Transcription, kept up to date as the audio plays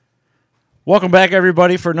Welcome back,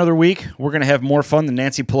 everybody, for another week. We're going to have more fun than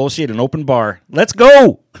Nancy Pelosi at an open bar. Let's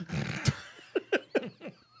go!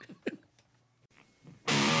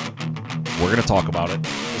 We're going to talk about it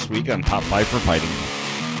this week on Top 5 for Fighting.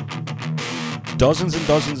 Dozens and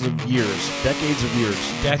dozens of years, decades of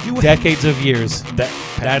years. Decades of years.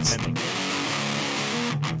 That's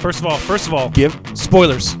First of all, give.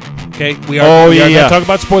 spoilers. Okay, we are going to talk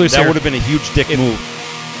about spoilers That here. would have been a huge dick move.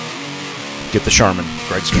 Get the Charmin.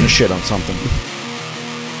 Greg's going to shit on something.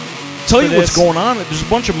 Tell you what's going on. There's a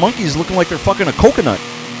bunch of monkeys looking like they're fucking a coconut.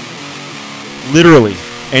 Literally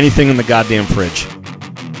anything in the goddamn fridge.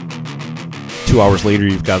 2 hours later,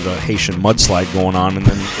 you've got a Haitian mudslide going on, and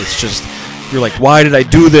then it's just, you're like, why did I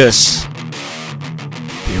do this?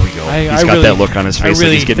 Here we go. He's got that look on his face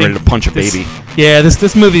like he's getting ready to punch a baby. Yeah,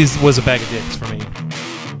 this movie was a bag of dicks for me.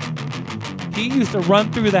 He used to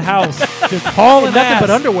run through the house just hauling nothing ass, but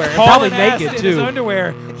underwear, and hauling probably ass naked, in too. his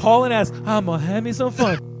underwear, hauling ass. I'm gonna have me some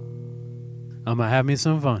fun. I'm going to have me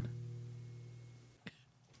some fun.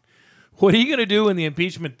 What are you gonna do when the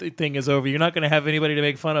impeachment thing is over? You're not gonna have anybody to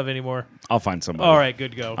make fun of anymore. I'll find somebody. All right,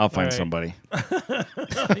 good to go. I'll find somebody.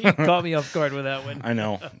 You caught me off guard with that one. I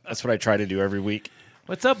know. That's what I try to do every week.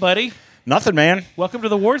 What's up, buddy? Nothing, man. Welcome to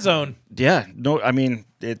the war zone. Yeah. No, I mean,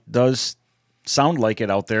 it does sound like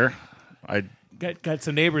it out there. Got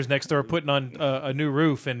some neighbors next door putting on a new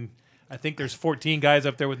roof, and I think there's 14 guys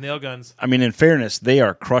up there with nail guns. I mean, in fairness, they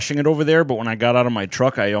are crushing it over there, but when I got out of my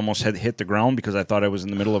truck, I almost had hit the ground because I thought I was in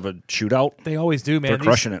the middle of a shootout. They always do, man. They're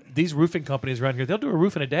crushing it. These roofing companies around here, they'll do a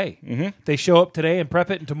roof in a day. Mm-hmm. They show up today and prep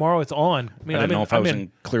it, and tomorrow it's on. I didn't know if I was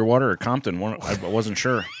in Clearwater or Compton. I wasn't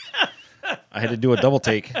sure. I had to do a double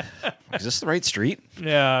take. Is this the right street?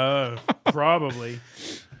 Yeah, probably.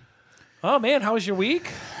 Oh, man, how was your week?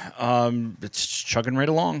 It's chugging right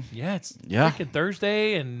along. Yeah, it's freaking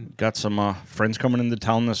Thursday, and Got some friends coming into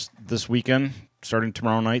town this weekend, starting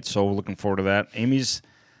tomorrow night, so looking forward to that. Amy's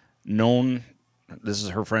known, this is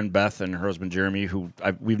her friend Beth and her husband Jeremy, who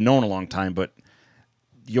we've known a long time, but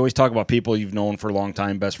you always talk about people you've known for a long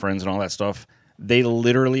time, best friends and all that stuff. They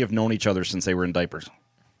literally have known each other since they were in diapers,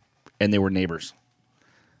 and they were neighbors.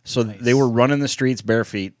 So They were running the streets bare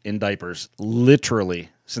feet in diapers, literally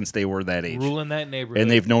since they were that age. ruling that neighborhood. And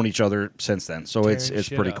they've known each other since then. So it's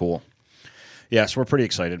shit pretty up. cool. Yeah, so we're pretty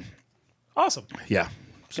excited. Awesome. Yeah.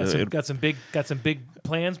 So Got some big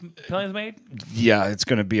plans made. yeah, it's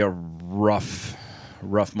going to be a rough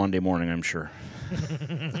Monday morning, I'm sure.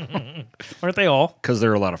 Aren't they all? Because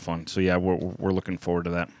they're a lot of fun. So yeah, we're looking forward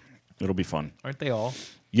to that. It'll be fun. Aren't they all?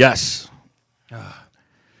 Yes.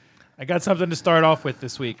 I got something to start off with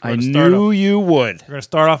this week. I knew you would. We're going to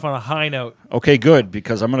start off on a high note. Okay, good,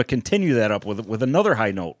 because I'm going to continue that up with another high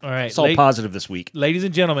note. All right. It's all positive this week. Ladies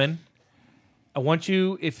and gentlemen, I want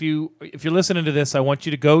you, if you're listening to this, I want you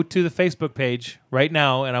to go to the Facebook page right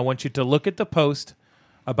now, and I want you to look at the post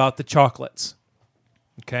about the chocolates.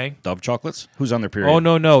 Okay? Dove chocolates? Who's on their period? Oh,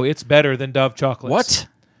 no. It's better than Dove chocolates. What?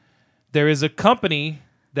 There is a company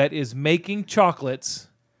that is making chocolates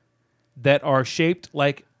that are shaped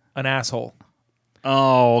like an asshole.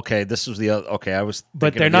 Oh, okay. This was the other. Okay, I was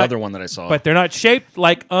thinking of the other one that I saw. But they're not shaped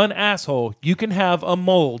like an asshole. You can have a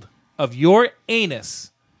mold of your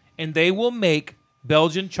anus, and they will make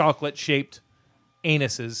Belgian chocolate-shaped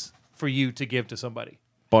anuses for you to give to somebody.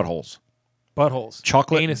 buttholes. Buttholes.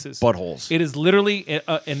 Chocolate anuses. buttholes. It is literally,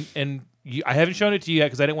 and I haven't shown it to you yet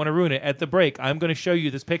because I didn't want to ruin it. At the break, I'm going to show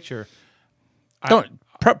you this picture.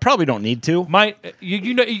 Probably don't need to.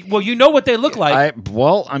 You know, well, you know what they look like.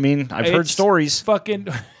 I've heard stories. Fucking.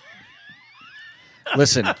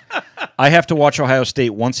 Listen, I have to watch Ohio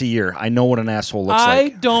State once a year. I know what an asshole looks I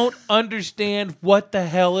like. don't understand what the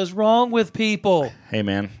hell is wrong with people. Hey,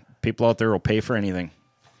 man, people out there will pay for anything.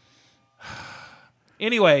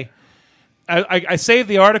 Anyway, I saved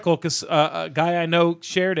the article because a guy I know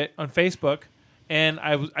shared it on Facebook, and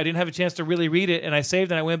I didn't have a chance to really read it, and I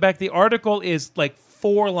saved it, and I went back. The article is like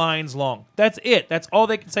 4 lines long. That's it. That's all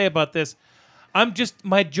they can say about this.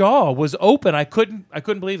 My jaw was open. I couldn't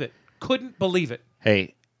believe it. Couldn't believe it.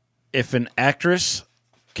 Hey, if an actress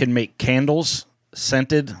can make candles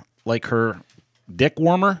scented like her dick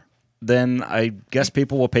warmer, then I guess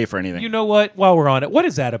people will pay for anything. You know what? While we're on it, what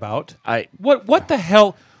is that about? What the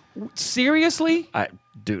hell? Seriously? I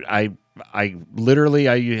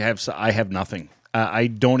have nothing. I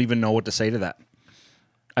don't even know what to say to that.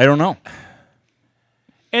 I don't know.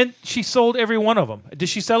 And she sold every one of them. Did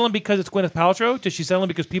she sell them because it's Gwyneth Paltrow? Did she sell them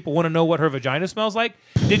because people want to know what her vagina smells like?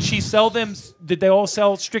 Did she sell them? Did they all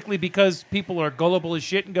sell strictly because people are gullible as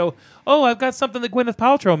shit and go, "Oh, I've got something that Gwyneth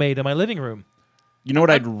Paltrow made in my living room"? You know what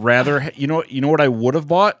I'd rather? You know what I would have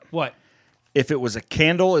bought? What? if it was a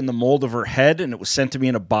candle in the mold of her head and it was sent to me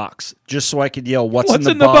in a box, just so I could yell, "What's in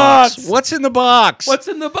the box? What's in the box? What's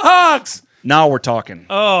in the box?" Now we're talking.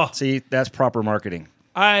 Oh, See, that's proper marketing.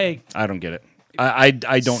 I don't get it. I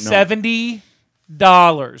don't know. $70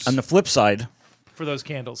 On the flip side, for those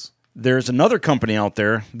candles. there's another company out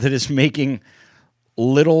there that is making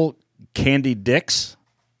little candy dicks,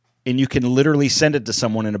 and you can literally send it to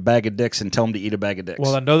someone in a bag of dicks and tell them to eat a bag of dicks.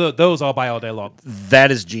 Well, I know those I'll buy all day long.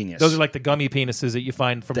 That is genius. Those are like the gummy penises that you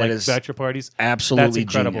find from That like is bachelor parties. absolutely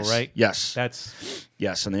That's incredible, genius. right? Yes. That's.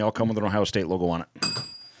 Yes, and they all come with an Ohio State logo on it.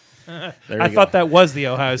 There I you thought go. that was the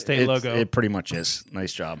Ohio State logo. It pretty much is.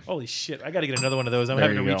 Nice job. Holy shit! I got to get another one of those. I'm There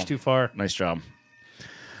having to you reach go. too far. Nice job.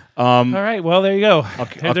 All right. Well, there you go.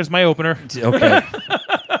 There's my opener. Okay.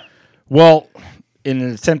 Well, in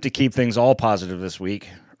an attempt to keep things all positive this week,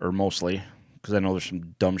 or mostly, because I know there's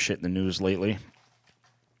some dumb shit in the news lately.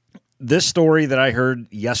 This story that I heard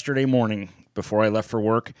yesterday morning before I left for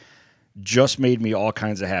work just made me all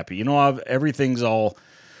kinds of happy. You know, everything's all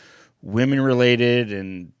women related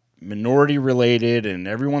and minority related, and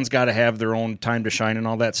everyone's got to have their own time to shine and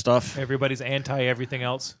all that stuff. Everybody's anti everything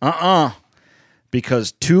else.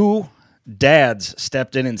 Because 2 dads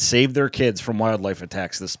stepped in and saved their kids from wildlife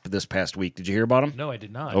attacks this past week. Did you hear about them? No, I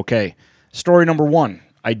did not. Okay. Story number 1.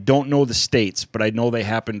 I don't know the states, but I know they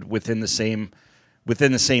happened within the same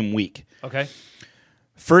week. Okay.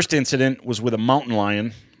 First incident was with a mountain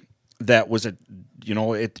lion that was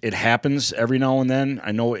it happens every now and then.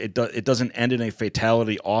 I know it doesn't end in a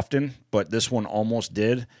fatality often, but this one almost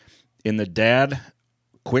did. And the dad,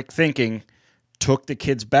 quick thinking, took the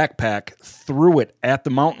kid's backpack, threw it at the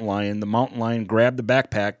mountain lion. The mountain lion grabbed the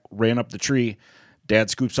backpack, ran up the tree. Dad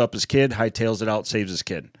scoops up his kid, hightails it out, saves his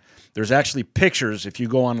kid. There's actually pictures, if you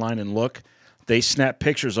go online and look, they snap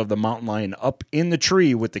pictures of the mountain lion up in the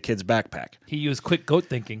tree with the kid's backpack. He used quick goat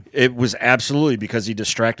thinking. It was absolutely because he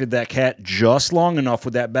distracted that cat just long enough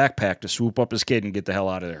with that backpack to swoop up his kid and get the hell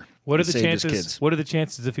out of there. What are and the save his chances? kids. What are the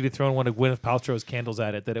chances if he'd have thrown one of Gwyneth Paltrow's candles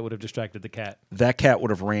at it that it would have distracted the cat? That cat would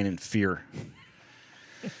have ran in fear.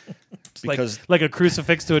 Because like a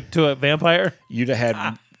crucifix to a vampire. you'd have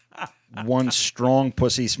had one strong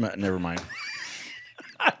pussy smell. Never mind.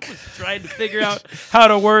 I was trying to figure out how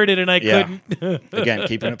to word it, and I couldn't. Again,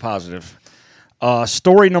 keeping it positive.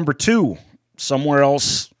 Story number 2, somewhere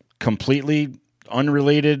else, completely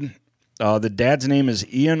unrelated. The dad's name is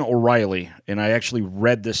Ian O'Reilly, and I actually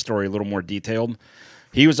read this story a little more detailed.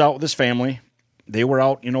 He was out with his family. They were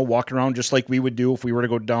out, walking around just like we would do if we were to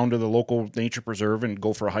go down to the local nature preserve and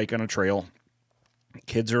go for a hike on a trail.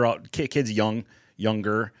 Kids are out, kids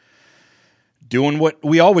younger, doing what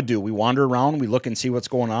we all would do. We wander around, we look and see what's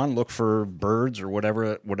going on, look for birds or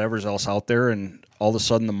whatever's else out there, and all of a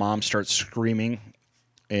sudden the mom starts screaming.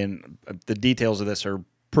 And the details of this are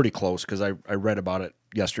pretty close because I read about it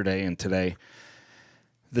yesterday and today.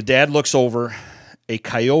 The dad looks over. A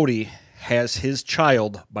coyote has his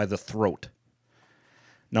child by the throat.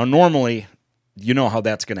 Now, normally, you know how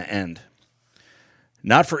that's going to end.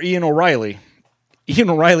 Not for Ian O'Reilly. Ian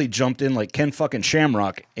O'Reilly jumped in like Ken fucking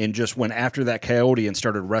Shamrock and just went after that coyote and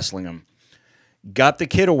started wrestling him. Got the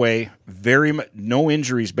kid away. No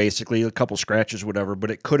injuries, basically. A couple scratches, whatever, but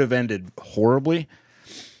it could have ended horribly.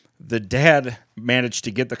 The dad managed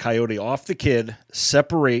to get the coyote off the kid,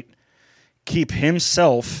 separate, keep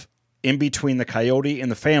himself in between the coyote and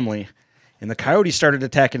the family, and the coyote started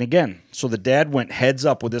attacking again. So the dad went heads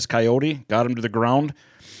up with this coyote, got him to the ground,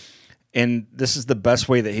 and this is the best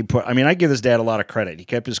way that he put... I mean, I give his dad a lot of credit. He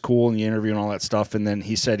kept his cool in the interview and all that stuff, and then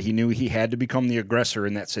he said he knew he had to become the aggressor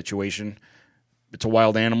in that situation. It's a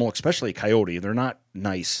wild animal, especially a coyote. They're not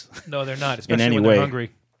nice. No, they're not, especially any when way. they're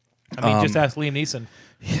hungry. I mean, just ask Liam Neeson.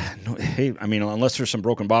 Yeah, no, hey, I mean, unless there's some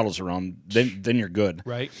broken bottles around, then you're good.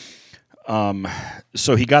 Right.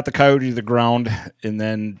 So he got the coyote to the ground, and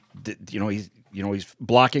then he's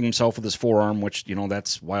blocking himself with his forearm, which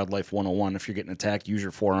that's wildlife 101. If you're getting attacked, use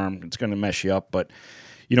your forearm. It's going to mess you up. But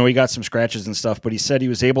he got some scratches and stuff. But he said he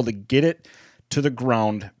was able to get it to the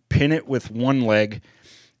ground, pin it with one leg,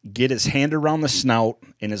 get his hand around the snout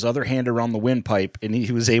and his other hand around the windpipe, and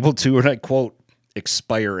he was able to, and I quote,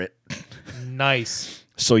 expire it. Nice.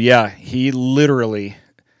 So yeah, he literally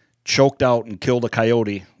choked out and killed a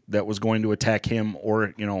coyote that was going to attack him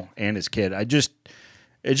or, and his kid.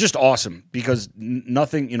 It's just awesome because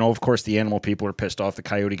nothing, of course the animal people are pissed off the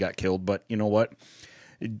coyote got killed, but you know what?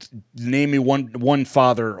 Name me one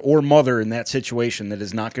father or mother in that situation that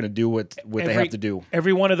is not going to do what they have to do.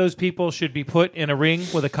 Every one of those people should be put in a ring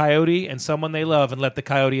with a coyote and someone they love and let the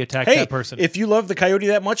coyote attack that person. If you love the coyote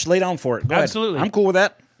that much, lay down for it. Go Absolutely. ahead. I'm cool with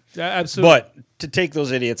that. Absolutely. But to take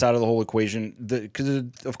those idiots out of the whole equation, because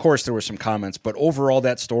of course there were some comments, but overall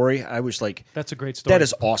that story, I was like, that's a great story. that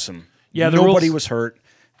is awesome. Yeah, nobody rules- was hurt.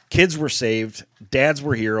 Kids were saved. Dads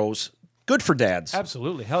were heroes. Good for dads.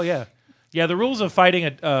 Absolutely. Hell yeah. Yeah, the rules of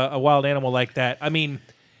fighting a wild animal like that, I mean,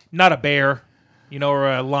 not a bear,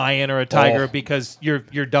 or a lion or a tiger, because you're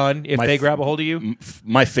done if they grab a hold of you.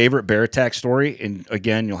 My favorite bear attack story, and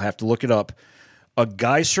again, you'll have to look it up. A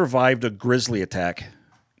guy survived a grizzly attack.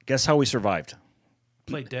 Guess how he survived?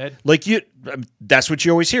 Play dead. Like that's what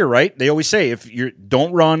you always hear, right? They always say, if you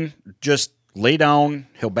don't run, just lay down.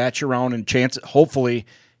 He'll bat you around, and hopefully,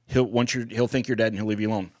 he'll think you're dead and he'll leave you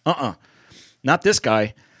alone. Not this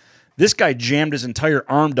guy. This guy jammed his entire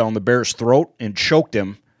arm down the bear's throat and choked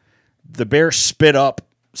him. The bear spit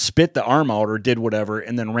the arm out or did whatever,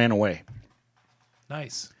 and then ran away.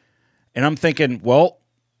 Nice. And I'm thinking, well,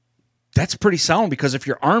 that's pretty sound, because if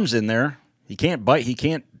your arm's in there, he can't bite. He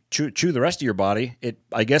can't chew the rest of your body.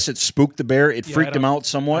 I guess it spooked the bear. It freaked him out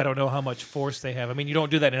somewhat. I don't know how much force they have. I mean, you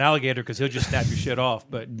don't do that in an alligator because he'll just snap your shit off.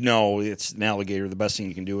 But no, it's an alligator. The best thing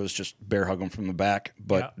you can do is just bear hug him from the back.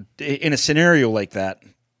 But in a scenario like that,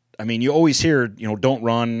 I mean, you always hear, don't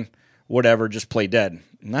run, whatever, just play dead.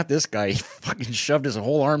 Not this guy. He fucking shoved his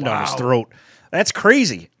whole arm down his throat. That's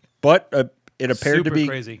crazy. But it appeared to be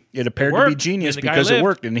crazy. It appeared to be genius because it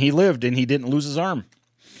worked, and he lived, and he didn't lose his arm.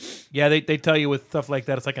 Yeah, they tell you with stuff like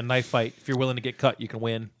that, it's like a knife fight. If you're willing to get cut, you can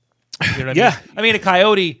win. You know what I mean? I mean, a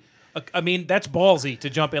coyote, that's ballsy to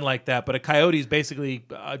jump in like that, but a coyote is basically,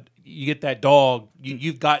 you get that dog,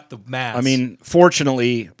 you've got the mass. I mean,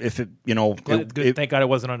 fortunately, if it, thank God it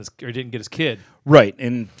wasn't or didn't get his kid. Right,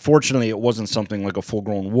 and fortunately, it wasn't something like a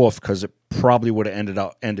full-grown wolf, because it probably would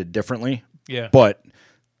have ended differently. Yeah. But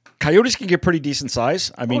coyotes can get pretty decent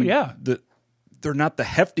size. I mean, yeah. They're not the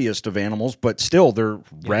heftiest of animals, but still, they're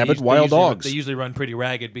rabid wild dogs. They usually run pretty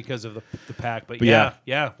ragged because of the pack. But yeah,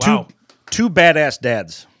 wow. Two badass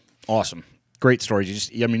dads. Awesome. Great stories.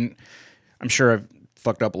 I'm sure I've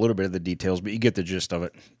fucked up a little bit of the details, but you get the gist of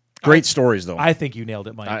it. Great stories, though. I think you nailed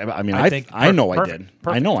it, Mike. I know I did.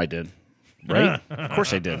 I know I did. Right? Of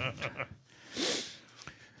course I did.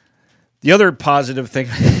 The other positive thing,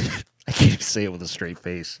 I can't even say it with a straight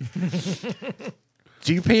face.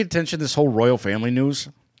 Do you pay attention to this whole royal family news?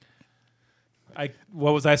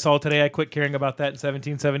 What was I saw today? I quit caring about that in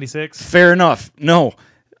 1776. Fair enough. No,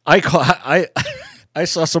 I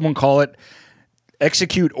saw someone call it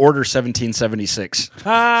Execute Order 1776.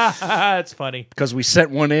 That's funny. Because we sent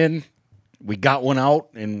one in, we got one out,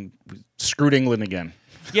 and we screwed England again.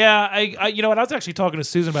 Yeah, I you know what? I was actually talking to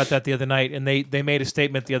Susan about that the other night, and they made a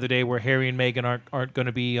statement the other day where Harry and Meghan aren't going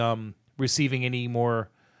to be receiving any more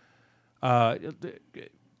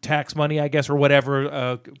tax money, I guess, or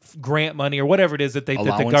whatever, grant money or whatever it is that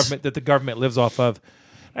the government lives off of.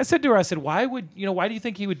 I said to her, why do you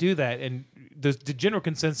think he would do that? And the general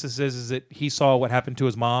consensus is that he saw what happened to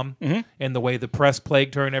his mom and the way the press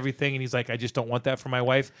plagued her and everything, and he's like, I just don't want that for my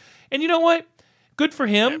wife. And you know what? Good for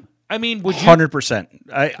him. I mean, would you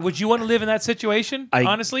 100%? Would you want to live in that situation?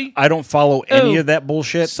 Honestly, I don't follow any of that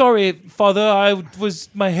bullshit. Sorry, Father,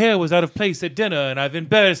 my hair was out of place at dinner, and I've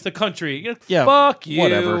embarrassed the country. Fuck you.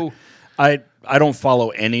 Whatever. I don't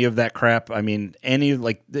follow any of that crap. I mean,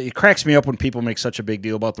 it cracks me up when people make such a big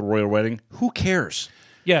deal about the royal wedding. Who cares?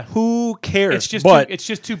 Yeah, who cares? It's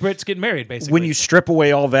just two Brits getting married, basically. When you strip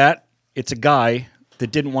away all that, it's a guy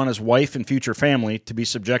that didn't want his wife and future family to be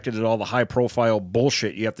subjected to all the high-profile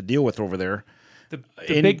bullshit you have to deal with over there.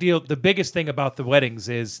 The biggest thing about the weddings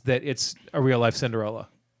is that it's a real-life Cinderella.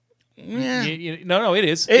 Yeah. No, it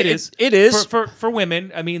is. It is for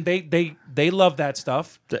women. I mean, they love that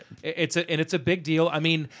stuff. It's a big deal. I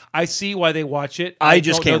mean, I see why they watch it. I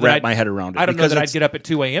just can't wrap my head around it. I don't know that I'd get up at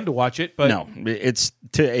 2 a.m. to watch it, but no,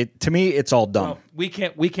 to me it's all dumb. Well, we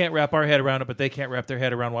can't wrap our head around it, but they can't wrap their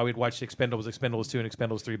head around why we'd watch Expendables 2 and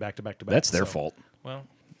Expendables 3 back to back to back. That's their fault. Well,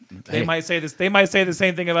 they might say this. They might say the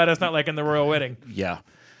same thing about us not liking the royal wedding. Yeah.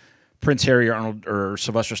 Prince Harry, Arnold, or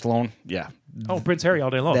Sylvester Stallone. Yeah. Oh, Prince Harry all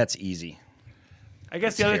day long. That's easy. I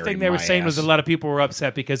guess the other thing they were saying was a lot of people were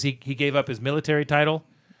upset because he gave up his military title,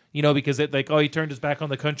 because he turned his back on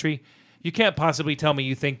the country. You can't possibly tell me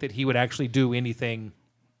you think that he would actually do anything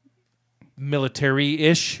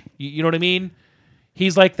military-ish. You know what I mean?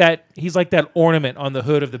 He's like that ornament on the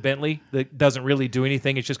hood of the Bentley that doesn't really do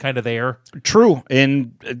anything. It's just kind of there. True.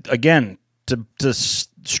 And again, to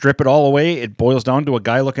strip it all away, it boils down to a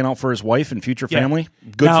guy looking out for his wife and future family.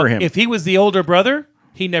 Good now, for him. If he was the older brother,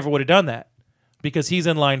 he never would have done that because he's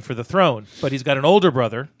in line for the throne. But he's got an older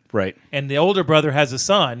brother. Right. And the older brother has a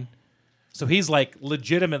son. So he's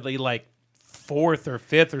legitimately fourth or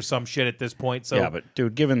fifth or some shit at this point. So Yeah, but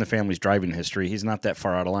dude, given the family's driving history, he's not that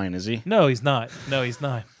far out of line, is he? no, he's not. No, he's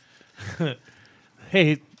not.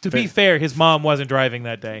 Hey, to be fair, his mom wasn't driving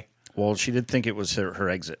that day. Well, she did think it was her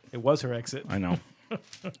exit. It was her exit. I know.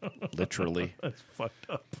 Literally. That's fucked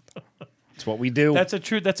up. It's what we do. That's a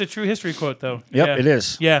true history quote, though. Yep, Yeah. it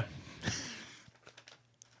is. Yeah.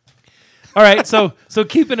 All right, so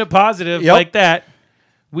keeping it positive Yep. like that,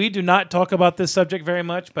 we do not talk about this subject very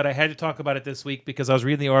much, but I had to talk about it this week because I was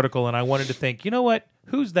reading the article and I wanted to think, you know what?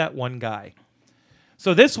 Who's that one guy?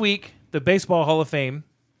 So this week, the Baseball Hall of Fame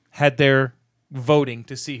had their voting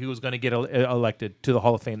to see who was going to get elected to the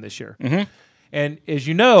Hall of Fame this year. Mm-hmm. And as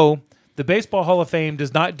you know, the Baseball Hall of Fame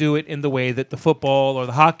does not do it in the way that the football or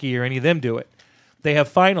the hockey or any of them do it. They have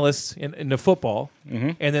finalists in the football,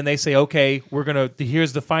 and then they say, okay,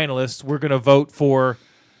 here's the finalists. We're going to vote for,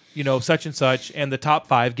 such and such, and the top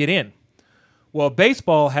 5 get in. Well,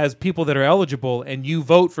 baseball has people that are eligible, and you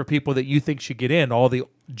vote for people that you think should get in, all the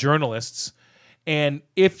journalists. And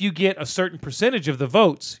if you get a certain percentage of the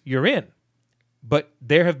votes, you're in. But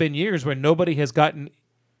there have been years where nobody has gotten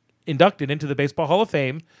inducted into the Baseball Hall of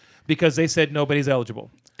Fame because they said nobody's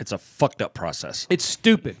eligible. It's a fucked up process. It's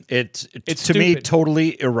stupid. It's to me stupid.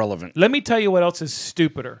 totally irrelevant. Let me tell you what else is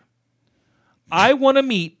stupider. I want to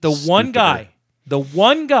meet the one guy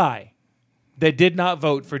that did not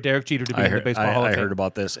vote for Derek Jeter to be in the Baseball Hall of I Fame. heard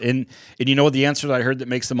about this. And you know what the answer that I heard that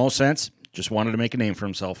makes the most sense? Just wanted to make a name for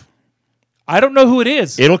himself. I don't know who it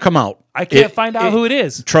is. It'll come out. I can't find out who it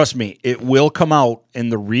is. Trust me, it will come out.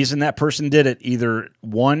 And the reason that person did it, either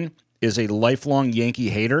one is a lifelong Yankee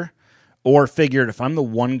hater, or figured if I'm the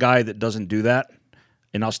one guy that doesn't do that,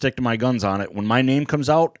 and I'll stick to my guns on it, when my name comes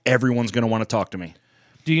out, everyone's going to want to talk to me.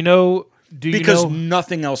 Because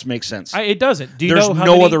nothing else makes sense. It doesn't. There's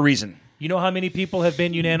no other reason. You know how many people have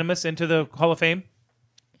been unanimous into the Hall of Fame?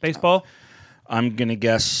 Baseball? I'm going to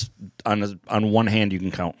guess on one hand you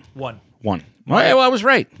can count. One. Well, I was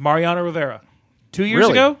right. Mariano Rivera. 2 years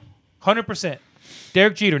Really? ago, 100%.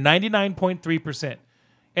 Derek Jeter, 99.3%.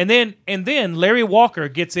 And then Larry Walker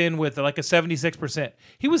gets in with like a 76%.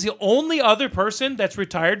 He was the only other person that's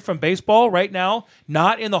retired from baseball right now,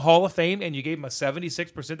 not in the Hall of Fame, and you gave him a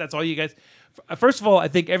 76%. That's all you guys. First of all, I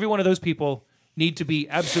think every one of those people need to be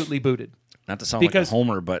absolutely booted. Not to sound like a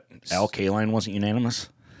homer, but Al Kaline wasn't unanimous.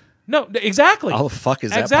 No, exactly. How the fuck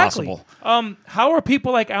is that possible? How are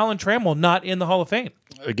people like Alan Trammell not in the Hall of Fame?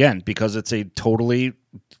 Again, because it's a totally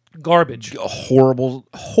Garbage. horrible,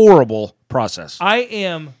 horrible process. I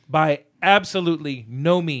am by absolutely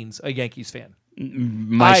no means a Yankees fan.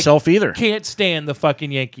 Myself either. Can't stand the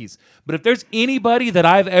fucking Yankees. But if there's anybody that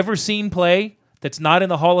I've ever seen play that's not in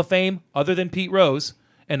the Hall of Fame other than Pete Rose,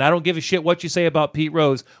 and I don't give a shit what you say about Pete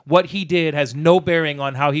Rose, what he did has no bearing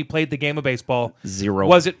on how he played the game of baseball. Zero.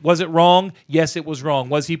 Was it wrong? Yes, it was wrong.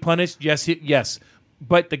 Was he punished? Yes.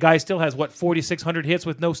 But the guy still has 4,600 hits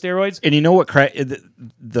with no steroids. And you know what?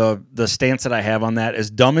 The stance that I have on that, as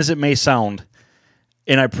dumb as it may sound,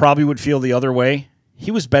 and I probably would feel the other way.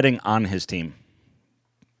 He was betting on his team.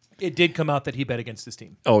 It did come out that he bet against his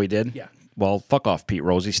team. Oh, he did? Yeah. Well, fuck off, Pete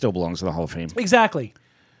Rose. He still belongs to the Hall of Fame. Exactly.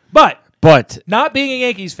 But But not being a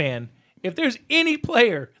Yankees fan, if there's any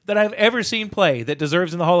player that I've ever seen play that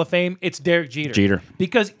deserves in the Hall of Fame, it's Derek Jeter.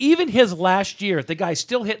 Because even his last year, the guy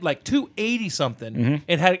still hit like 280 something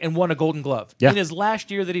and won a Golden Glove in his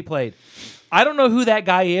last year that he played. I don't know who that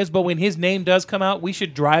guy is, but when his name does come out, we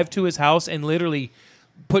should drive to his house and literally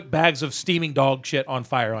put bags of steaming dog shit on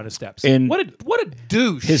fire on his steps. And what a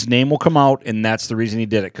douche. his name will come out, and that's the reason he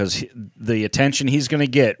did it, because the attention he's going to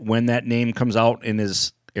get when that name comes out and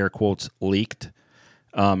is, air quotes, leaked.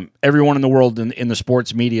 Everyone in the world, in the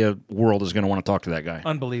sports media world, is going to want to talk to that guy.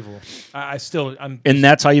 Unbelievable. I'm And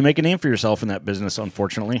that's how you make a name for yourself in that business,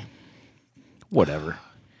 unfortunately. Whatever.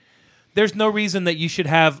 There's no reason that you should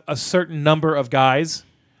have a certain number of guys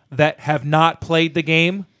that have not played the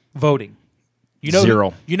game voting.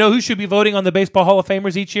 Zero. You know who should be voting on the Baseball Hall of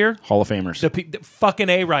Famers each year? Hall of Famers. The fucking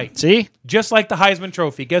A-right. See? Just like the Heisman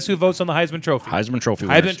Trophy. Guess who votes on the Heisman Trophy? Heisman Trophy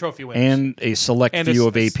winners. Heisman Trophy winners. And a select few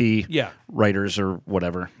of AP writers or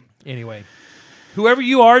whatever. Anyway, whoever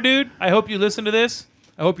you are, dude, I hope you listen to this.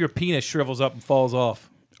 I hope your penis shrivels up and falls off.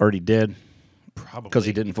 Already did. Probably. Because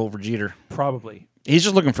he didn't vote for Jeter. Probably. He's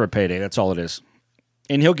just looking for a payday. That's all it is.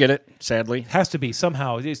 And he'll get it, sadly. Has to be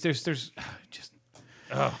somehow. There's just...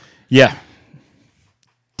 Yeah.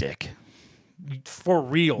 Dick. For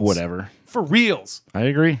reals. Whatever. For reals. I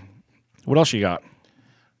agree. What else you got?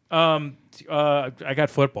 I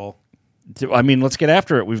got football. I mean, let's get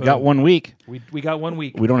after it. We've got 1 week. We got 1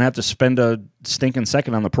 week. We don't have to spend a stinking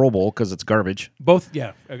second on the Pro Bowl because it's garbage. Both,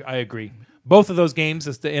 yeah, I agree. Both of those games,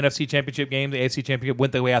 it's the NFC Championship game, the AFC Championship,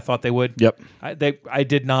 went the way I thought they would. Yep. I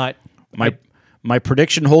did not. My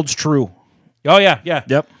prediction holds true. Oh, yeah.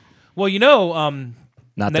 Yep. Well,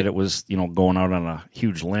 Not that it was, going out on a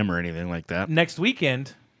huge limb or anything like that. next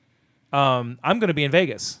weekend, I'm going to be in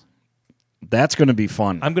Vegas. That's going to be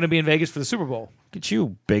fun. I'm going to be in Vegas for the Super Bowl. Look at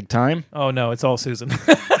you, big time. Oh, no, it's all Susan.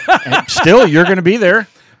 And still, you're going to be there.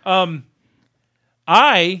 I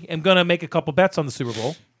am going to make a couple bets on the Super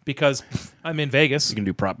Bowl because I'm in Vegas. You can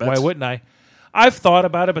do prop bets. Why wouldn't I? I've thought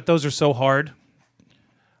about it, but those are so hard.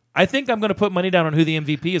 I think I'm going to put money down on who the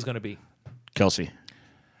MVP is going to be. Kelsey.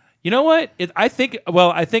 You know what? I think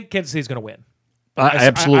Kansas City's going to win.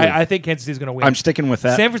 Absolutely. I think Kansas City's going to win. I'm sticking with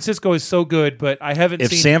that. San Francisco is so good, but I haven't If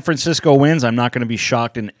seen... San Francisco wins, I'm not going to be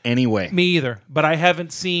shocked in any way. Me either, but I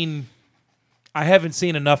haven't seen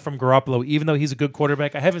enough from Garoppolo, even though he's a good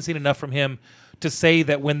quarterback. I haven't seen enough from him to say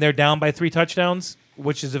that when they're down by 3 touchdowns,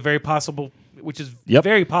 which is very possible,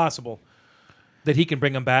 very possible, that he can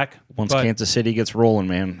bring them back. Once Kansas City gets rolling,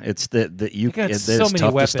 man, it's it's so many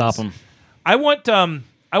tough weapons to stop them. I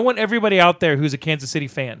want everybody out there who's a Kansas City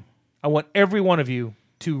fan. I want every one of you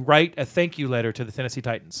to write a thank you letter to the Tennessee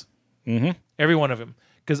Titans. Mm-hmm. Every one of them,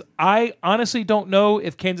 because I honestly don't know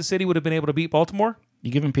if Kansas City would have been able to beat Baltimore. You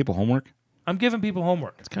giving people homework? I'm giving people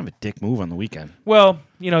homework. It's kind of a dick move on the weekend. Well,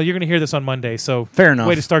 you're going to hear this on Monday, so fair enough.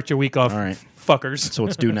 Way to start your week off, all right, fuckers. So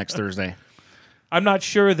it's due next Thursday. I'm not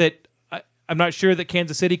sure that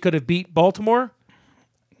Kansas City could have beat Baltimore.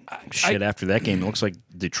 After that game, it looks like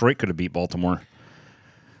Detroit could have beat Baltimore.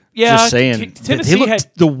 Yeah, just saying. Tennessee they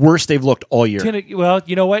looked the worst they've looked all year. Well,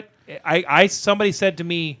 you know what? Somebody said to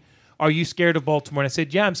me, "Are you scared of Baltimore?" And I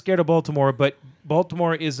said, "Yeah, I'm scared of Baltimore, but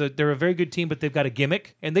Baltimore they're a very good team, but they've got a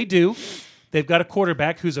gimmick, and they do. They've got a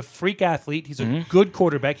quarterback who's a freak athlete. He's a good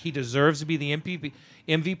quarterback. He deserves to be the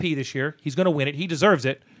MVP this year. He's going to win it. He deserves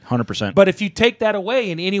it. 100%. But if you take that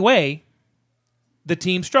away in any way, the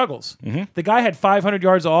team struggles. Mm-hmm. The guy had 500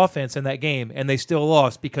 yards of offense in that game, and they still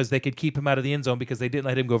lost because they could keep him out of the end zone because they didn't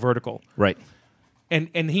let him go vertical. Right. And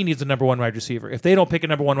he needs a number 1 wide receiver. If they don't pick a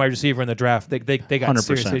number 1 wide receiver in the draft, they got 100%.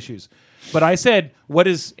 serious issues. But I said,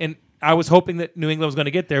 and I was hoping that New England was going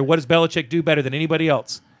to get there. What does Belichick do better than anybody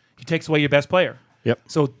else? He takes away your best player. Yep.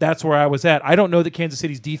 So that's where I was at. I don't know that Kansas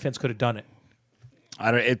City's defense could have done it.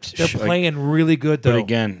 They're playing really good, though. But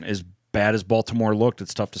again, as bad as Baltimore looked,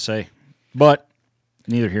 it's tough to say. But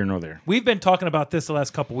neither here nor there. We've been talking about this the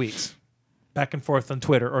last couple weeks, back and forth on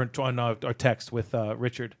Twitter or on our text with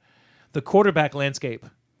Richard. The quarterback landscape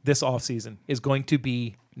this offseason is going to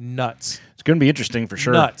be nuts. It's going to be interesting for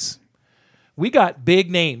sure. Nuts. We got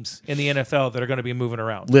big names in the NFL that are going to be moving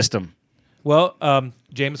around. List them. Well,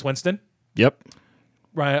 Jameis Winston. Yep.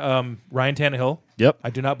 Ryan Tannehill. Yep. I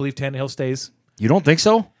do not believe Tannehill stays. You don't think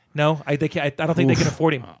so? No, I don't think they can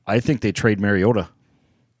afford him. I think they trade Mariota.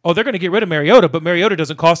 Oh, they're going to get rid of Mariota, but Mariota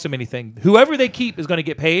doesn't cost them anything. Whoever they keep is going to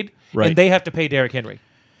get paid, right. And they have to pay Derrick Henry.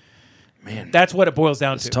 Man, that's what it boils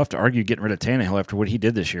down to. It's tough to argue getting rid of Tannehill after what he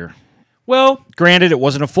did this year. Well, granted, it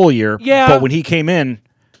wasn't a full year. Yeah, but when he came in,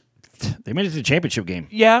 they made it to the championship game.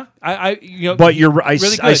 Yeah, But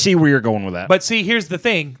I see where you're going with that. But see, here's the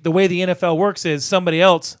thing: the way the NFL works is somebody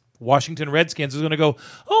else, Washington Redskins, is going to go,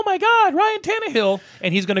 "Oh my God, Ryan Tannehill,"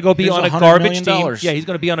 and he's going to go be on a garbage team. Yeah, he's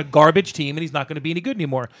going to be on a garbage team, and he's not going to be any good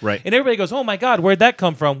anymore. Right. And everybody goes, "Oh my God, where'd that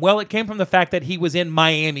come from?" Well, it came from the fact that he was in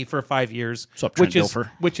Miami for 5 years, which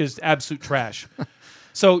is absolute trash.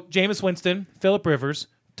 So Jameis Winston, Phillip Rivers,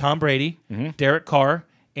 Tom Brady, Derek Carr,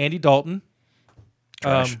 Andy Dalton.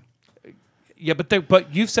 Trash. Yeah,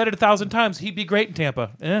 but you've said it 1,000 times. He'd be great in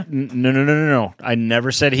Tampa. No. I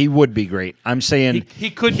never said he would be great. I'm saying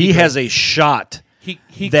he could. He has a shot. He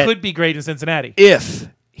could be great in Cincinnati. If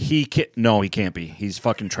he can, no, he can't be. He's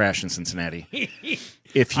fucking trash in Cincinnati.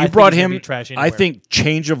 If you brought him, I think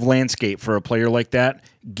change of landscape for a player like that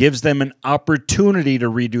gives them an opportunity to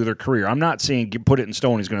redo their career. I'm not saying put it in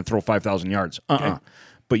stone. He's going to throw 5,000 yards. Okay.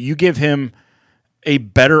 But you give him a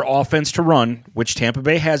better offense to run, which Tampa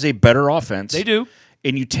Bay has a better offense. They do.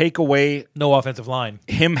 And you take away no offensive line.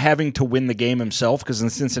 Him having to win the game himself, because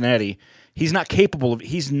in Cincinnati, he's not capable of.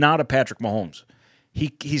 He's not a Patrick Mahomes.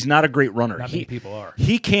 He's not a great runner. Not many people are.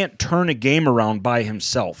 He can't turn a game around by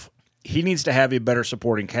himself. He needs to have a better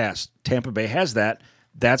supporting cast. Tampa Bay has that.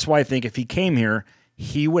 That's why I think if he came here,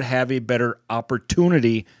 he would have a better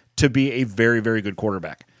opportunity to be a very, very good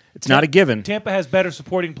quarterback. It's not a given. Tampa has better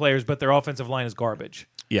supporting players, but their offensive line is garbage.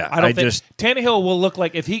 Yeah, I don't think Tannehill will look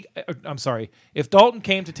like if Dalton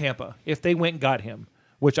came to Tampa, if they went and got him,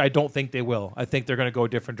 which I don't think they will. I think they're going to go a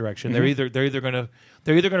different direction. They're either going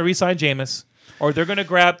to re-sign Jameis, or they're going to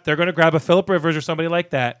grab a Phillip Rivers or somebody like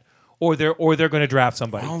that, or they're going to draft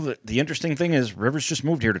somebody. Well, the interesting thing is Rivers just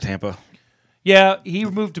moved here to Tampa. Yeah, he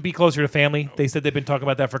moved to be closer to family. They said they've been talking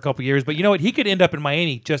about that for a couple years. But you know what? He could end up in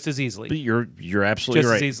Miami just as easily. But you're absolutely Just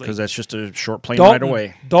as right easily. because that's just a short plane ride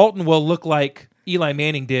away. Dalton will look like Eli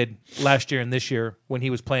Manning did last year and this year when he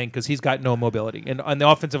was playing because he's got no mobility. And on the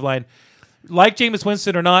offensive line, like Jameis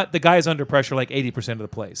Winston or not, the guy is under pressure like 80% of the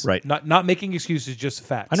plays. Right. Not making excuses, just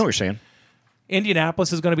facts. I know what you're saying.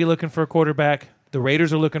 Indianapolis is going to be looking for a quarterback. The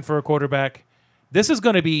Raiders are looking for a quarterback. This is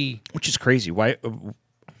going to be... Which is crazy. Why?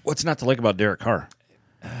 What's not to like about Derek Carr?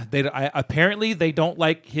 Apparently, they don't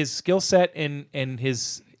like his skill set and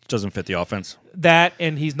his... Doesn't fit the offense.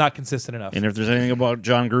 And he's not consistent enough. And if there's anything about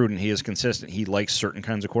John Gruden, he is consistent. He likes certain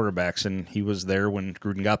kinds of quarterbacks, and he was there when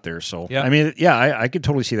Gruden got there. So, Yeah. I mean, I could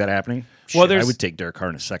totally see that happening. Well, Shit, I would take Derek Carr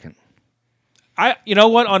in a second. You know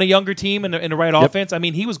what? On a younger team in the right offense, I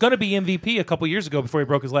mean, he was going to be MVP a couple years ago before he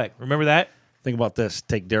broke his leg. Remember that? Think about this.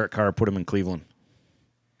 Take Derek Carr, put him in Cleveland.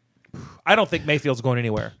 I don't think Mayfield's going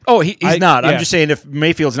anywhere. Oh, he's not. yeah. I'm just saying if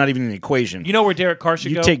Mayfield's not even in the equation. You know where Derek Carr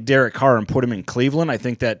should You go? take Derek Carr and put him in Cleveland, I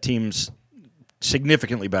think that team's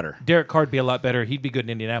significantly better. Derek Carr would be a lot better. He'd be good in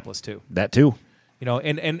Indianapolis, too. That too. You know,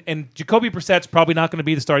 and Jacoby Brissett's probably not going to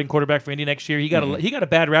be the starting quarterback for Indy next year. He got a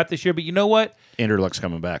bad rap this year, but you know what? Andrew Luck's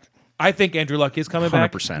coming back. I think Andrew Luck is coming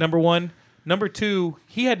back. 100%. Number one. Number two,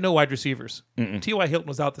 he had no wide receivers. T.Y. Hilton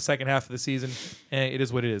was out the second half of the season, and it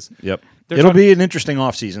is what it is. Yep. They're It'll trying- be an interesting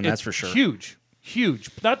offseason, that's It's for sure. Huge.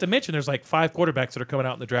 Not to mention, there's like 5 quarterbacks that are coming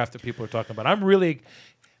out in the draft that people are talking about.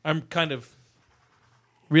 I'm kind of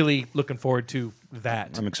really looking forward to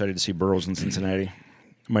that. I'm excited to see Burrows in Cincinnati. I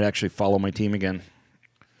might actually follow my team again.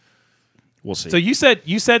 We'll see. So you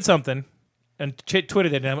said something and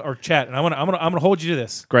tweeted it or chat, and I'm gonna hold you to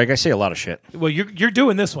this. Greg, I say a lot of shit. Well, you're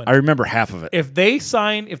doing this one. I remember half of it. If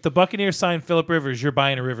the Buccaneers sign Phillip Rivers, you're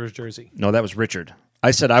buying a Rivers jersey. No, that was Richard.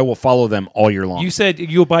 I said I will follow them all year long. You said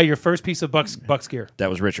you'll buy your first piece of Bucks gear. That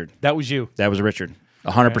was Richard. That was you. That was Richard.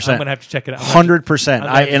 100%. I'm gonna have to check it out. 100%.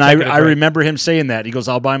 I I remember him saying that. He goes,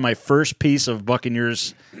 "I'll buy my first piece of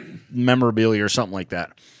Buccaneers memorabilia or something like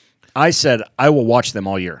that." I said I will watch them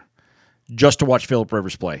all year, just to watch Phillip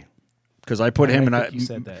Rivers play, because I put him and you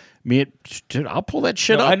said that. Dude, I'll pull that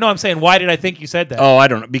shit No, up. I know. I'm saying, why did I think you said that? Oh, I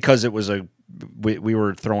don't know, because it was we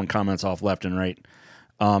were throwing comments off left and right.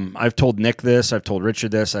 I've told Nick this. I've told Richard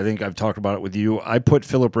this. I think I've talked about it with you. I put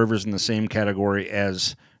Phillip Rivers in the same category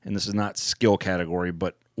as, and this is not skill category,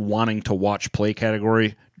 but wanting to watch play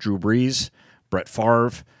category, Drew Brees, Brett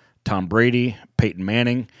Favre, Tom Brady, Peyton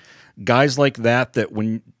Manning. Guys like that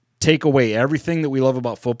when take away everything that we love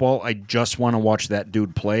about football, I just want to watch that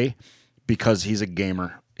dude play because he's a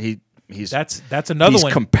gamer. That's another he's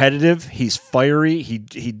one. He's competitive. He's fiery. He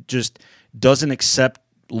just doesn't accept.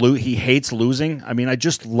 He hates losing. I mean, I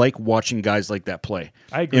just like watching guys like that play.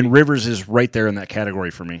 I agree. And Rivers is right there in that category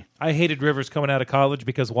for me. I hated Rivers coming out of college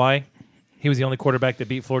because why? He was the only quarterback that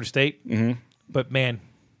beat Florida State. Mm-hmm. But man,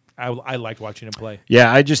 I liked watching him play.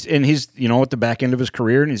 Yeah, and he's at the back end of his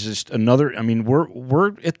career, and he's just another. I mean,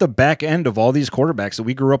 we're at the back end of all these quarterbacks that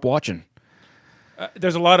we grew up watching.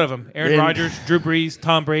 There's a lot of them: Aaron Rodgers, Drew Brees,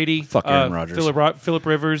 Tom Brady, Fuck Aaron Rodgers. Phillip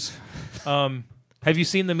Rivers. Have you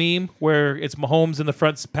seen the meme where it's Mahomes in the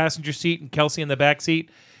front passenger seat and Kelsey in the back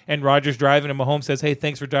seat, and Rodgers driving, and Mahomes says, "Hey,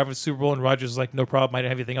 thanks for driving the Super Bowl," and Rodgers is like, "No problem. I didn't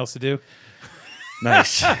have anything else to do."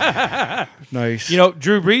 Nice, nice.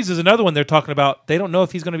 Drew Brees is another one they're talking about. They don't know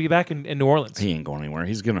if he's going to be back in New Orleans. He ain't going anywhere.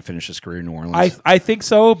 He's going to finish his career in New Orleans. I think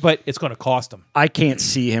so, but it's going to cost him. I can't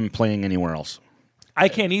see him playing anywhere else. I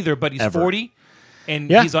can't either, but he's Ever. 40, and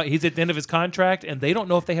Yeah. he's at the end of his contract, and they don't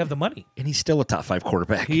know if they have the money. And he's still a top 5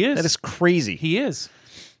 quarterback. He is. That is crazy. He is.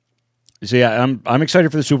 So yeah, I'm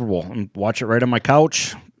excited for the Super Bowl. I'm watch it right on my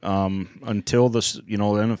couch until the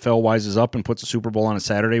NFL wises up and puts the Super Bowl on a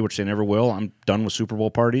Saturday, which they never will. I'm done with Super Bowl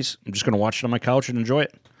parties. I'm just going to watch it on my couch and enjoy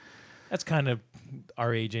it. That's kind of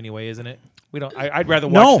our age anyway, isn't it? We don't. I'd rather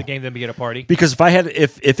watch the game than be at a party. Because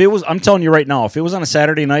if it was, I'm telling you right now, if it was on a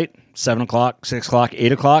Saturday night, 7 o'clock, 6 o'clock,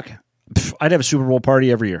 8 o'clock, I'd have a Super Bowl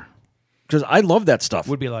party every year. Because I love that stuff.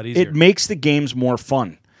 Would be a lot easier. It makes the games more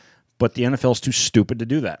fun. But the NFL's too stupid to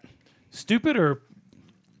do that. Stupid or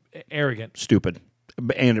arrogant? Stupid.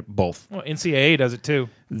 And both. Well, NCAA does it too.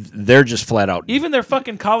 They're just flat out. Even their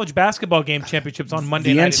fucking college basketball game championships on Monday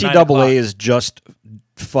The night. at 9 NCAA o'clock. is just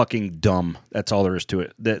fucking dumb. That's all there is to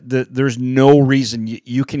it. There's no reason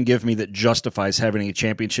you can give me that justifies having a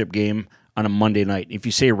championship game on a Monday night. If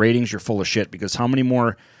you say ratings, you're full of shit because how many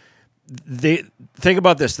more... Think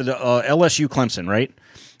about this. The LSU Clemson, right?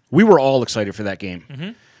 We were all excited for that game. Mm-hmm.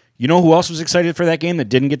 You know who else was excited for that game that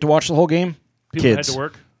didn't get to watch the whole game? People Kids. had to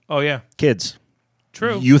work. Oh yeah, Kids.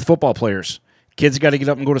 true. Youth football players. Kids got to get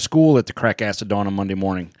up and go to school at the crack ass of dawn on Monday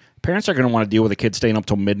morning. Parents are going to want to deal with a kid staying up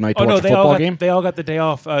till midnight to watch a football game. They all got the day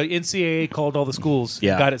off. NCAA called all the schools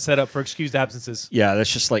and got it set up for excused absences. Yeah,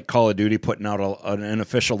 that's just like Call of Duty putting out an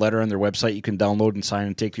official letter on their website you can download and sign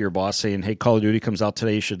and take to your boss saying, hey, Call of Duty comes out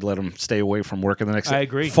today. You should let them stay away from work in the next day. I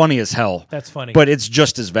agree. Funny as hell. That's funny. But it's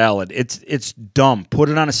just as valid. It's dumb. Put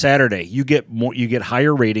it on a Saturday. You get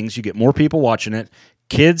higher ratings. You get more people watching it.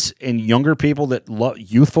 Kids and younger people that love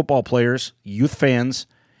youth football players, youth fans,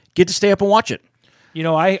 get to stay up and watch it. You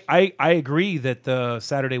know, I agree that the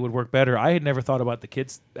Saturday would work better. I had never thought about the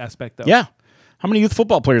kids aspect, though. Yeah. How many youth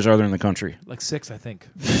football players are there in the country? Like 6, I think.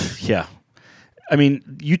 Yeah. I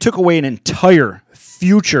mean, you took away an entire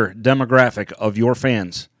future demographic of your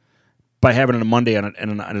fans by having it a Monday at a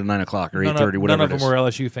 9 o'clock or 8:30, whatever it is. None of them were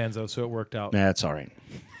LSU fans, though, so it worked out. Nah, that's all right.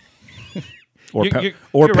 Or you're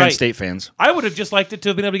Penn right. State fans. I would have just liked it to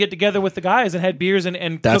have been able to get together with the guys and had beers and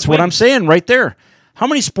That's cook what wings. I'm saying right there. How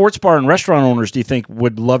many sports bar and restaurant owners do you think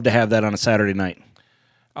would love to have that on a Saturday night?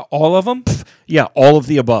 All of them? Yeah, all of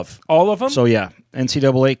the above. All of them? So, yeah,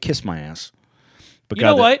 NCAA, kiss my ass. But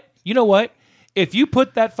You know what? If you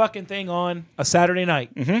put that fucking thing on a Saturday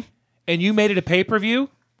night and you made it a pay-per-view,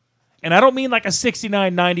 and I don't mean like a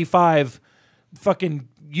 $69.95 fucking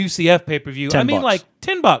UCF pay-per-view. I mean $10. like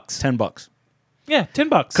 $10. $10. Yeah,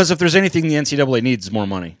 $10. Because if there's anything the NCAA needs, it's more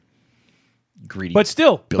money. Greedy. But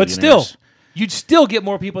still, billionaires. you'd still get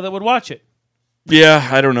more people that would watch it. Yeah,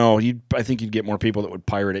 I don't know. I think you'd get more people that would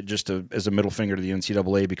pirate it just as a middle finger to the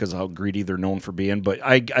NCAA because of how greedy they're known for being. But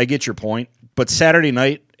I get your point. But Saturday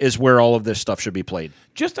night is where all of this stuff should be played.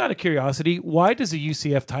 Just out of curiosity, why does a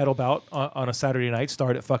UCF title bout on a Saturday night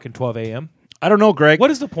start at fucking 12 a.m.? I don't know, Greg.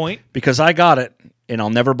 What is the point? Because I got it, and I'll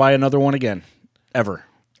never buy another one again. Ever.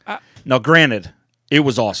 Now, granted, it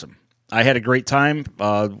was awesome. I had a great time.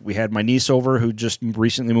 We had my niece over who just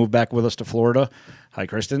recently moved back with us to Florida. Hi,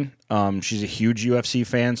 Kristen. She's a huge UFC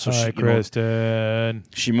fan. So Hi, Kristen.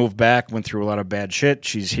 She moved back, went through a lot of bad shit.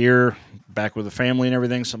 She's here, back with the family and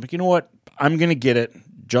everything. So I'm like, you know what? I'm going to get it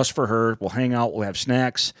just for her. We'll hang out. We'll have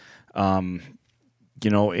snacks. And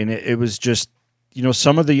it was just,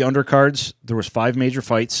 some of the undercards, there was 5 major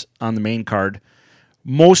fights on the main card.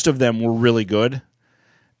 Most of them were really good.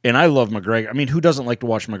 And I love McGregor. I mean, who doesn't like to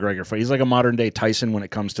watch McGregor fight? He's like a modern-day Tyson when it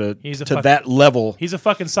comes to that level. He's a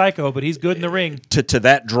fucking psycho, but he's good in the ring. To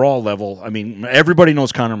that draw level, I mean, everybody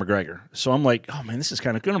knows Conor McGregor. So I'm like, oh, man, this is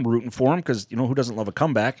kind of good. I'm rooting for him because, who doesn't love a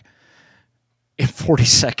comeback? In 40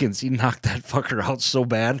 seconds, he knocked that fucker out so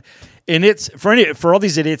bad. And it's for all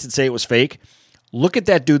these idiots that say it was fake, look at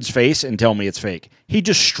that dude's face and tell me it's fake. He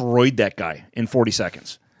destroyed that guy in 40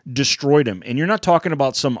 seconds. Destroyed him. And you're not talking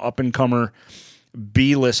about some up-and-comer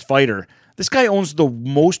B-list fighter. This guy owns the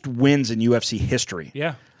most wins in UFC history.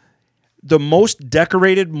 Yeah. The most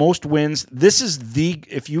decorated, most wins. This is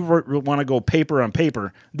if you want to go paper on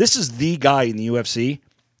paper, this is the guy in the UFC.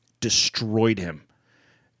 Destroyed him.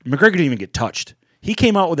 McGregor didn't even get touched. He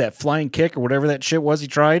came out with that flying kick or whatever that shit was he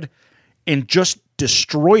tried and just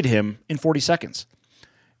destroyed him in 40 seconds.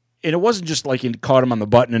 And it wasn't just like he caught him on the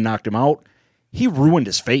button and knocked him out. He ruined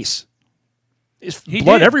his face.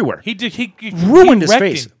 Blood everywhere. He did. He ruined his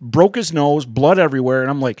face. Broke his nose, blood everywhere. And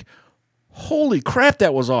I'm like, holy crap,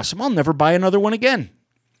 that was awesome. I'll never buy another one again.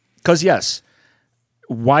 Because, yes,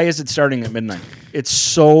 why is it starting at midnight? It's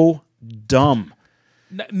so dumb.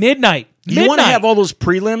 Midnight. You want to have all those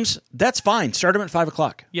prelims? That's fine. Start them at 5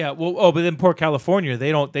 o'clock. Yeah. Well, but then poor California,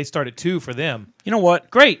 they start at 2 for them. You know what?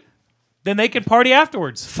 Great. Then they can party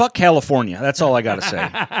afterwards. Fuck California. That's all I got to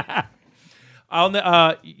say.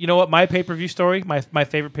 You know what? My pay-per-view story, my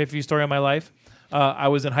favorite pay-per-view story of my life. I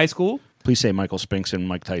was in high school. Please say Michael Spinks and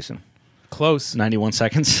Mike Tyson. Close. 91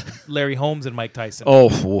 seconds. Larry Holmes and Mike Tyson.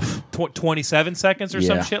 Oh, oof. 27 seconds or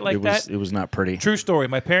some shit like that. It was not pretty. True story.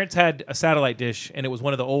 My parents had a satellite dish, and it was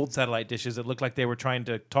one of the old satellite dishes that looked like they were trying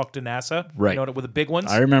to talk to NASA. Right. With the big ones.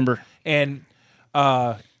 I remember. And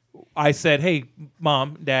I said, hey,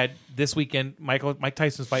 Mom, Dad, this weekend, Mike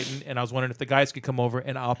Tyson's fighting, and I was wondering if the guys could come over,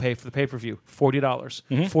 and I'll pay for the pay-per-view. $40. $40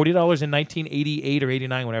 in 1988 or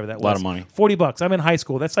 89, whatever that was. A lot of money. $40. I'm in high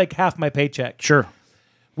school. That's like half my paycheck. Sure.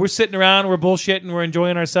 We're sitting around, we're bullshitting, we're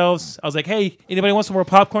enjoying ourselves. I was like, hey, anybody want some more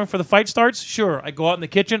popcorn for the fight starts? Sure. I go out in the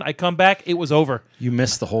kitchen, I come back, it was over. You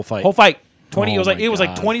missed the whole fight. Whole fight. It was my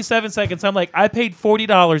like God. 27 seconds. I'm like, I paid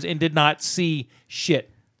 $40 and did not see shit.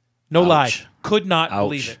 No lie. Could not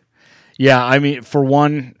believe it. Yeah, I mean, for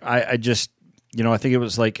one, I just, I think it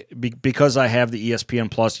was like, because I have the ESPN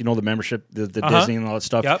Plus, the membership, the Disney and all that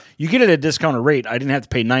stuff, Yep. You get it at a discounted rate. I didn't have to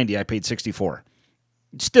pay $90, I paid $64.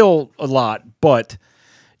 Still a lot, but,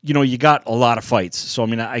 you got a lot of fights. So, I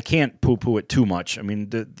mean, I can't poo-poo it too much. I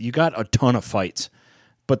mean, you got a ton of fights.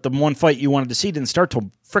 But the one fight you wanted to see didn't start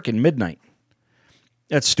till frickin' midnight.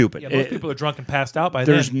 That's stupid. Yeah, most people are drunk and passed out by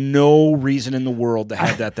then. There's no reason in the world to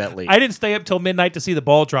have that late. I didn't stay up till midnight to see the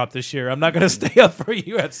ball drop this year. I'm not going to stay up for a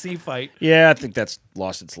UFC fight. Yeah, I think that's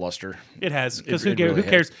lost its luster. It has, because It who really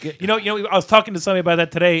cares? has. You know, I was talking to somebody about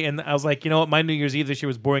that today, and I was like, you know what, my New Year's Eve this year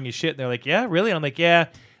was boring as shit. And they're like, yeah, really? I'm like, yeah.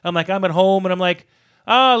 I'm like, I'm at home, and I'm like,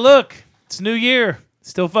 look, it's New Year.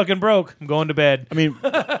 Still fucking broke. I'm going to bed. I mean,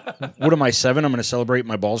 what am I, 7? I'm going to celebrate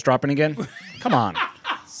my balls dropping again? Come on.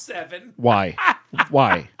 7. Why?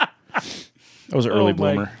 Why? That was an early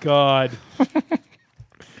bloomer. Oh, my God.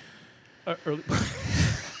 Early.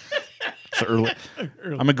 It's early.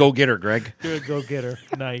 I'm a go-getter, Greg. You're a go-getter.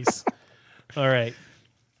 Nice. All right.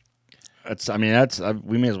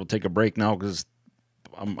 We may as well take a break now because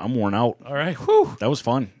I'm worn out. All right. Whew. That was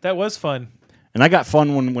fun. That was fun. And I got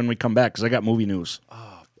fun when we come back because I got movie news.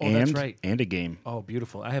 Oh, that's right. And a game. Oh,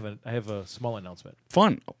 beautiful. I have a small announcement.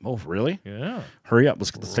 Fun. Oh, really? Yeah. Hurry up.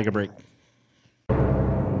 Let's take a break.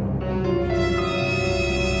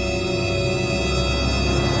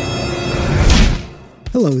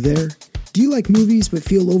 Hello there. Do you like movies but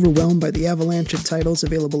feel overwhelmed by the avalanche of titles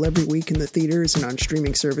available every week in the theaters and on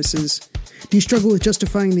streaming services? Do you struggle with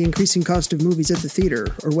justifying the increasing cost of movies at the theater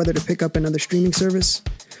or whether to pick up another streaming service?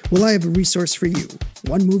 Well, I have a resource for you,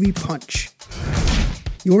 One Movie Punch.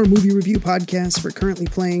 Your movie review podcast for currently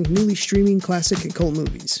playing, newly streaming classic and cult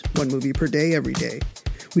movies. One movie per day, every day.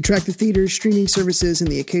 We track the theaters, streaming services, and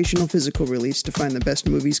the occasional physical release to find the best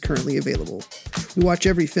movies currently available. We watch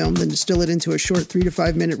every film, then distill it into a short 3 to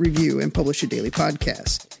 5 minute review and publish a daily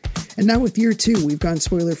podcast. And now with year 2, we've gone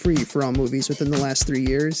spoiler-free for all movies within the last 3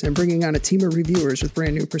 years and bringing on a team of reviewers with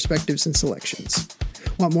brand new perspectives and selections.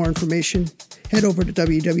 Want more information? Head over to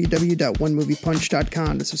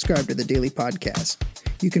www.onemoviepunch.com to subscribe to the daily podcast.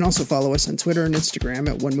 You can also follow us on Twitter and Instagram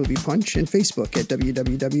at OneMoviePunch and Facebook at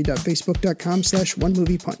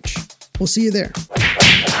www.facebook.com/OneMoviePunch. We'll see you there.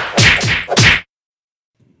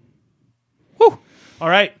 Whew. All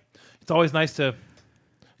right. It's always nice to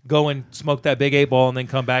go and smoke that big 8-ball and then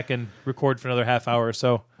come back and record for another half hour or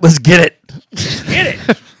so. Let's get it. Get it!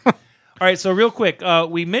 All right, so real quick,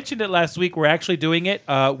 we mentioned it last week. We're actually doing it.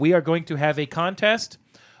 We are going to have a contest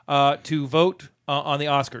to vote on the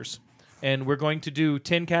Oscars. And we're going to do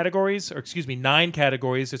 9 categories.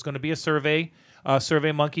 There's going to be a survey,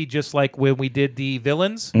 Survey Monkey, just like when we did the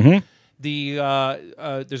villains. Mm-hmm.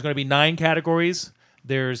 There's going to be 9 categories.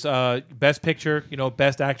 There's Best Picture,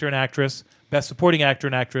 Best Actor and Actress, Best Supporting Actor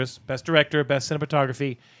and Actress, Best Director, Best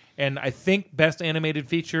Cinematography, and I think Best Animated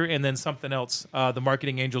Feature, and then something else. The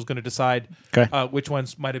Marketing Angel's going to decide which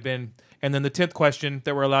ones might have been. And then the 10th question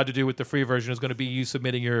that we're allowed to do with the free version is going to be you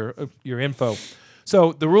submitting your info.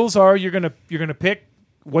 So the rules are you're gonna pick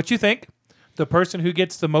what you think. The person who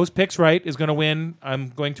gets the most picks right is going to win. I'm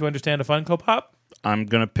going to understand a Funko Pop. I'm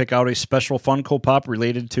going to pick out a special Funko Pop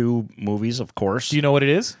related to movies, of course. Do you know what it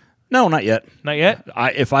is? No, not yet. Not yet?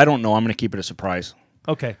 If I don't know, I'm going to keep it a surprise.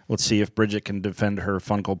 Okay. Let's see if Bridget can defend her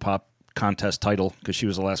Funko Pop contest title because she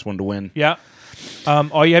was the last one to win. Yeah.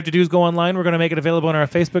 All you have to do is go online. We're going to make it available on our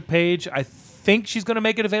Facebook page. I think she's going to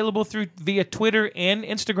make it available via Twitter and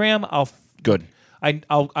Instagram. Good.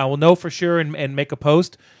 I will know for sure and make a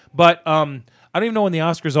post. But I don't even know when the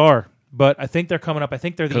Oscars are. But I think they're coming up. I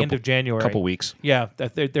think they're the end of January. Couple weeks. Yeah. Are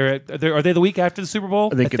they the week after the Super Bowl?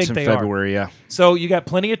 I think it's in February, yeah. So you got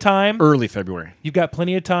plenty of time. Early February. You've got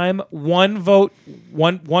plenty of time. One vote,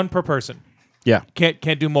 one per person. Yeah.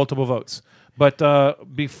 Can't do multiple votes. But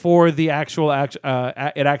before the actual it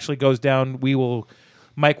actually goes down,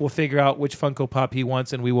 Mike will figure out which Funko Pop he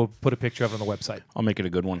wants, and we will put a picture of it on the website. I'll make it a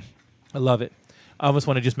good one. I love it. I almost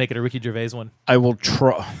want to just make it a Ricky Gervais one. I will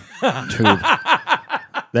try. Dude,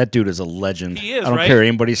 that dude is a legend. He is, I don't right? care what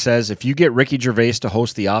anybody says. If you get Ricky Gervais to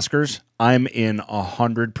host the Oscars, I'm in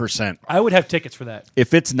 100%. I would have tickets for that.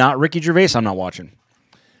 If it's not Ricky Gervais, I'm not watching.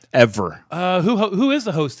 Ever. Who is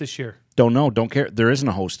the host this year? Don't know. Don't care. There isn't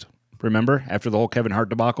a host. Remember, after the whole Kevin Hart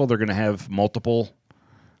debacle, they're going to have multiple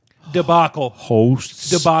debacle.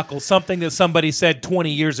 Hosts. Debacle. Something that somebody said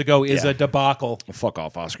 20 years ago is a debacle. Well, fuck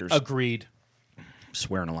off, Oscars. Agreed. I'm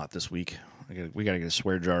swearing a lot this week. We got to get a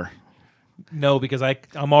swear jar. No, because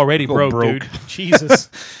I'm already broke, dude. broke. Jesus.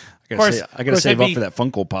 I got to save up for that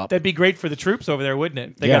Funko Pop. That'd be great for the troops over there, wouldn't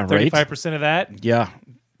it? They Yeah, got 35% of that. Yeah.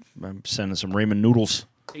 I'm sending some ramen noodles.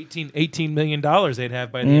 $18 million they'd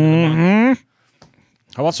have by the end of the month.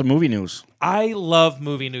 How about some movie news? I love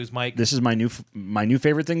movie news, Mike. This is my new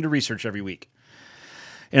favorite thing to research every week.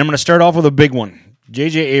 And I'm going to start off with a big one.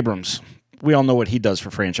 J.J. Abrams. We all know what he does for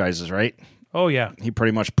franchises, right? Oh yeah. He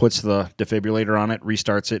pretty much puts the defibrillator on it,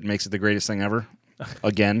 restarts it, and makes it the greatest thing ever.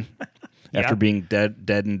 Again, after being dead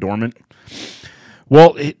and dormant.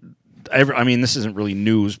 Well, I mean, this isn't really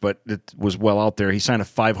news, but it was well out there. He signed a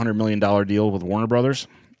 $500 million deal with Warner Brothers.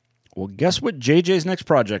 Well, guess what JJ's next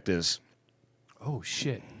project is? Oh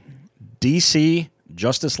shit. DC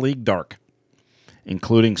Justice League Dark,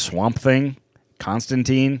 including Swamp Thing,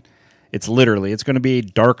 Constantine. It's going to be a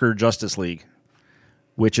darker Justice League,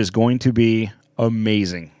 which is going to be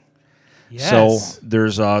amazing. Yes. So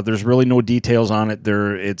there's really no details on it.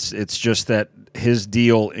 It's just that his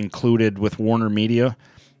deal included with Warner Media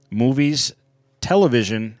movies,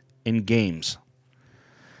 television, and games.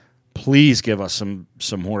 Please give us some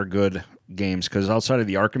more good games, because outside of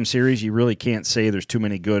the Arkham series, you really can't say there's too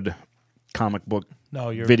many good comic book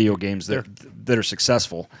video games that are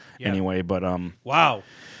successful anyway. But wow.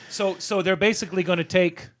 So they're basically going to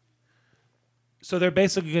take. So they're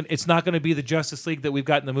basically it's not going to be the Justice League that we've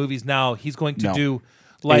got in the movies now. He's going to do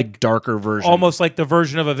like a darker version, almost like the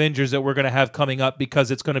version of Avengers that we're going to have coming up, because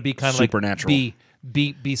it's going to be kind of supernatural. Like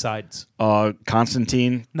B sides.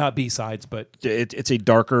 Constantine, not B sides, but it's a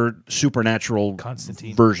darker supernatural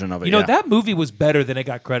Constantine version of it. You know, that movie was better than it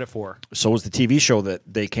got credit for. So was the TV show that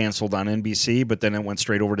they canceled on NBC, but then it went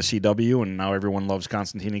straight over to CW, and now everyone loves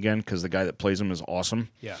Constantine again because the guy that plays him is awesome.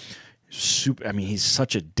 Yeah. I mean, he's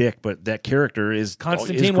such a dick, but that character is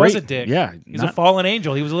Constantine was a dick. Yeah, he's a fallen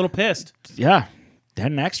angel. He was a little pissed. Yeah,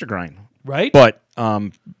 had an axe to grind. Right, but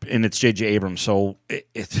and it's J.J. Abrams, so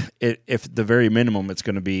if the very minimum, it's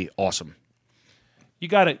going to be awesome. You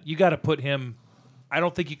got to put him. I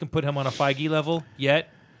don't think you can put him on a Feige level yet,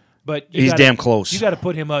 but he's damn close. You got to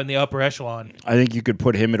put him in the upper echelon. I think you could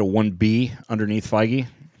put him at a 1B underneath Feige.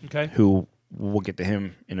 Okay, who we'll get to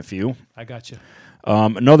him in a few. I got you.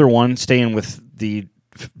 Another one, staying with the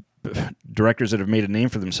directors that have made a name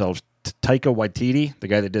for themselves, Taika Waititi, the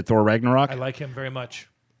guy that did Thor Ragnarok. I like him very much.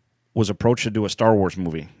 Was approached to do a Star Wars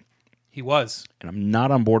movie. He was. And I'm not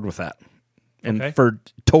on board with that. And okay. for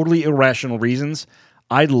totally irrational reasons,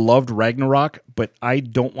 I loved Ragnarok, but I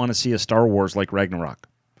don't want to see a Star Wars like Ragnarok.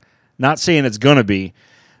 Not saying it's going to be.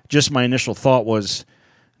 Just my initial thought was,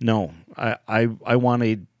 no, I want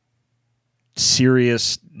a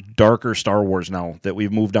serious, darker Star Wars now that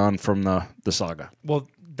we've moved on from the saga. Well,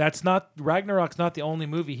 Ragnarok's not the only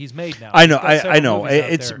movie he's made now. I know, I know.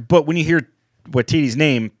 But when you hear Waititi's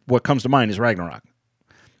name, what comes to mind is Ragnarok.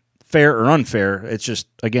 Fair or unfair, it's just,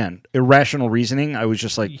 again, irrational reasoning. I was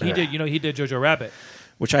just like, he did Jojo Rabbit,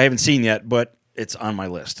 which I haven't seen yet, but it's on my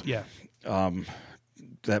list. Yeah.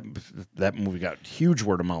 That movie got huge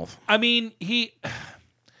word of mouth. I mean,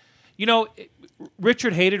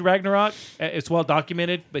 Richard hated Ragnarok. It's well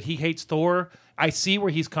documented, but he hates Thor. I see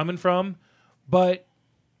where he's coming from, but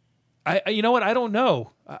you know what? I don't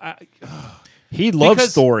know. He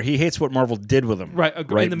loves Thor. He hates what Marvel did with him. Right,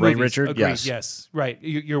 right, in the movies. Richard? Agreed, yes. Right.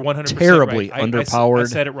 You're 100% terribly right. underpowered. I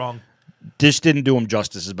said it wrong. Just didn't do him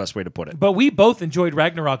justice is the best way to put it. But we both enjoyed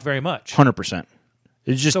Ragnarok very much. 100%.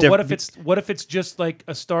 It's just so what if it's just like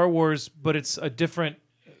a Star Wars, but it's a different.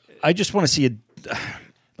 I just want to see a.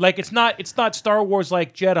 Like it's not Star Wars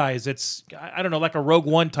like Jedis. It's I don't know, like a Rogue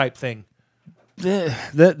One type thing.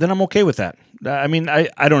 Then I'm okay with that. I mean,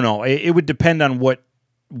 I don't know. It would depend on what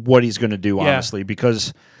he's going to do, honestly,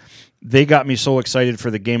 because they got me so excited for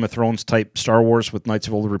the Game of Thrones type Star Wars with Knights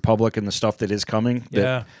of the Old Republic and the stuff that is coming.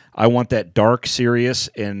 That I want that dark, serious,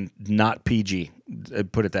 and not PG.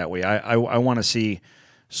 Put it that way. I want to see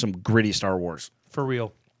some gritty Star Wars. For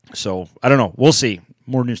real. So, I don't know. We'll see.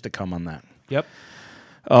 More news to come on that. Yep.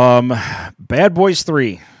 Bad Boys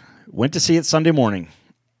 3. Went to see it Sunday morning.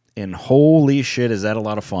 And holy shit, is that a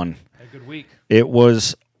lot of fun. A good week. It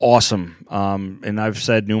was awesome. And I've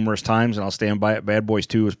said numerous times, and I'll stand by it, Bad Boys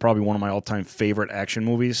 2 is probably one of my all-time favorite action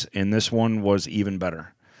movies, and this one was even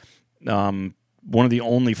better. One of the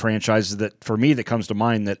only franchises that, for me, that comes to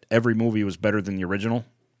mind that every movie was better than the original.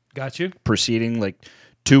 Got you. Preceding, like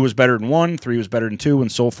 2 was better than 1, 3 was better than 2,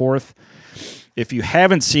 and so forth. If you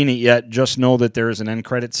haven't seen it yet, just know that there is an end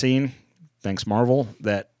credit scene, thanks Marvel,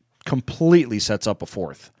 that completely sets up a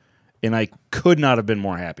 4th. And I could not have been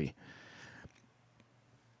more happy.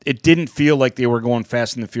 It didn't feel like they were going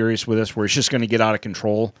Fast and the Furious with this, where it's just going to get out of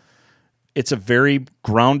control. It's a very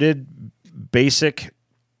grounded, basic.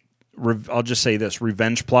 I'll just say this: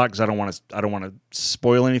 revenge plot, because I don't want to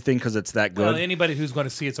spoil anything because it's that good. Well, anybody who's going to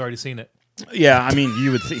see it's already seen it. Yeah, I mean,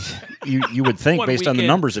 you would you would think based on the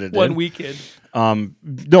numbers that it did. One weekend.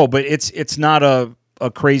 No, but it's not a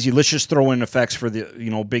crazy. Let's just throw in effects for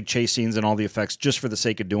the big chase scenes and all the effects just for the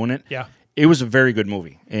sake of doing it. Yeah, it was a very good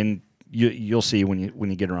movie, and you'll see when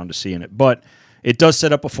you get around to seeing it. But It does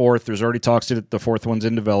set up a fourth. There's already talks that the fourth one's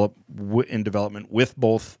in development with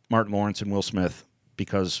both Martin Lawrence and Will Smith,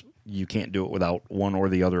 because you can't do it without one or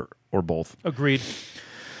the other or both. Agreed.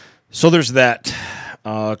 So there's that.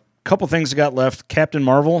 Couple things that got left. Captain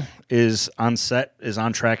Marvel is on set, is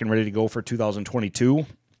on track and ready to go for 2022.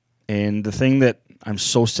 And the thing that I'm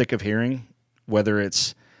so sick of hearing, whether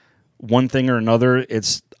it's one thing or another,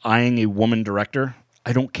 it's eyeing a woman director.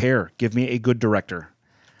 I don't care. Give me a good director.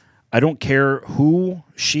 I don't care who,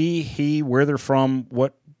 she, he, where they're from,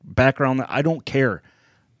 what background. I don't care.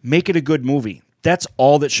 Make it a good movie. That's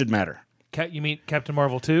all that should matter. You mean Captain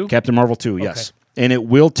Marvel 2? Captain Marvel 2, yes. And it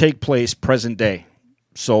will take place present day.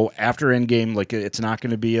 So after Endgame, like, it's not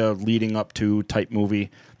going to be a leading up to type movie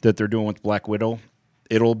that they're doing with Black Widow.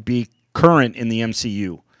 It'll be current in the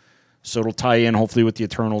MCU. So it'll tie in hopefully with the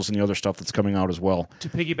Eternals and the other stuff that's coming out as well. To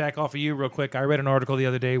piggyback off of you real quick, I read an article the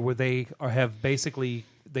other day where they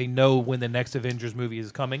know when the next Avengers movie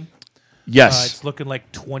is coming. Yes. It's looking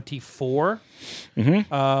like 24.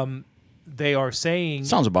 Mm-hmm. They are saying...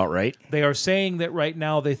 Sounds about right. They are saying that right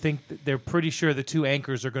now they think that they're pretty sure the two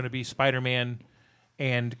anchors are going to be Spider-Man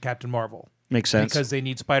and Captain Marvel. Makes sense. Because they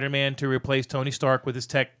need Spider-Man to replace Tony Stark with his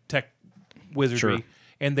tech wizardry. Sure.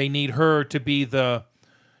 And they need her to be the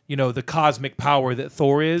cosmic power that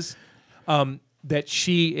Thor is. That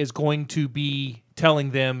she is going to be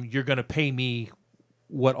telling them, you're going to pay me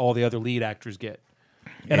what all the other lead actors get.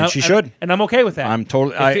 And she should. And I'm okay with that. I'm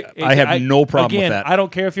totally. I have no problem with that. I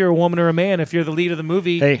don't care if you're a woman or a man. If you're the lead of the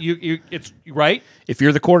movie, hey, it's right. If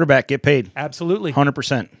you're the quarterback, get paid. Absolutely,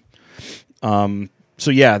 100%. So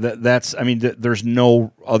yeah, that's. I mean, there's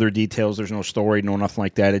no other details. There's no story, no nothing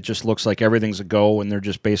like that. It just looks like everything's a go, and they're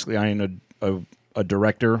just basically eyeing a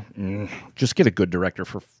director. Just get a good director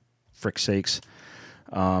for frick's sakes.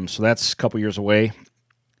 So that's a couple years away.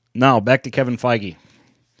 Now back to Kevin Feige.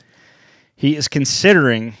 He is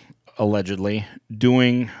considering, allegedly,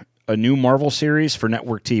 doing a new Marvel series for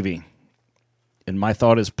network TV. And my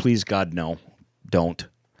thought is, please, God, no. Don't.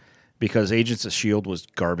 Because Agents of S.H.I.E.L.D. was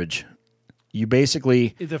garbage. You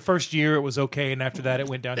basically... The first year it was okay, and after that it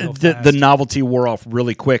went downhill fast. The novelty wore off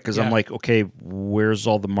really quick, because I'm like, okay, where's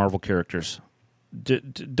all the Marvel characters?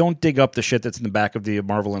 Don't dig up the shit that's in the back of the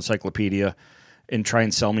Marvel Encyclopedia and try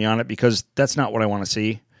and sell me on it, because that's not what I want to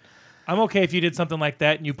see. I'm okay if you did something like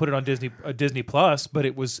that and you put it on Disney Plus, but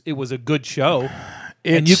it was a good show,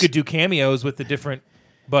 and you could do cameos with the different.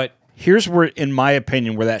 But here's where, in my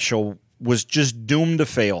opinion, where that show was just doomed to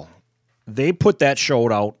fail. They put that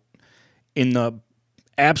show out in the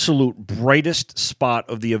absolute brightest spot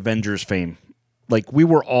of the Avengers fame. Like, we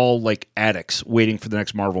were all like addicts waiting for the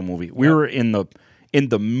next Marvel movie. We were in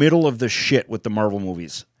the middle of the shit with the Marvel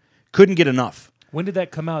movies. Couldn't get enough. When did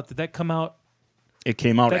that come out? Did that come out? It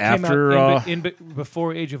came out after...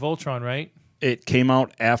 before Age of Ultron, right? It came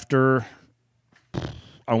out after...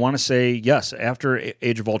 I want to say, yes, after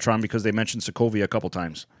Age of Ultron, because they mentioned Sokovia a couple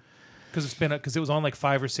times. Because it was on like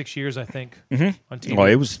 5 or 6 years, I think, on TV. Oh,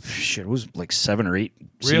 it was like 7 or 8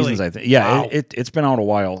 really? Seasons, I think. Yeah, wow. It's been out a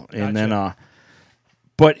while. Gotcha. And then...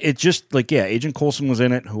 but it just, like, yeah, Agent Coulson was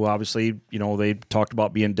in it, who obviously, they talked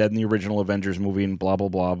about being dead in the original Avengers movie and blah, blah,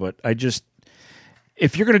 blah. But I just...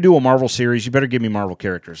 If you're going to do a Marvel series, you better give me Marvel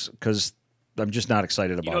characters, because I'm just not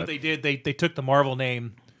excited about it. What they did? They took the Marvel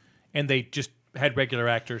name and they just had regular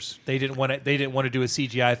actors. They didn't want to do a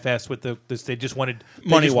CGI fest with this. They just wanted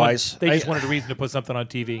money-wise. They just wanted a reason to put something on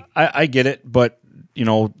TV. I get it, but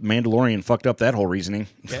Mandalorian fucked up that whole reasoning.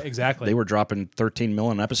 Yeah, exactly. They were dropping $13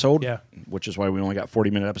 million an episode, which is why we only got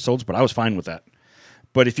 40-minute episodes. But I was fine with that.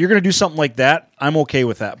 But if you're going to do something like that, I'm okay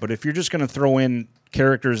with that. But if you're just going to throw in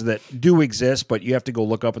characters that do exist, but you have to go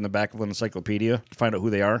look up in the back of an encyclopedia to find out who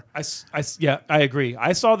they are. I agree.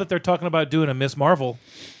 I saw that they're talking about doing a Miss Marvel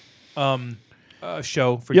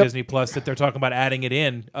show for Disney Plus, that they're talking about adding it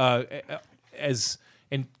in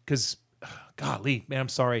because golly, man, I'm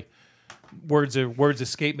sorry, words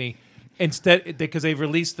escape me. Instead, because they've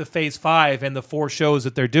released the Phase 5 and the 4 shows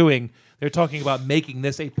that they're doing, they're talking about making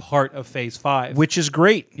this a part of Phase 5. Which is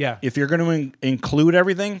great. Yeah. If you're going to include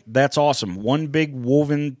everything, that's awesome. One big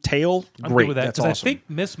woven tale, great. I'm good with that, that's awesome. I think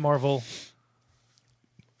Miss Marvel...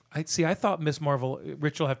 I thought Miss Marvel...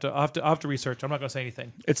 Rich will have to research. I'm not going to say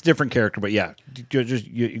anything. It's a different character, but yeah, you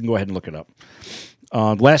can go ahead and look it up.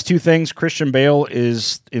 Last 2 things. Christian Bale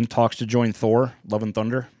is in talks to join Thor, Love and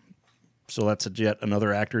Thunder. So that's yet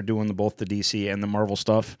another actor doing both the DC and the Marvel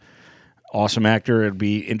stuff. Awesome actor. It'd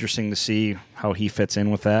be interesting to see how he fits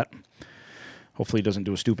in with that. Hopefully he doesn't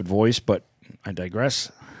do a stupid voice, but I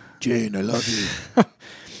digress. Jane, I love you.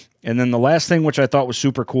 And then the last thing, which I thought was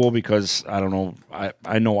super cool because, I don't know,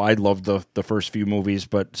 I know I loved the first few movies,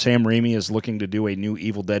 but Sam Raimi is looking to do a new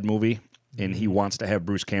Evil Dead movie, and he wants to have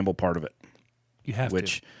Bruce Campbell part of it. You have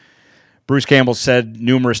Which Bruce Campbell said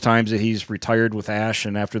numerous times that he's retired with Ash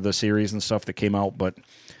and after the series and stuff that came out, but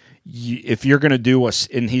if you're going to do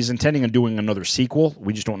and he's intending on doing another sequel,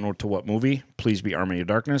 we just don't know to what movie, please be Army of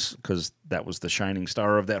Darkness, because that was the shining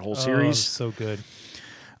star of that whole series. So good.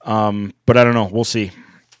 But I don't know. We'll see.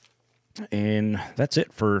 And that's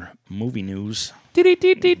it for movie news.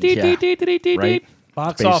 Right?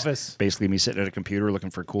 Box office. Basically me sitting at a computer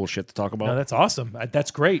looking for cool shit to talk about. No, that's awesome.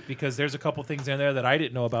 That's great because there's a couple things in there that I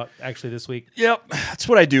didn't know about actually this week. Yep. That's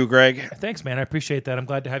what I do, Greg. Thanks, man. I appreciate that. I'm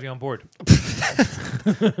glad to have you on board.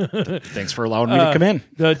 Thanks for allowing me to come in.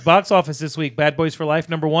 The box office this week, Bad Boys for Life,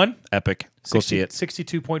 #1. Epic. Go see it.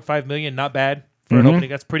 62.5 million. Not bad for an opening.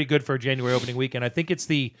 That's pretty good for a January opening weekend. I think it's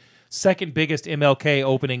the second biggest MLK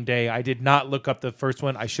opening day. I did not look up the first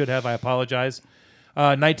one. I should have. I apologize.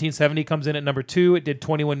 1970 comes in at #2. It did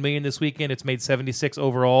 21 million this weekend. It's made 76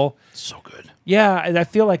 overall. So good. Yeah, I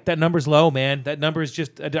feel like that number's low, man. That number is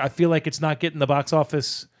just. I feel like it's not getting the box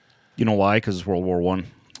office. You know why? Because it's World War I.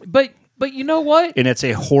 But you know what? And it's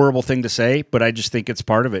a horrible thing to say, but I just think it's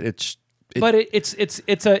part of it. It's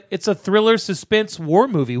a thriller suspense war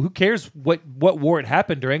movie. Who cares what war it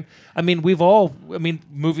happened during? I mean,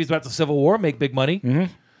 movies about the Civil War make big money.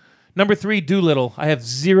 Mm-hmm. #3, Doolittle. I have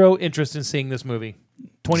zero interest in seeing this movie.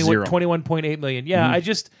 21.8 million. Yeah,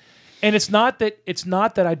 Mm-hmm. And it's not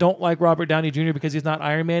that I don't like Robert Downey Jr. because he's not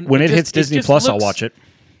Iron Man. When it hits Disney Plus, I'll watch it.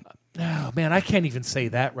 Oh man, I can't even say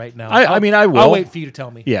that right now. I will. I'll wait for you to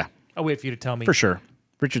tell me. Yeah, I'll wait for you to tell me for sure.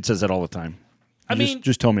 Richard says that all the time.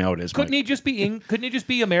 Just tell me how it is. Couldn't Mike. he just be? Couldn't he just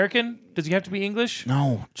be American? Does he have to be English?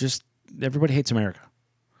 No, just everybody hates America.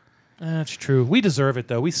 That's true. We deserve it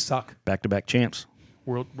though. We suck. Back-to-back champs.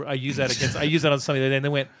 I use that on somebody the other day, and they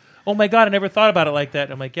went, "Oh my god, I never thought about it like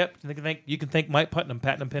that." I'm like, "Yep." You can thank Mike Putnam,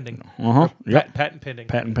 patent pending. Yep. Patent pending.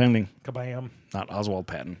 Patent pending. Kabam. Not Oswald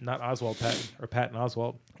Patton. Not Oswald Patton or Patton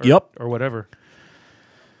Oswald. Or whatever.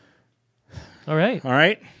 All right. All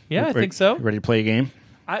right. Yeah, I think so. Ready to play a game?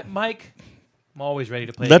 Mike, I'm always ready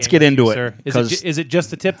to play. Let's get into it. Sir. Is it just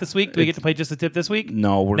the tip this week? Do we get to play just the tip this week?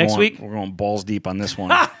 No, we're next week. We're going balls deep on this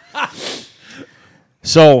one.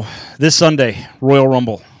 So this Sunday, Royal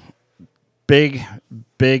Rumble, big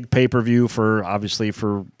pay-per-view obviously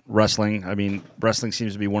for wrestling. I mean, wrestling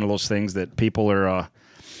seems to be one of those things that people are.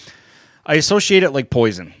 I associate it like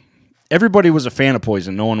Poison. Everybody was a fan of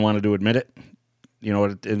Poison. No one wanted to admit it. You know,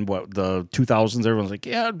 in the 2000s, everyone's like,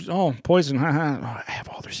 "Yeah, Poison, I have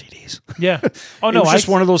all their CDs." Yeah. Oh no, it was just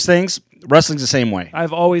one of those things. Wrestling's the same way.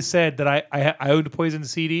 I've always said that I owned Poison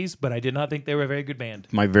CDs, but I did not think they were a very good band.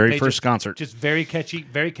 My very first concert, just very catchy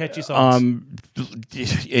songs.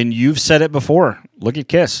 And you've said it before. Look at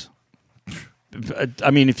Kiss.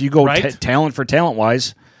 I mean, if you go talent for talent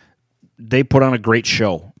wise, they put on a great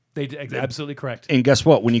show. They absolutely correct. And guess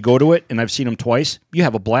what? When you go to it, and I've seen them twice, you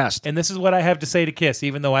have a blast. And this is what I have to say to Kiss,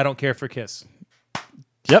 even though I don't care for Kiss.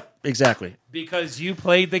 Yep, exactly. Because you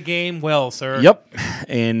played the game well, sir. Yep,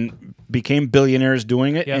 and became billionaires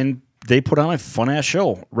doing it, and they put on a fun-ass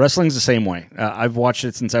show. Wrestling's the same way. I've watched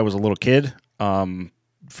it since I was a little kid. From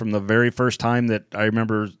the very first time that I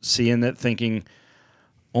remember seeing it, thinking,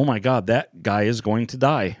 oh my God, that guy is going to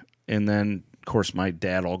die. And then, of course, my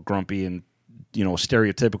dad all grumpy and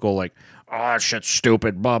stereotypical, like, oh, shit's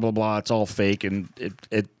stupid, blah, blah, blah, it's all fake. And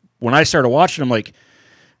it when I started watching, I'm like,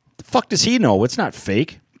 the fuck does he know? It's not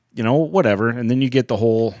fake, whatever. And then you get the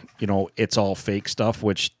whole, it's all fake stuff,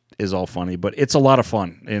 which is all funny, but it's a lot of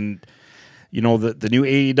fun. And, the new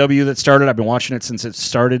AEW that started, I've been watching it since it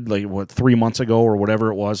started, 3 months ago or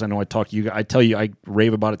whatever it was. I know I talk to you guys, I tell you, I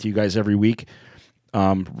rave about it to you guys every week.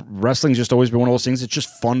 Wrestling's just always been one of those things. It's just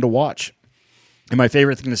fun to watch. And my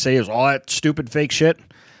favorite thing to say is all that stupid fake shit.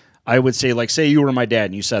 I would say, say you were my dad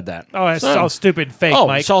and you said that. Oh, it's all stupid and fake,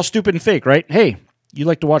 Mike. It's all stupid and fake, right? Hey, you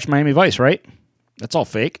like to watch Miami Vice, right? That's all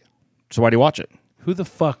fake. So why do you watch it? Who the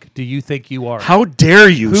fuck do you think you are? How dare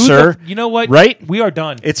you, sir? You know what? Right? We are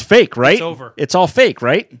done. It's fake, right? It's over. It's all fake,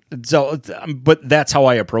 right? So, but that's how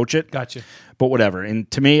I approach it. Gotcha. But whatever.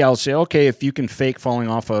 And to me, I'll say, okay, if you can fake falling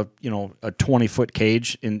off a 20-foot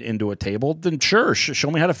cage into a table, then sure,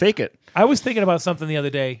 show me how to fake it. I was thinking about something the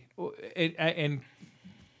other day, and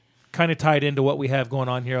kind of tied into what we have going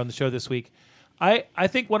on here on the show this week. I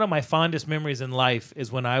think one of my fondest memories in life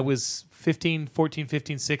is when I was 14,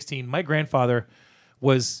 15, 16. My grandfather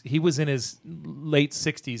was in his late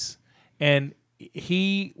 60s, and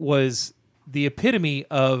he was the epitome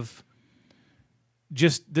of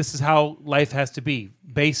just this is how life has to be,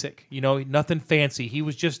 basic. Nothing fancy. He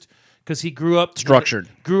was just because he grew up Structured.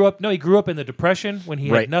 He grew up in the Depression when he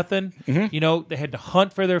Right. had nothing. They had to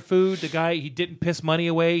hunt for their food. The guy, he didn't piss money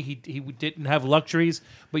away. He didn't have luxuries.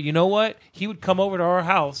 But you know what? He would come over to our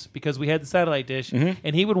house because we had the satellite dish,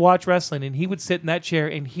 and he would watch wrestling, and he would sit in that chair,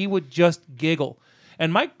 and he would just giggle.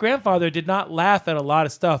 And my grandfather did not laugh at a lot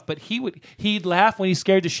of stuff, but he'd laugh when he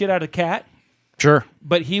scared the shit out of a cat, Sure.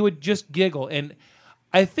 but he would just giggle. And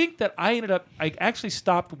I think that I actually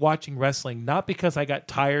stopped watching wrestling, not because I got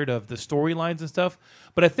tired of the storylines and stuff,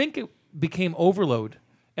 but I think it became overload,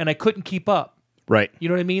 and I couldn't keep up. Right. You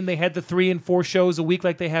know what I mean? They had the 3 and 4 shows a week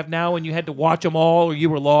like they have now, and you had to watch them all or you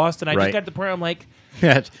were lost. And I Right. just got to the point where I'm like,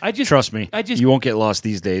 Trust me. you won't get lost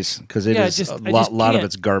these days because it Yeah, is just- a I just lot of can't.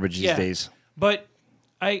 it's garbage these Yeah. days. but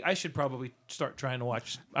I should probably start trying to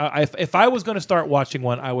watch. If I was going to start watching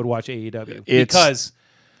one, I would watch AEW because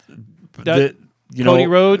Cody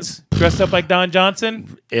Rhodes dressed up like Don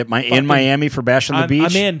Johnson. in Miami for Bash on the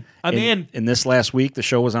Beach. I'm in. And this last week, the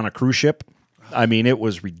show was on a cruise ship. I mean, it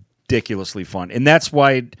was ridiculously fun, and that's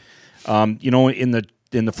why, in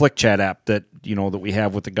the Flick Chat app that that we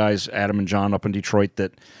have with the guys Adam and John up in Detroit,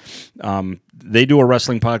 that they do a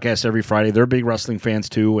wrestling podcast every Friday. They're big wrestling fans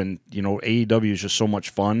too, and AEW is just so much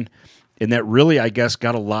fun, and that really, I guess,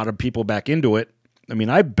 got a lot of people back into it. I mean,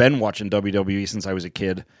 I've been watching WWE since I was a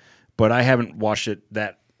kid, but I haven't watched it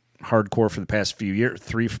that hardcore for the past few years,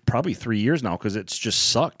 probably 3 years now, because it's just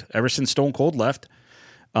sucked ever since Stone Cold left.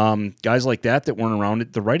 Guys like that weren't around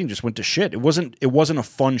it, the writing just went to shit. It wasn't a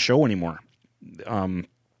fun show anymore.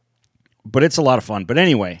 But it's a lot of fun. But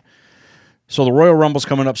anyway, so the Royal Rumble's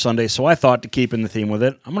coming up Sunday, so I thought, to keep in the theme with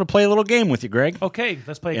it, I'm going to play a little game with you, Greg. Okay,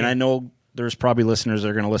 let's play a game. And I know there's probably listeners that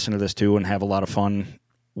are going to listen to this too and have a lot of fun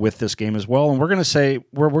with this game as well. And we're going to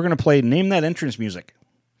we're going to play Name That Entrance Music.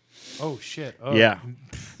 Oh shit! Oh. Yeah.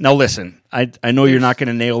 Now listen, I know you're not going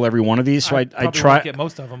to nail every one of these, so I won't get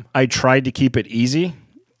most of them. I tried to keep it easy,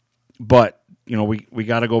 but we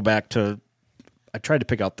got to go back to. I tried to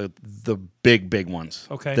pick out the big ones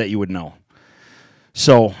that you would know.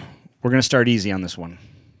 So we're going to start easy on this one.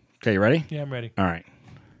 Okay, you ready? Yeah, I'm ready. All right.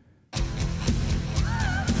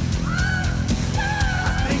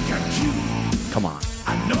 Come on.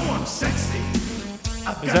 I know I'm sexy.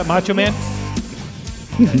 Is that Macho Man?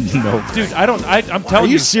 No. Dude, I'm telling you. Are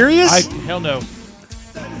you serious? Hell no.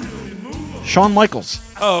 Shawn Michaels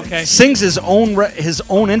Oh, okay. sings his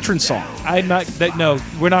own entrance song. I'm not. No,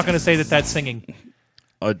 we're not going to say that that's singing.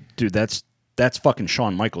 Dude, that's fucking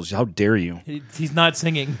Shawn Michaels. How dare you? He's not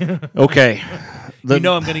singing. Okay. You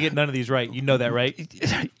know I'm going to get none of these right. You know that,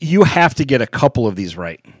 right? You have to get a couple of these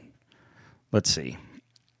right. Let's see.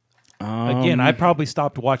 Again, I probably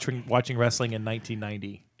stopped watching wrestling in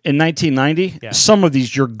 1990. In 1990, Yeah. some of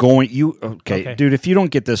these you're going. Okay, Okay. dude. If you don't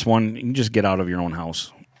get this one, you can just get out of your own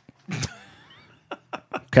house.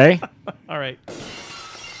 Okay. All right.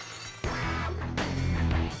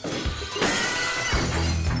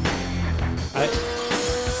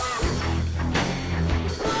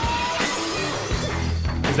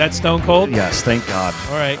 Is that Stone Cold? Yes. Thank God.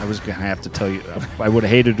 All right. I was gonna have to tell you. I would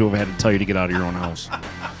have hated to have had to tell you to get out of your own house.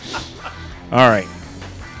 All right.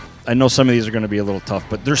 I know some of these are going to be a little tough,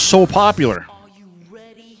 but they're so popular.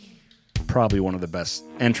 Probably one of the best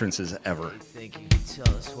entrances ever.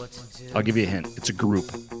 I'll give you a hint. It's a group,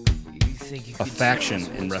 a faction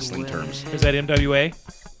in wrestling terms. Is that NWA?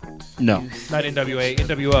 No, Not NWA.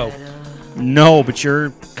 NWO. no, but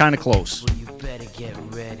you're kind of close. You better get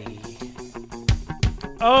ready.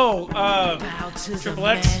 Oh, Triple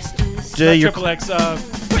X. Not You're Triple X. Not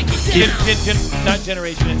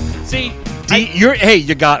Generation X. See,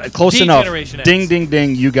 you got it close enough. Generation X. Ding, ding,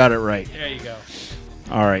 ding. You got it right. there you go.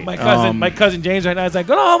 All right. My cousin James right now is like,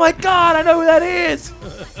 oh my God, I know who that is.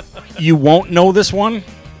 You won't know this one,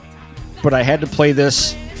 but I had to play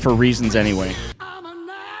this for reasons anyway. I'm a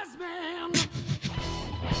nice man.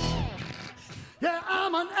 Yeah,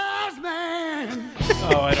 I'm an ass man.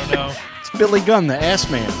 Oh, I don't know. It's Billy Gunn, the ass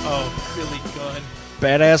man. Oh, Billy Gunn.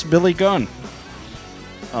 Badass Billy Gunn.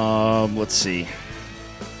 Let's see.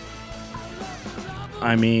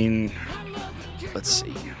 I mean, let's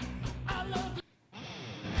see.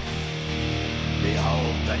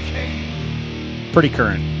 Behold the king, Pretty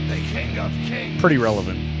current. the king of kings. Pretty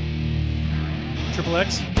relevant. Triple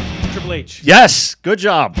X. Triple H. Yes, good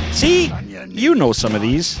job. See, you know some of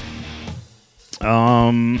these.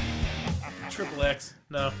 Triple X.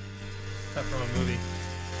 No, not from a movie.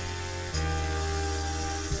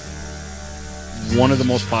 One of the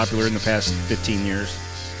most popular in the past 15 years.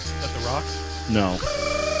 Is that The Rock? No.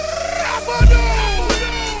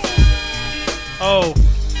 Oh,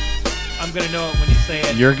 I'm gonna know it when you Say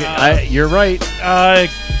it. You're right.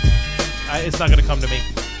 It's not going to come to me.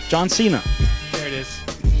 John Cena. There it is.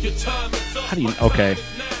 How do you? Okay.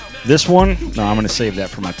 This one? No, I'm going to save that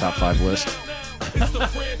for my top 5 list.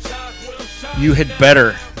 You had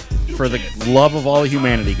better, for the love of all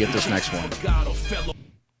humanity, get this next one.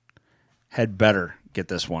 Had better get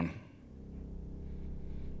this one.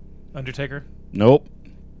 Undertaker? Nope.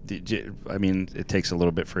 I mean, it takes a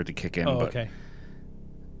little bit for it to kick in. Oh, but okay.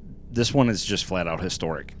 This one is just flat out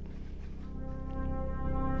historic.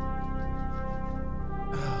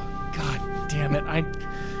 God damn it.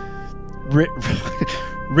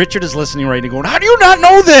 Richard is listening right now going, how do you not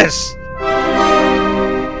know this?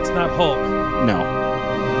 It's not Hulk. No.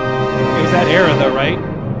 It was that era, though, right?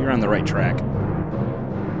 You're on the right track.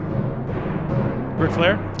 Ric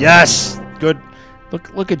Flair? Yes. Good.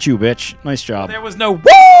 Look at you, bitch. Nice job. There was no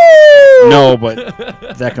woo! No, but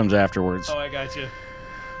that comes afterwards. Oh, I got you.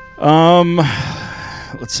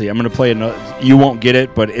 Let's see. I'm going to play another. You won't get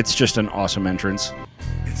it, but it's just an awesome entrance.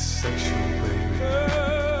 It's sexual, baby.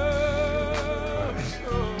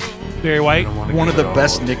 Barry White? One of the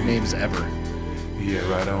best nicknames ever. Yeah,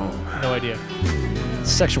 right on. No idea.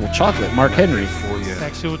 Sexual Chocolate, Mark Henry. For you.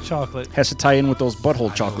 Sexual chocolate. Has to tie in with those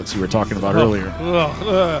butthole chocolates you were talking about earlier.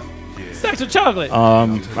 Ugh. Sexual chocolate. All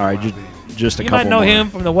right, just a You couple might know more. him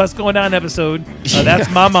from the What's Going Down episode. That's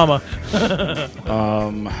my mama.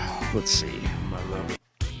 Let's see.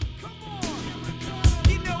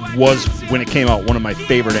 Was, when it came out, one of my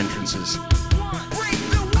favorite entrances.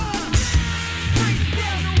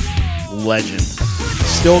 Legend.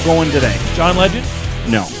 Still going today. John Legend?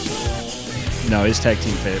 No, his tag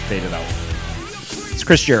team faded out. It's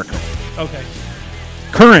Chris Jericho. Okay.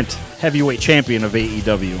 Current heavyweight champion of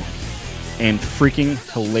AEW. And freaking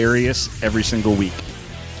hilarious every single week.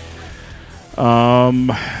 I'm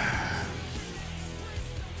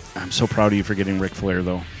so proud of you for getting Ric Flair,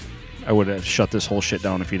 though. I would have shut this whole shit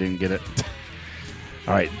down if you didn't get it.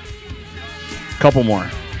 All right. Couple more.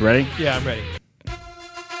 Ready? Yeah, I'm ready.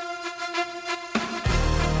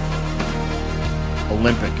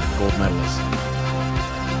 Olympic gold medalist.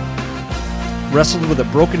 Wrestled with a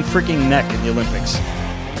broken freaking neck in the Olympics.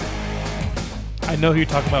 I know who you're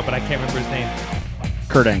talking about, but I can't remember his name.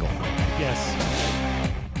 Kurt Angle. Yes.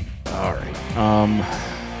 All right.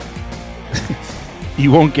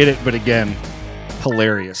 You won't get it, but again,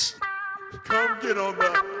 hilarious. Come get on the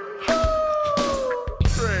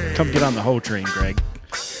train. Come get on the hoe train, Greg.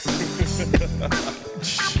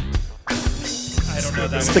 I don't know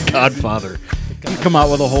that It's one. the Godfather. You come out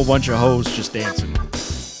with a whole bunch of hoes just dancing.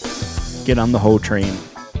 Get on the hoe train.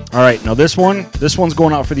 All right, now this one's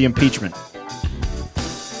going out for the impeachment.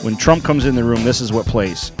 When Trump comes in the room, this is what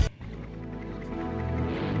plays.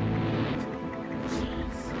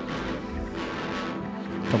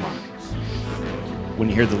 Come on. When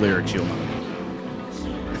you hear the lyrics, you'll know.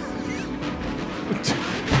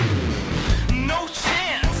 No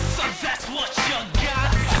chance, that's what you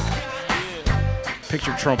got.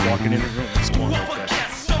 Picture Trump walking in the room. It's going like that.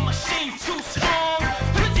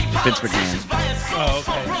 Vince McMahon. Oh,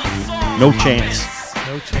 okay. No chance.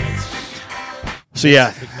 No chance. So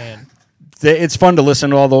yeah, McMahon. it's fun to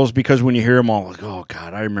listen to all those because when you hear them all, like, oh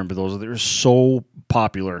God, I remember those. They're so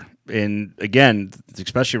popular. And again,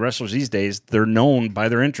 especially wrestlers these days, they're known by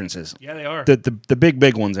their entrances. Yeah, they are. The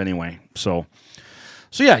big ones anyway. So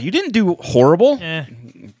yeah, you didn't do horrible.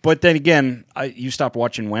 But then again, you stopped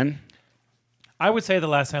watching when? I would say the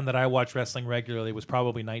last time that I watched wrestling regularly was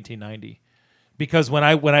probably 1990. Because when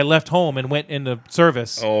I left home and went into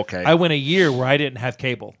service, Oh, okay. I went a year where I didn't have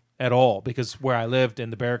cable at all because where I lived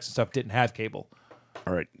and the barracks and stuff didn't have cable.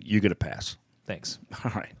 All right, you get a pass. Thanks.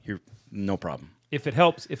 All right, you're no problem. If it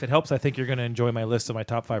helps, I think you're going to enjoy my list of my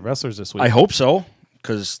top 5 wrestlers this week. I hope so,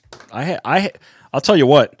 because I'll tell you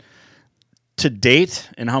what. To date,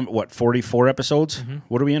 in 44 episodes? Mm-hmm.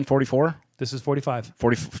 What are we in? 44? This is 45.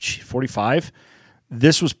 45.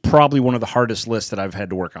 This was probably one of the hardest lists that I've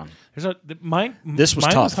had to work on. Mine This was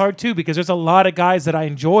mine tough. was hard too because there's a lot of guys that I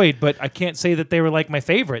enjoyed, but I can't say that they were like my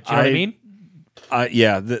favorite. You know what I mean?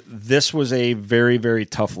 This was a very, very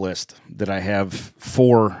tough list that I have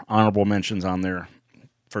 4 honorable mentions on there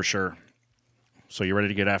for sure. So you ready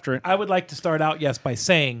to get after it? I would like to start out, yes, by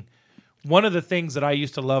saying one of the things that I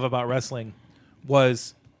used to love about wrestling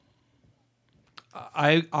was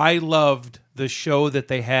I loved the show that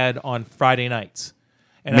they had on Friday nights.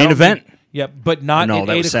 And Main event? Yeah, but not No, at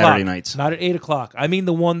that 8 was o'clock. Saturday nights. Not at 8 o'clock. I mean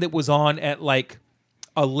the one that was on at like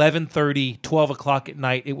 11:30, 12 o'clock at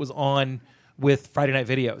night. It was on with Friday Night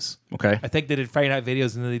Videos. Okay. I think they did Friday Night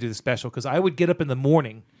Videos and then they do the special because I would get up in the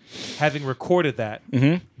morning having recorded that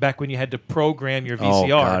back when you had to program your VCR. Oh,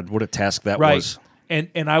 God, what a task that Right. was.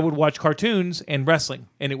 and I would watch cartoons and wrestling,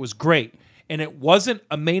 and it was great. And it wasn't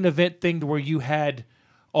a main event thing to where you had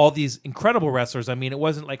all these incredible wrestlers. I mean, it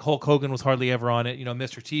wasn't like Hulk Hogan was hardly ever on it. You know,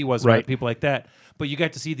 Mr. T wasn't, Right. people like that. But you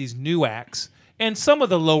got to see these new acts and some of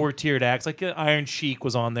the lower tiered acts, like Iron Sheik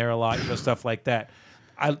was on there a lot, stuff like that.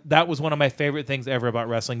 That was one of my favorite things ever about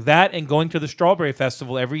wrestling. That and going to the Strawberry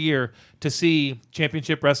Festival every year to see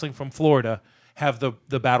Championship Wrestling from Florida have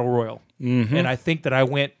the Battle Royal. Mm-hmm. And I think that I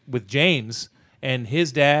went with James and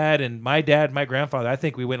his dad and my grandfather. I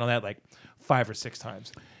think we went on that like 5 or 6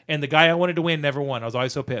 times. And the guy I wanted to win never won. I was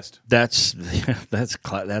always so pissed. That's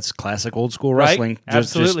classic old school Right? wrestling.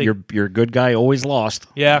 Absolutely. Your good guy always lost.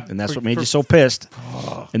 Yeah. And that's what made you so pissed.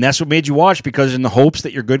 And that's what made you watch, because in the hopes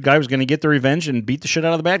that your good guy was going to get the revenge and beat the shit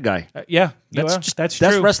out of the bad guy. Yeah. That's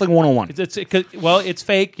true. wrestling 101. It's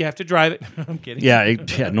fake. You have to drive it. I'm kidding. Yeah,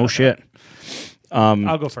 no shit.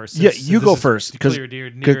 I'll go first. Yeah, since you this go is first, Near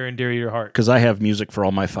and dear to your heart. Because I have music for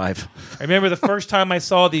all my 5. I remember the first time I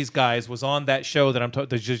saw these guys was on that show that I'm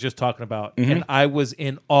just talking about, and I was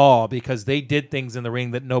in awe because they did things in the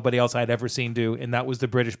ring that nobody else I'd ever seen do, and that was the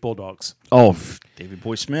British Bulldogs. Oh, Davey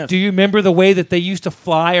Boy Smith. Do you remember the way that they used to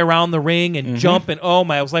fly around the ring and jump? And oh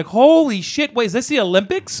my, I was like, holy shit! Wait, is this the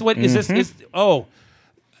Olympics? What is this? It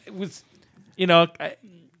was,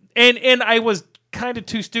 and I was kind of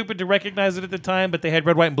too stupid to recognize it at the time, but they had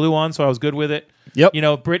red, white, and blue on, so I was good with it. Yep.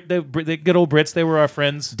 The good old Brits, they were our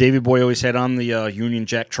friends. Davey Boy always had on the Union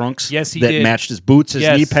Jack trunks. Yes, he that did. matched his boots, his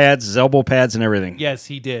Yes. knee pads, his elbow pads, and everything. Yes,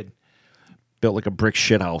 he did. Built like a brick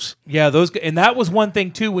shithouse. Yeah, and that was one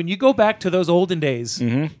thing too. When you go back to those olden days,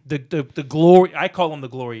 the glory, I call them the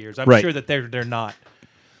glory years. I'm Right. sure that they're not.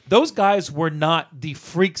 Those guys were not the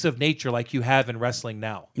freaks of nature like you have in wrestling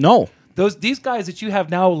now. No. These guys that you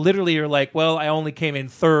have now literally are like, well, I only came in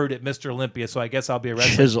 3rd at Mr. Olympia, so I guess I'll be a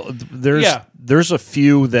wrestler. Chisel. There's a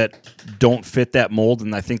few that don't fit that mold,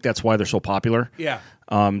 and I think that's why they're so popular. Yeah.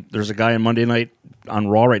 There's a guy on Monday Night on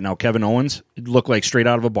Raw right now, Kevin Owens. It looked like straight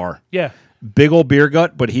out of a bar. Yeah. Big old beer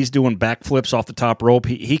gut, but he's doing backflips off the top rope.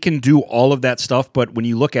 He can do all of that stuff, but when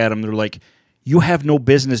you look at him, they're like, you have no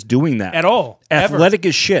business doing that. At all. Athletic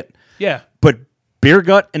as shit. Yeah. But beer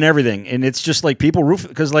gut and everything. And it's just like people roof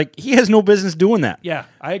because like he has no business doing that. Yeah,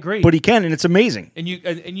 I agree. But he can, and it's amazing. And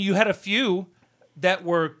you had a few that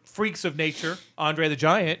were freaks of nature, Andre the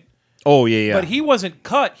Giant. Oh, yeah. But he wasn't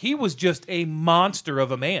cut. He was just a monster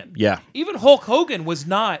of a man. Yeah. Even Hulk Hogan was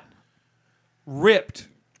not ripped.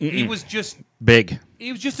 He was just big.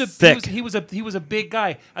 He was just a thick. He was a big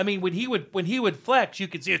guy. I mean, when he would flex, you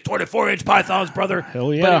could see his 24-inch pythons, brother.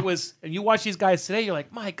 Hell yeah. But it was, and you watch these guys today, you're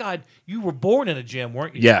like, my God, you were born in a gym,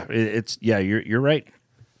 weren't you? Yeah, you're right.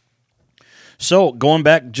 So going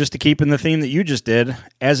back just to keep in the theme that you just did,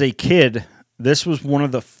 as a kid, this was one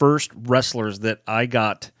of the first wrestlers that I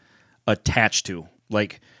got attached to.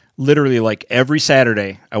 Like literally, like every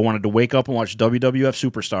Saturday, I wanted to wake up and watch WWF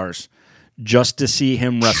Superstars just to see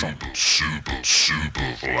him wrestle. Jimmy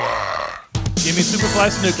Superfly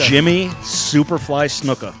Snuka. Jimmy Superfly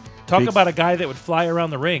Snuka. Talk about a guy that would fly around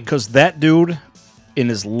the ring. Because that dude, in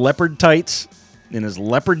his leopard tights, in his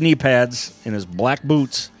leopard knee pads, in his black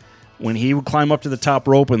boots, when he would climb up to the top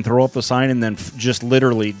rope and throw up the sign and then just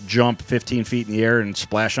literally jump 15 feet in the air and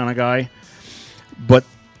splash on a guy. But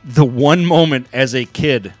the one moment as a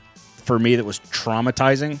kid, for me, that was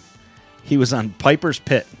traumatizing, he was on Piper's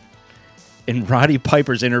Pit. And Roddy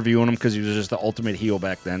Piper's interviewing him because he was just the ultimate heel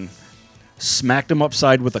back then. Smacked him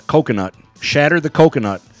upside with a coconut, shattered the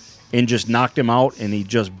coconut, and just knocked him out, and he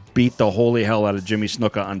just beat the holy hell out of Jimmy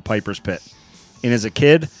Snuka on Piper's Pit. And as a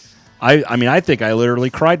kid, I think I literally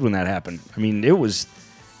cried when that happened. I mean, it was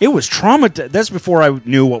traumatizing. That's before I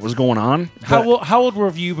knew what was going on. How old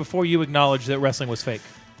were you before you acknowledged that wrestling was fake?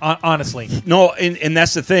 Honestly. No, and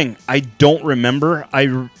that's the thing. I don't remember.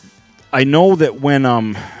 I know that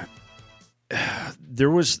when there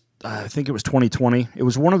was, I think it was 2020. It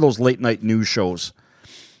was one of those late night news shows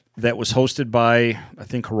that was hosted by, I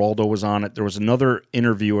think Geraldo was on it. There was another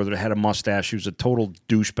interviewer that had a mustache. He was a total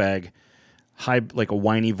douchebag, like a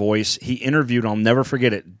whiny voice. He interviewed, I'll never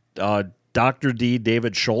forget it, Dr. D,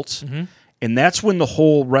 David Schultz. Mm-hmm. And that's when the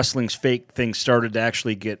whole wrestling's fake thing started to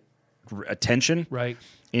actually get attention. Right.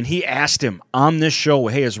 And he asked him on this show,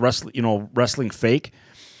 hey, is wrestling fake?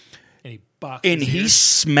 And he boxed And his he ears.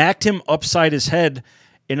 smacked him upside his head.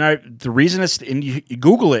 And the reason it's, and you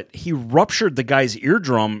Google it, he ruptured the guy's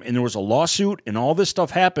eardrum, and there was a lawsuit, and all this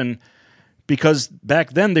stuff happened because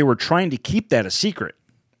back then they were trying to keep that a secret.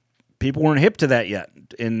 People weren't hip to that yet.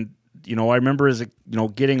 And, I remember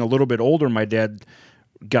getting a little bit older, my dad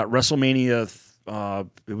got WrestleMania,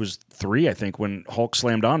 it was 3, I think, when Hulk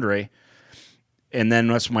slammed Andre. And then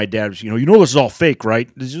that's when my dad was, this is all fake, right?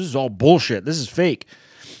 This is all bullshit. This is fake.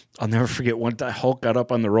 I'll never forget one time Hulk got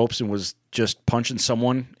up on the ropes and was just punching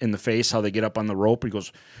someone in the face, how they get up on the rope. He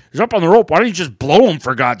goes, he's up on the rope. Why don't you just blow him,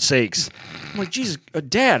 for God's sakes? I'm like, Jesus,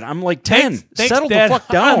 Dad, I'm like 10. Thanks, Settle Dad. the fuck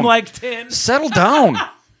down. I'm like 10. Settle down.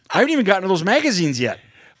 I haven't even gotten to those magazines yet.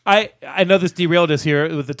 I know this derailed us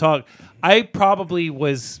here with the talk. I probably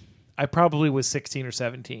was 16 or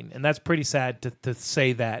 17, and that's pretty sad to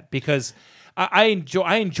say that because I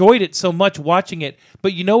enjoyed it so much watching it.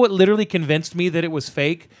 But you know what literally convinced me that it was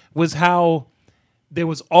fake was how there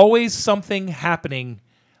was always something happening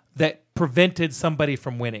that prevented somebody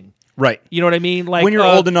from winning. Right. You know what I mean? Like when you're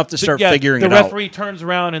old enough to start figuring it out. The referee turns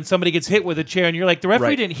around and somebody gets hit with a chair, and you're like, the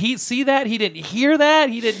referee didn't see that, he didn't hear that,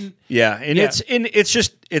 he didn't. Yeah, and it's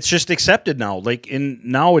just accepted now. Like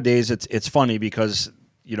nowadays, it's funny because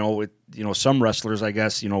some wrestlers, I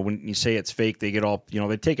guess, when you say it's fake, they get all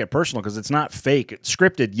they take it personal because it's not fake. It's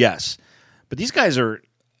scripted, yes, but these guys are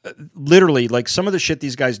literally like some of the shit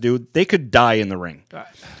these guys do. They could die in the ring.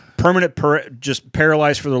 Permanent, just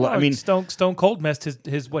paralyzed for their life. I mean, Stone Cold messed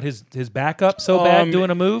his back up so bad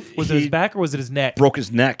doing a move. Was it his back or was it his neck? Broke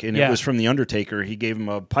his neck, and it was from the Undertaker. He gave him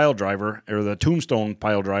a pile driver or the Tombstone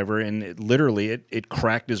pile driver, and it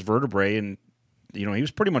cracked his vertebrae, and he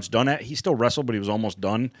was pretty much done. He still wrestled, but he was almost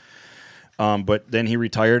done. But then he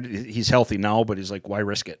retired. He's healthy now, but he's like, why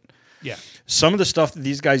risk it? Yeah. Some of the stuff that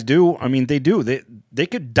these guys do, I mean, they do. They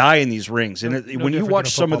could die in these rings. And when you watch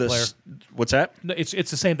some of this, what's that? No, it's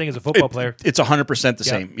the same thing as a football player. It's 100% the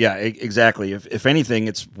same. Yeah, exactly. If anything,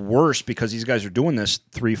 it's worse because these guys are doing this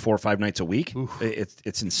 3, 4, 5 nights a week.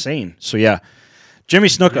 It's insane. So yeah, Jimmy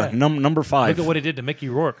Snuka, number 5. Look at what it did to Mickey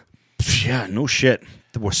Rourke. Yeah, no shit.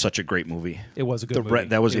 That was such a great movie. It was a good movie.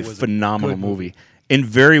 That was a phenomenal movie. And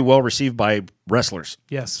very well received by wrestlers.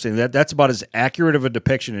 Yes. So that's about as accurate of a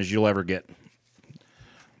depiction as you'll ever get.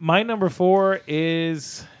 My number 4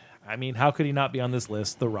 is, how could he not be on this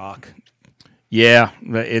list? The Rock. Yeah,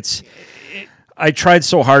 I tried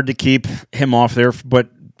so hard to keep him off there, but,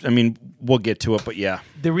 we'll get to it, but yeah.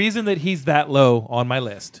 The reason that he's that low on my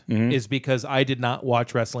list is because I did not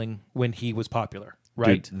watch wrestling when he was popular,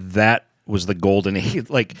 right? Dude, that was the golden age.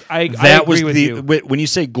 Like, I that agree was with you. When you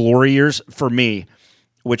say glory years, for me,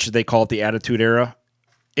 which they call it the Attitude Era,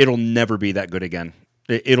 it'll never be that good again.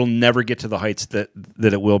 It'll never get to the heights that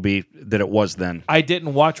it will be, that it was then. I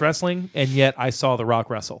didn't watch wrestling, and yet I saw The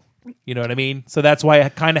Rock wrestle. You know what I mean? So that's why I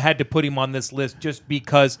kind of had to put him on this list just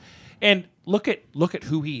because. And look at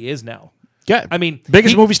who he is now. Yeah, he-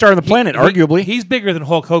 biggest movie star on the planet, arguably. He's bigger than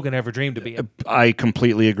Hulk Hogan ever dreamed to be. I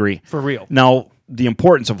completely agree. For real. Now, the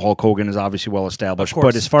importance of Hulk Hogan is obviously well established, Of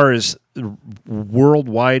course. but as far as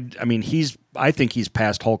worldwide, I think he's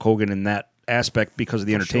past Hulk Hogan in that aspect because of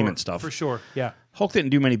the entertainment stuff. For sure, yeah. Hulk didn't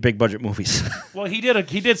do many big budget movies. Well, he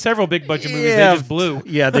did several big budget movies. They just blew.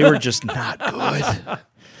 Yeah, they were just not good.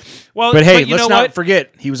 Well, But hey, you let's know not what?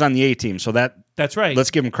 forget he was on the A team, so That's right. let's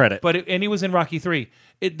give him credit. And he was in Rocky 3.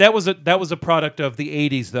 That was a product of the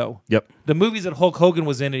 80s, though. Yep. The movies that Hulk Hogan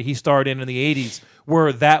was in and he starred in the 80s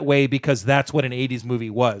were that way because that's what an 80s movie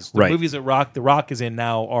was. The Right. movies that The Rock is in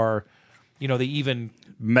now are, they even...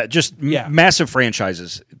 Massive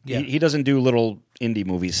franchises. Yeah. He doesn't do little indie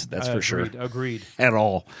movies, that's for sure. Agreed. At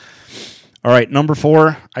all. All right, number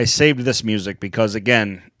 4, I saved this music because,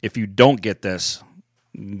 again, if you don't get this,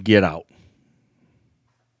 get out.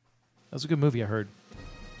 That was a good movie, I heard.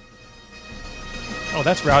 Oh,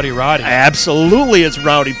 that's Rowdy Roddy. Absolutely, it's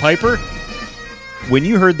Rowdy Piper. When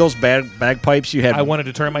you heard those bagpipes, you had I wanted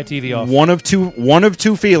to turn my TV off. one of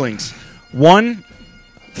two feelings. One,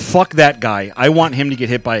 fuck that guy. I want him to get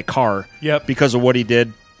hit by a car. Yep. Because of what he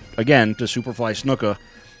did, again, to Superfly Snuka.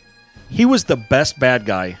 He was the best bad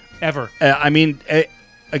guy. Ever.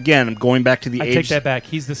 Again, I'm going back to the I age. take that back.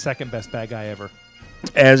 He's the second best bad guy ever.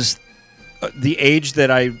 As the age that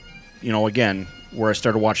I, again, where I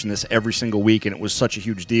started watching this every single week and it was such a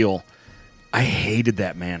huge deal, I hated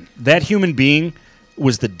that man. That human being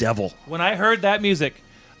was the devil. When I heard that music,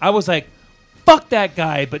 I was like, fuck that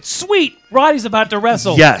guy, but sweet, Roddy's about to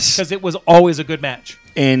wrestle. Yes. Because it was always a good match.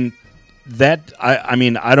 And that, I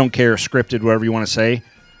don't care, scripted, whatever you want to say.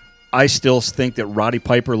 I still think that Roddy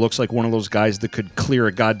Piper looks like one of those guys that could clear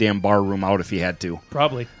a goddamn bar room out if he had to.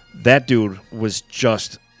 Probably. That dude was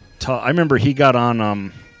just tough. I remember he got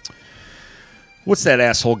on, what's that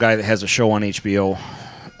asshole guy that has a show on HBO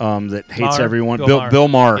that hates everyone? Bill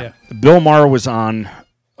Maher. Yeah. Bill Maher was on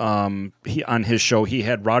on his show. He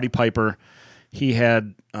had Roddy Piper. He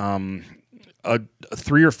had 3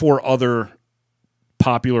 or 4 other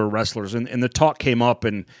popular wrestlers. And the talk came up,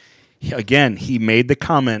 and he made the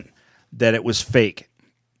comment that it was fake.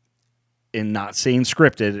 and not saying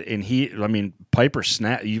scripted. And Piper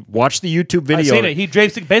snap. You watch the YouTube video. I've seen it. He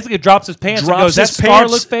basically drops his pants and goes, Drops "That his scar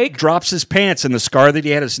pants, look fake?" drops his pants, and the scar that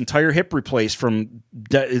he had his entire hip replaced from.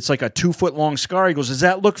 It's like a 2-foot long scar. He goes, "Does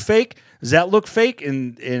that look fake? Does that look fake?"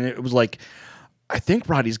 And it was like, I think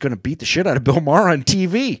Roddy's going to beat the shit out of Bill Maher on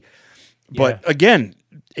TV. But again,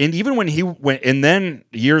 and even when he went, and then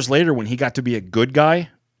years later when he got to be a good guy,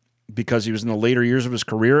 because he was in the later years of his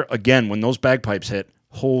career, again, when those bagpipes hit,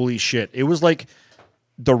 holy shit. It was like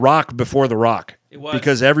The Rock before The Rock. It was.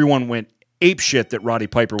 Because everyone went ape shit that Roddy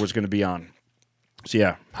Piper was going to be on. So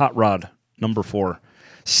yeah, Hot Rod, number 4.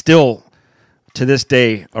 Still, to this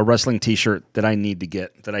day, a wrestling t-shirt that I need to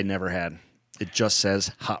get that I never had. It just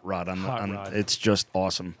says Hot Rod on Rod. It's just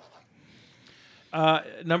awesome.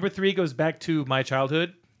 Number 3 goes back to my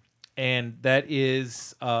childhood, and that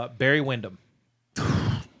is Barry Windham.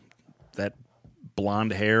 That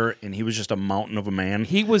blonde hair, and he was just a mountain of a man.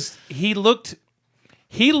 He looked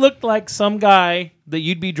like some guy that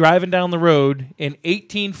you'd be driving down the road in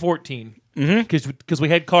 1814. Because we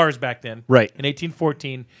had cars back then, Right. In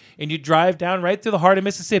 1814, and you drive down right through the heart of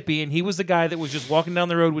Mississippi, and he was the guy that was just walking down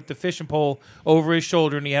the road with the fishing pole over his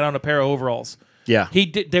shoulder, and he had on a pair of overalls. Yeah.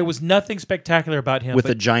 There was nothing spectacular about him, With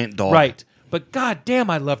a giant dog. right? But goddamn,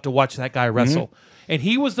 I love to watch that guy wrestle. And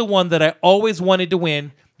he was the one that I always wanted to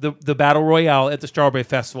win the battle royale at the Strawberry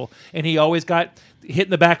Festival, and he always got hit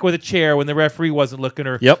in the back with a chair when the referee wasn't looking,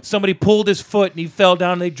 or somebody pulled his foot and he fell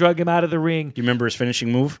down and they drug him out of the ring. Do you remember his finishing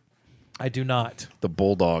move? I do not. The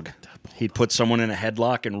Bulldog. He'd put someone in a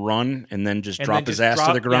headlock and run, and then just drop his ass to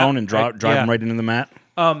drop- the ground yeah, and drive him right into the mat.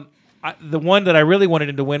 The one that I really wanted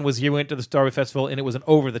him to win was he went to the Strawberry Festival, and it was an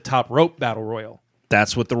over-the-top rope battle royal.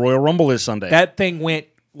 That's what the Royal Rumble is Sunday. That thing went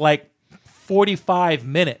like 45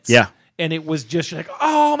 minutes. Yeah. And it was just like,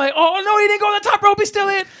 oh no, he didn't go on the top rope, he's still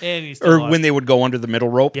in. And he still or lost. when they would go under the middle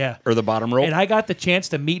rope, Yeah. or the bottom rope. And I got the chance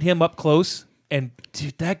to meet him up close, and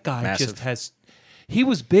dude, that guy Massive. he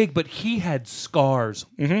was big, but he had scars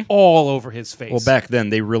all over his face. Well, back then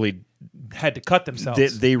they really had to cut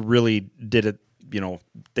themselves. they really did it.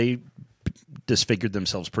 They disfigured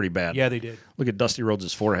themselves pretty bad. Yeah, they did. Look at Dusty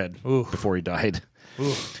Rhodes' forehead Ooh. before he died.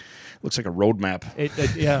 Ooh. Looks like a road map.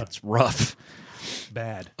 Yeah, It's rough.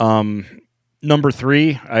 bad. Number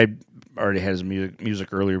 3, I already had his music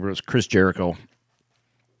earlier, but it was Chris Jericho.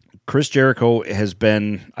 Chris Jericho has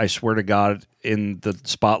been, I swear to God, in the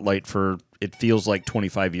spotlight for, it feels like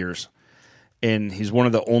 25 years. And he's one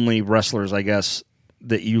of the only wrestlers, I guess,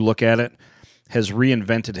 that you look at it, has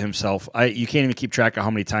reinvented himself. You can't even keep track of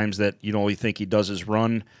how many times that, you think he does his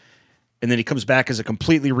run, and then he comes back as a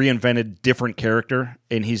completely reinvented, different character,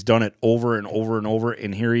 and he's done it over and over and over,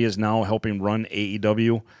 and here he is now helping run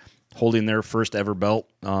AEW, holding their first ever belt,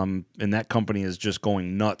 and that company is just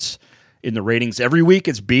going nuts in the ratings. Every week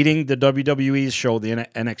it's beating the WWE's show, the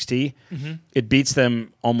NXT. It beats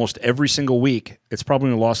them almost every single week. It's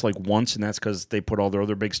probably only lost like once, and that's because they put all their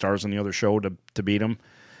other big stars on the other show to beat him.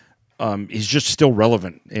 He's just still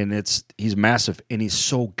relevant, and he's massive, and he's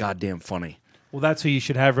so goddamn funny. Well, that's who you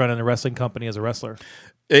should have running a wrestling company as a wrestler.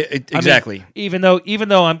 Exactly. I mean,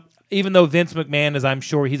 even though Vince McMahon is, I'm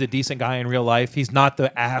sure he's a decent guy in real life, he's not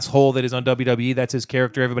the asshole that is on WWE. That's his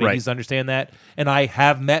character. Everybody Right. needs to understand that. And I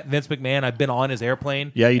have met Vince McMahon. I've been on his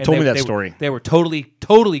airplane. Yeah, you and told me that story. They were totally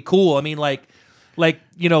cool. I mean, like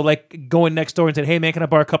going next door and saying, "Hey man, can I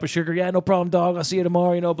borrow a cup of sugar?" Yeah, no problem, dog. I'll see you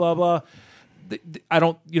tomorrow. Blah blah. I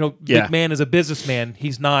don't. Yeah. McMahon is a businessman.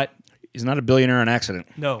 He's not. He's not a billionaire on accident.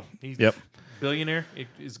 No. He's Yep. billionaire.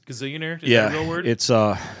 Is gazillionaire? Is Yeah, that a real word? it's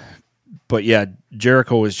but yeah,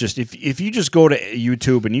 Jericho is just if you just go to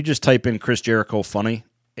YouTube and you just type in Chris Jericho funny,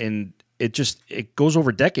 and it goes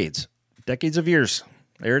over decades of years.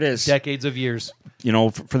 There it is. Decades of years.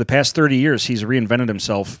 For the past 30 years, he's reinvented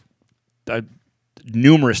himself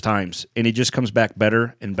numerous times, and he just comes back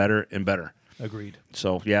better and better and better. Agreed.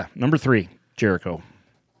 So yeah, number 3, Jericho.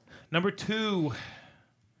 Number 2,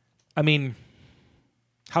 I mean,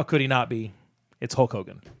 how could he not be? It's Hulk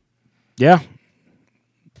Hogan. Yeah.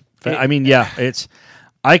 It's.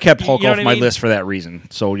 I kept Hulk You know off what I my mean? list for that reason.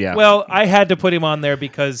 So yeah. Well, I had to put him on there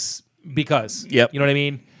because. Yep. You know what I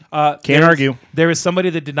mean? Can't argue. There is somebody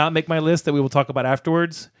that did not make my list that we will talk about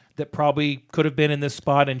afterwards that probably could have been in this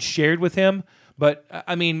spot and shared with him. But,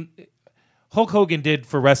 I mean, Hulk Hogan did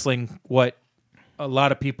for wrestling what a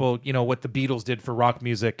lot of people, what the Beatles did for rock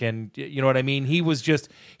music. And you know what I mean? He was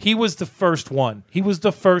the first one. He was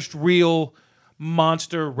the first real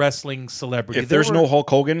monster wrestling celebrity. If there's no Hulk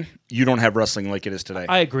Hogan, you don't have wrestling like it is today.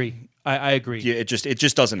 I agree. I agree. Yeah, it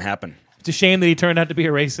just doesn't happen. It's a shame that he turned out to be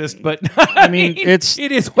a racist, but I mean, it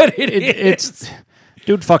is what it is.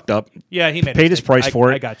 Dude fucked up. Yeah, he made a paid his mistake. price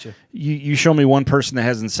for it. I got you. You show me one person that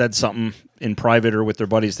hasn't said something in private or with their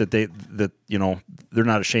buddies that they're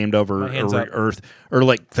not ashamed of My hands up. or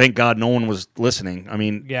like thank God no one was listening. I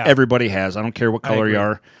mean, Yeah. everybody has. I don't care what color you agree.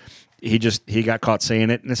 are. He got caught saying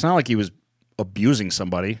it, and it's not like he was abusing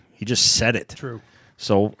somebody. He just said it. True.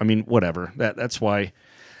 So I mean, whatever. That's why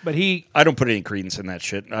But he I don't put any credence in that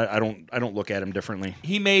shit. I don't look at him differently.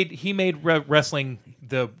 made wrestling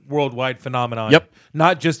the worldwide phenomenon. Yep.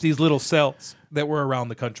 Not just these little cells that were around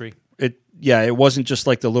the country. It wasn't just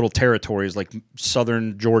like the little territories like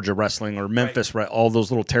Southern Georgia wrestling or Memphis, all those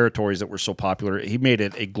little territories that were so popular. He made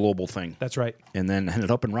it a global thing. That's right. And then ended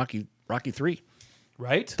up in Rocky 3.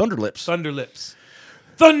 Right? Thunderlips. Thunderlips.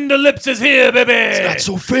 Thunderlips is here, baby. Not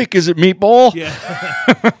so fake, is it, Meatball? Yeah.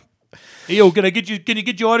 Hey, yo, can you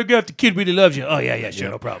get your autograph? The kid really loves you. Oh yeah, sure,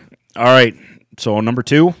 no problem. All right. So number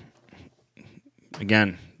 2,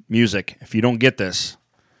 again, music. If you don't get this,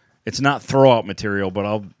 it's not throw-out material, but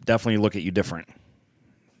I'll definitely look at you different.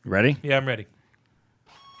 You ready? Yeah, I'm ready.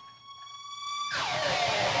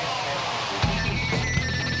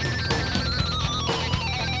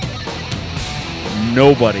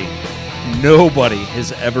 Nobody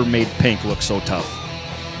has ever made Pink look so tough.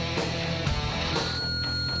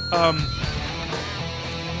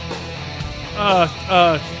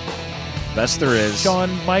 Best there is. Shawn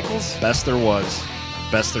Michaels. Best there was.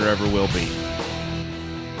 Best there ever will be.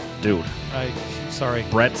 Dude, Sorry.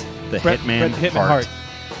 Bret the Hitman Hart.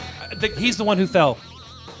 He's the one who fell.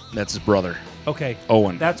 That's his brother. Okay.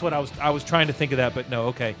 Owen. That's what I was trying to think of that, but no.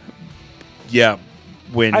 Okay. Yeah.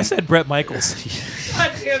 When I said Bret Michaels.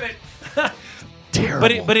 God damn it.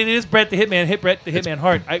 terrible. But it is Bret the Hitman. Bret the Hitman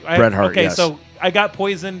Hart. Bret Hart, Okay, yes. so I got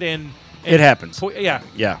poisoned and It happens. Yeah.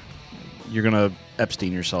 Yeah. You're going to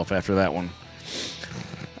Epstein yourself after that one.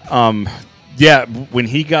 Yeah, when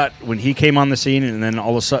he came on the scene and then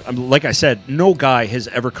all of a sudden, like I said, no guy has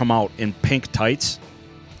ever come out in pink tights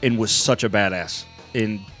and was such a badass.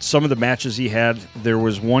 In some of the matches he had, there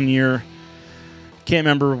was one year, can't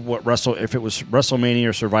remember if it was WrestleMania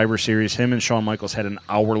or Survivor Series, him and Shawn Michaels had an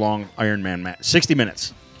hour-long Iron Man match, 60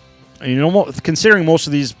 minutes. And you know, considering most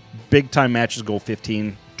of these big-time matches go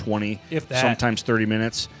 15, 20, If that. sometimes 30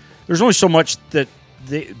 minutes, there's only so much that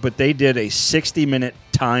they did a 60-minute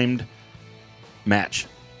timed match,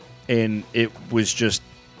 and it was just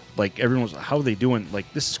like everyone was, how are they doing?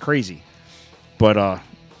 Like, this is crazy. But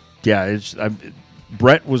yeah,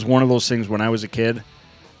 Bret was one of those things when I was a kid.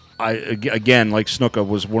 Again, like Snuka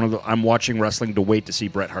was one of the. I'm watching wrestling to wait to see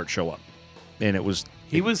Bret Hart show up, and it was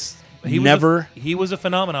He was a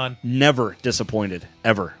phenomenon. never disappointed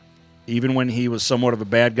ever, even when he was somewhat of a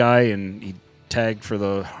bad guy and he tagged for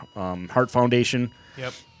the Hart Foundation.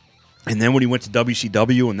 Yep. And then when he went to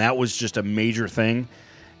WCW, and that was just a major thing.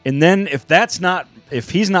 And then if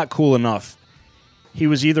he's not cool enough, he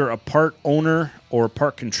was either a part owner or a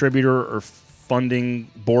part contributor or funding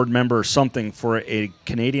board member or something for a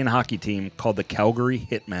Canadian hockey team called the Calgary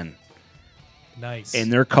Hitmen. Nice.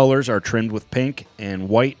 And their colors are trimmed with pink and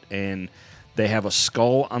white, and they have a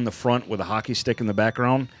skull on the front with a hockey stick in the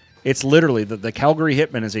background. It's literally, the Calgary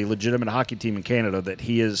Hitmen is a legitimate hockey team in Canada that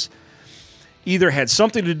he is either had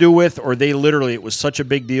something to do with, or it was such a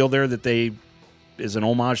big deal there that they is an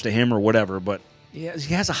homage to him or whatever. But he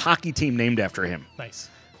has a hockey team named after him. Nice.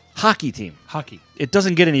 Hockey team. Hockey. It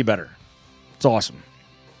doesn't get any better. It's awesome.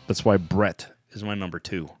 That's why Bret is my number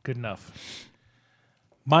 2. Good enough.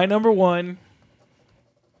 My number 1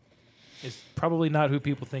 is probably not who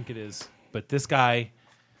people think it is, but this guy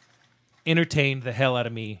entertained the hell out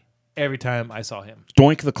of me every time I saw him.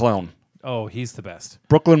 Doink the Clown. Oh, he's the best.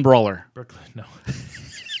 Brooklyn Brawler. Brooklyn, no.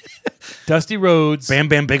 Dusty Rhodes, Bam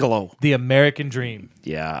Bam Bigelow. the American Dream.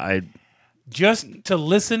 Yeah, Just to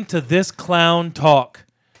listen to this clown talk,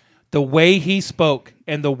 the way he spoke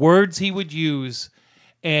and the words he would use,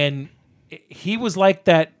 and he was like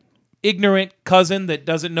that ignorant cousin that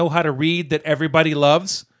doesn't know how to read that everybody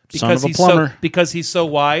loves Son of a plumber. because he's so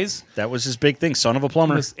wise. that was his big thing, son of a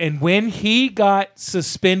plumber. And when he got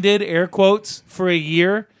suspended, air quotes, for a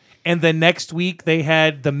year, and the next week they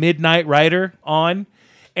had the Midnight Rider on,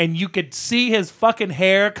 and you could see his fucking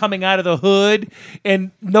hair coming out of the hood,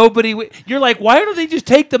 and you're like, why don't they just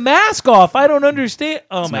take the mask off? I don't understand.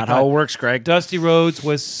 Oh That's my not God. how it works, Greg. Dusty Rhodes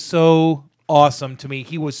was so awesome to me.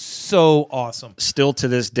 He was so awesome. Still to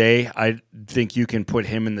this day, I think you can put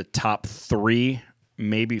him in the top 3,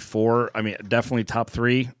 maybe 4. I mean, definitely top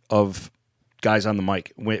 3 of guys on the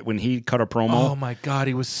mic. When he cut a promo, Oh my God,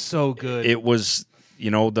 he was so good. it was,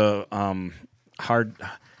 the hard,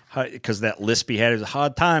 because that lisp he had, it was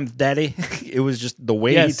hard times, daddy. It was just the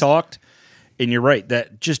way he Yes. talked. And you're right,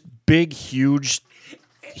 that just big, huge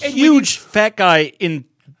huge fat guy in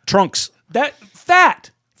trunks. That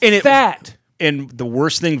fat. And it- fat. And the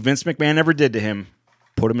worst thing Vince McMahon ever did to him,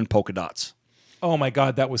 put him in polka dots. Oh my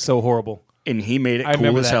God, that was so horrible. And he made it I cool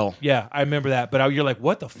remember as that. hell. Yeah, I remember that. But you're like,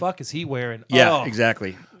 what the fuck is he wearing? Yeah,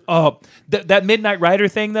 exactly. Oh, that Midnight Rider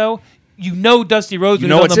thing though. You know Dusty Rhodes when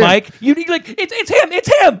You know he's on the it's mic. You're like,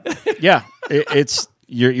 it's him. Yeah, it's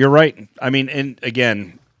you're right. I mean, and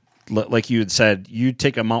again, like you had said, you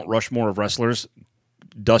take a Mount Rushmore of wrestlers.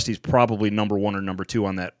 Dusty's probably number 1 or number 2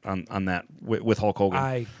 on that on that with Hulk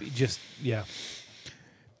Hogan. Yeah.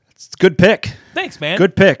 It's a good pick. Thanks, man.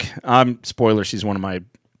 Good pick. Spoiler: she's one of my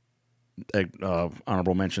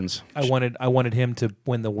honorable mentions. I wanted him to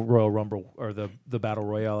win the Royal Rumble or the Battle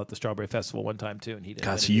Royale at the Strawberry Festival one time too, and he didn't.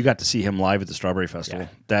 God, so you got to see him live at the Strawberry Festival.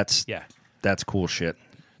 Yeah. That's cool shit.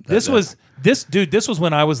 This was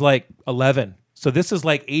when I was like 11. So this is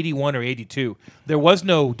like 81 or 82. There was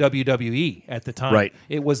no WWE at the time. Right.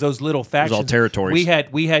 It was those little factions. all territories.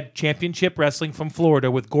 We had championship wrestling from Florida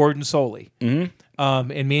with Gordon Soley. Mm-hmm.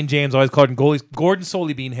 And me and James always called him Gordon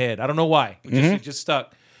Soley Beanhead. I don't know why. It just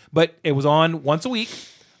stuck. But it was on once a week.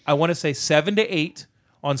 I want to say 7 to 8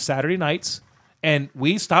 on Saturday nights. And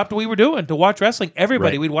we stopped what we were doing to watch wrestling.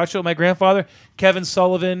 Everybody. Right. We'd watch it with my grandfather, Kevin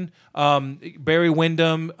Sullivan, Barry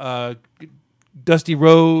Windham, Dusty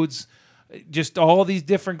Rhodes, just all these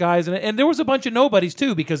different guys. And there was a bunch of nobodies,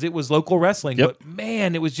 too, because it was local wrestling. Yep. But,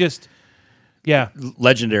 man, it was just, yeah.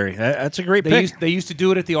 Legendary. That's a great pick. They used to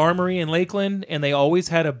do it at the Armory in Lakeland, and they always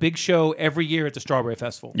had a big show every year at the Strawberry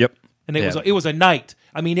Festival. Yep. And it was a night.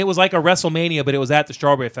 I mean, it was like a WrestleMania, but it was at the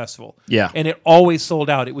Strawberry Festival. Yeah. And it always sold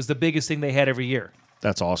out. It was the biggest thing they had every year.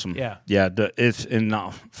 That's awesome. Yeah. Yeah.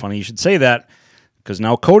 Funny you should say that, because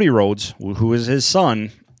now Cody Rhodes, who is his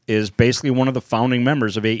son, is basically one of the founding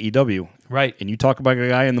members of AEW. Right. And you talk about a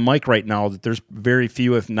guy in the mic right now that there's very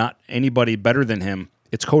few, if not anybody better than him.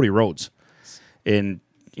 It's Cody Rhodes. And,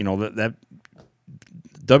 that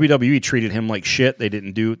WWE treated him like shit. They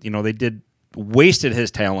didn't wasted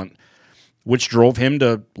his talent, which drove him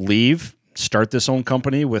to leave, start this own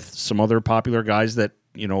company with some other popular guys that,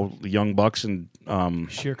 the Young Bucks and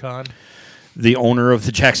Shere Khan. the owner of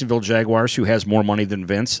the Jacksonville Jaguars, who has more money than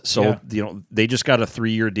Vince. So, Yeah. they just got a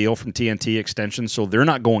 3-year deal from TNT extension, so they're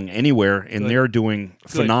not going anywhere, and they're doing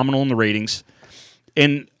phenomenal in the ratings.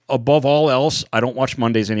 And above all else, I don't watch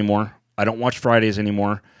Mondays anymore. I don't watch Fridays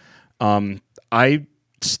anymore. I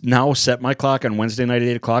now set my clock on Wednesday night at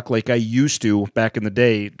 8 o'clock like I used to back in the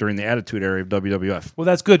day during the Attitude Era of WWF. Well,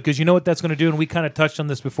 that's good because you know what that's going to do, and we kind of touched on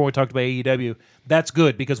this before we talked about AEW. That's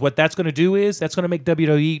good because what that's going to do is that's going to make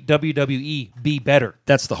WWE be better.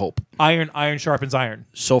 That's the hope. Iron sharpens iron.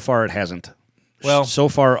 So far, it hasn't. Well, so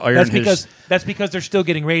far, Iron that's because they're still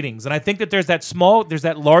getting ratings, and I think that there's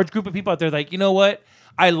that large group of people out there like, you know what?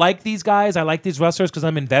 I like these guys. I like these wrestlers because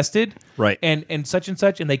I'm invested. Right. And such,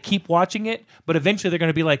 and they keep watching it, but eventually they're going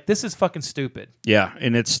to be like, this is fucking stupid. Yeah,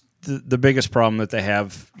 and it's the biggest problem that they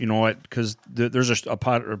have. You know what? Because there's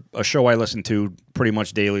a show I listen to pretty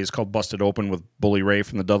much daily. It's called Busted Open with Bully Ray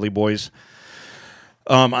from the Dudley Boys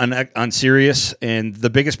on Sirius. And the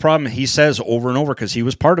biggest problem he says over and over, because he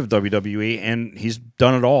was part of WWE and he's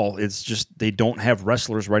done it all, it's just they don't have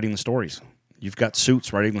wrestlers writing the stories. You've got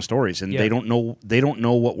suits writing the stories, and they don't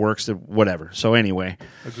know what works, whatever. So anyway,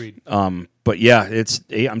 agreed. But yeah,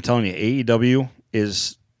 I'm telling you, AEW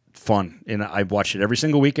is fun, and I watch it every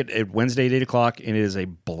single week at Wednesday at 8 o'clock, and it is a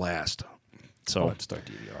blast. So Let's start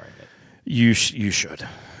DVRing it. you should.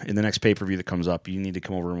 In the next pay-per-view that comes up, you need to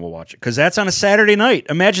come over and we'll watch it, because that's on a Saturday night.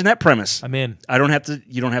 Imagine that premise. I'm in. You don't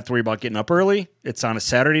have to worry about getting up early. It's on a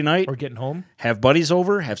Saturday night. Or getting home. Have buddies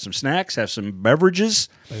over. Have some snacks. Have some beverages.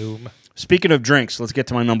 Boom. Speaking of drinks, let's get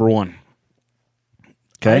to my number one.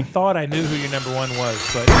 Okay. I thought I knew who your number one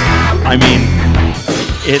was, but I mean,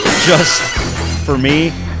 it just, for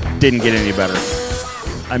me, didn't get any better.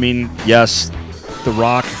 I mean, yes, The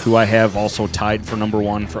Rock, who I have also tied for number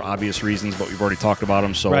one for obvious reasons, but we've already talked about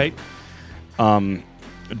him. So, right.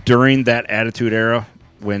 During that Attitude Era,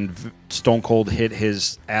 when Stone Cold hit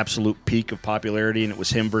his absolute peak of popularity, and it was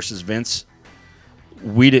him versus Vince,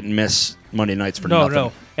 we didn't miss Monday nights for nothing.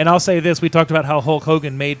 No. And I'll say this: we talked about how Hulk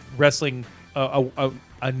Hogan made wrestling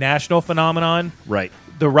a national phenomenon. Right.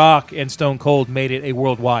 The Rock and Stone Cold made it a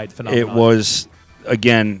worldwide phenomenon. It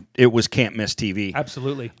was can't miss TV.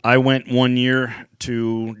 Absolutely. I went one year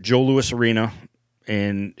to Joe Louis Arena,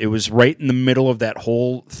 and it was right in the middle of that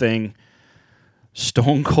whole thing.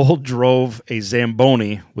 Stone Cold drove a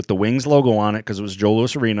Zamboni with the Wings logo on it because it was Joe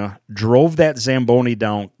Louis Arena, drove that Zamboni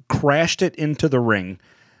down, crashed it into the ring,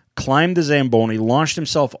 climbed the Zamboni, launched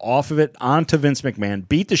himself off of it onto Vince McMahon,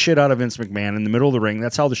 beat the shit out of Vince McMahon in the middle of the ring.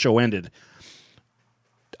 That's how the show ended.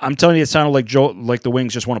 I'm telling you, it sounded like the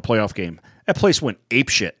Wings just won a playoff game. That place went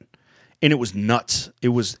apeshit, and it was nuts. It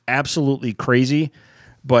was absolutely crazy.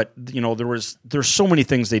 But there's so many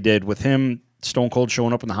things they did with him. Stone Cold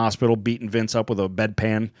showing up in the hospital, beating Vince up with a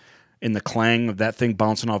bedpan, and the clang of that thing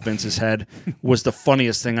bouncing off Vince's head was the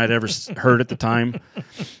funniest thing I'd ever heard at the time.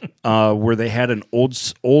 Where they had an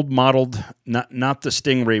old modeled, not the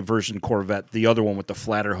Stingray version Corvette, the other one with the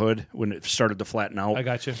flatter hood when it started to flatten out. I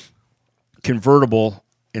got you. Convertible,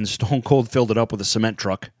 and Stone Cold filled it up with a cement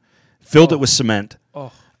truck. Filled it with cement.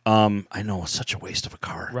 Oh. I know, it's such a waste of a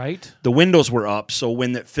car. Right? The windows were up, so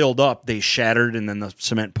when it filled up, they shattered, and then the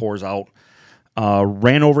cement pours out.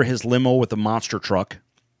 Ran over his limo with a monster truck.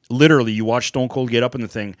 Literally, you watch Stone Cold get up in the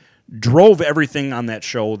thing. Drove everything on that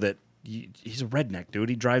show that he's a redneck, dude.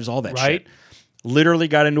 He drives all that shit. Literally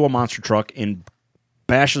got into a monster truck and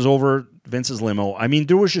bashes over Vince's limo. I mean,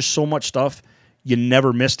 there was just so much stuff. You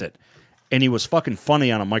never missed it. And he was fucking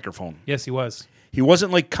funny on a microphone. Yes, he was. He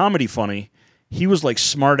wasn't like comedy funny. He was like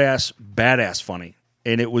smart-ass, badass funny.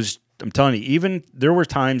 And it was, I'm telling you, even there were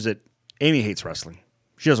times that Amy hates wrestling.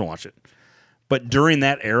 She doesn't watch it. But during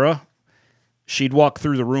that era, she'd walk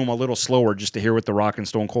through the room a little slower just to hear what The Rock and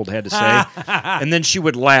Stone Cold had to say. And then she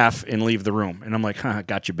would laugh and leave the room. And I'm like,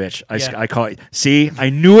 got you, bitch. I caught you. See, I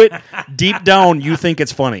knew it. Deep down, you think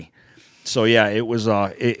it's funny. So, yeah, it was.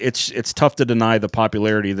 It's tough to deny the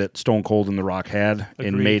popularity that Stone Cold and The Rock had. Agreed.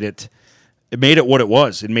 And made it what it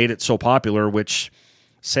was. It made it so popular, which,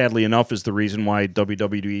 sadly enough, is the reason why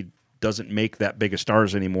WWE doesn't make that big of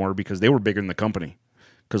stars anymore, because they were bigger than the company.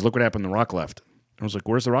 Because look what happened. The Rock left. I was like,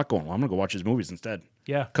 where's The Rock going? Well, I'm going to go watch his movies instead.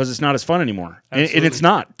 Yeah. Because it's not as fun anymore. And Absolutely. it's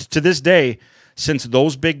not. To this day, since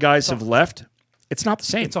those big guys have left, it's not the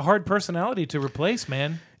same. It's a hard personality to replace,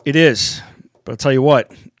 man. It is. But I'll tell you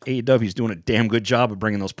what, AEW is doing a damn good job of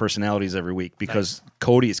bringing those personalities every week, because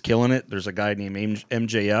Cody is killing it. There's a guy named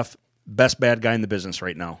MJF, best bad guy in the business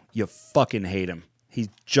right now. You fucking hate him. He's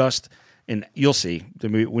just, and you'll see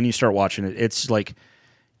when you start watching it, it's like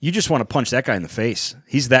you just want to punch that guy in the face.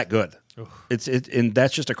 He's that good. And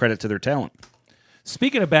that's just a credit to their talent.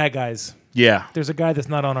 Speaking of bad guys, Yeah. there's a guy that's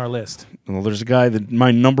not on our list. Well, there's a guy that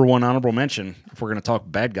my number one honorable mention, if we're going to talk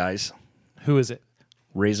bad guys, Who is it?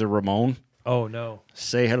 Razor Ramon. Oh, no.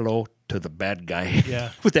 Say hello to the bad guy.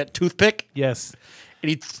 Yeah. With that toothpick. Yes. And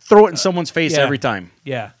he'd throw it in someone's face yeah. every time.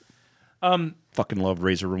 Yeah. Fucking loved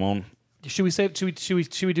Razor Ramon. Should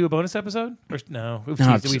we do a bonus episode? Or, no.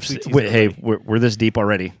 No, We've teased wait, hey, everybody. we're this deep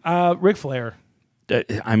already. Ric Flair.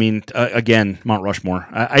 I mean, again, Mount Rushmore.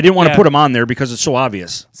 I didn't want to Yeah. put him on there because it's so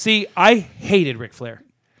obvious. See, I hated Ric Flair.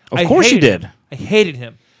 Of course you hated did. him. I hated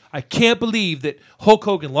him. I can't believe that Hulk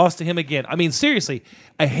Hogan lost to him again. I mean, seriously,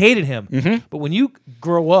 I hated him. Mm-hmm. But when you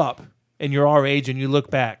grow up and you're our age and you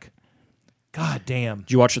look back, god damn.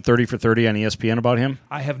 Did you watch the 30 for 30 on ESPN about him?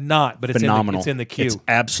 I have not, but Phenomenal. it's in the queue. It's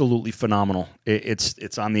absolutely phenomenal.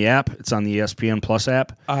 It's on the app. It's on the ESPN Plus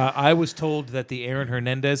app. I was told that the Aaron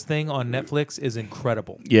Hernandez thing on Netflix is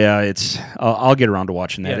incredible. Yeah, it's. I'll get around to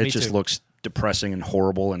watching that. Yeah, It me just too. looks depressing and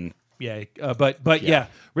horrible. And Yeah, but yeah,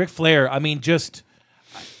 Ric Flair. I mean, just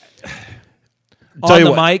Tell on you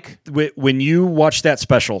the what, mic. when you watch that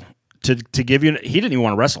special, to give you, he didn't even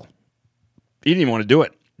want to wrestle. He didn't even want to do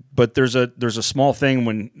it. But there's a small thing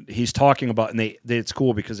when he's talking about, and it's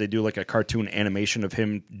cool because they do like a cartoon animation of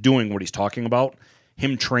him doing what he's talking about,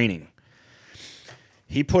 him training.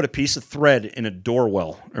 He put a piece of thread in a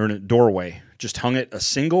doorway, just hung it, a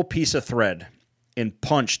single piece of thread, and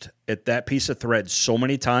punched at that piece of thread so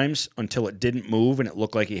many times until it didn't move and it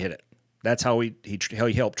looked like he hit it. That's how he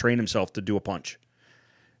helped train himself to do a punch.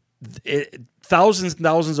 Thousands and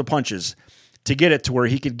thousands of punches to get it to where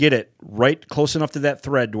he could get it right close enough to that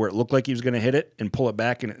thread to where it looked like he was going to hit it and pull it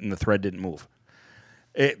back and the thread didn't move.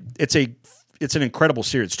 It's an incredible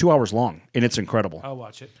series. It's 2 hours long and it's incredible. I'll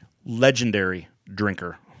watch it. Legendary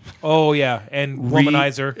drinker. Oh yeah, and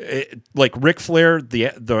womanizer. Like Ric Flair,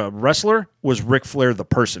 the wrestler, was Ric Flair the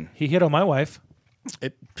person. He hit on my wife.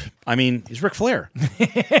 He's Ric Flair.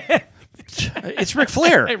 It's Ric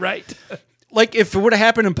Flair. Right. Like if it would have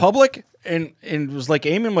happened in public and it was like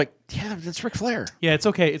Amy, I'm like, yeah, that's Ric Flair. Yeah, it's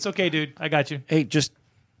okay. It's okay, dude. I got you. Hey, just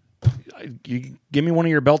you give me one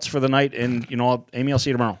of your belts for the night, and Amy, I'll see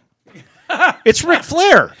you tomorrow. It's Ric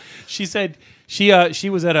Flair. She said she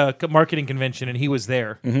was at a marketing convention and he was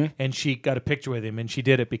there, Mm-hmm. and she got a picture with him, and she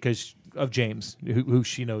did it because of James, who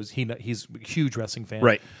she knows. He's a huge wrestling fan,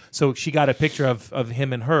 Right. So she got a picture of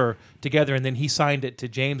him and her together, and then he signed it to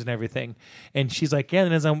James and everything. And she's like, yeah.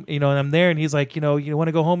 And as I'm, and I'm there, and he's like, you want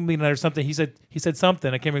to go home with me tonight or something. He said something.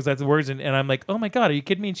 I can't remember exactly the words. And I'm like, oh my god, are you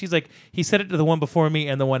kidding me? And she's like, he said it to the one before me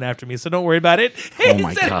and the one after me, so don't worry about it. Oh He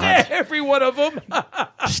my said it God. to every one of them.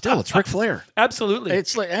 Still, it's Ric Flair. Absolutely.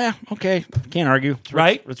 It's like, okay, can't argue. It's Ric-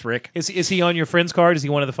 Right? It's Rick. Is he on your friends card? Is he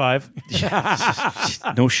one of the 5?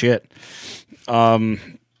 No shit.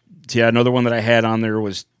 Yeah, another one that I had on there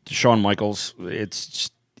was Shawn Michaels. It's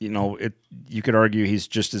just, you could argue he's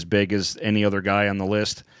just as big as any other guy on the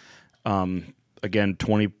list. Again,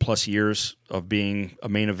 20 plus years of being a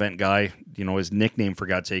main event guy. His nickname, for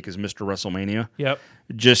God's sake, is Mr. WrestleMania. Yep.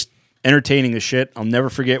 Just entertaining as shit. I'll never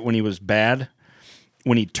forget when he was bad,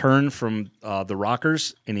 when he turned from the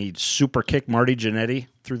Rockers and he super kicked Marty Jannetty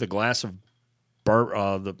through the glass of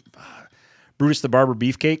Brutus the Barber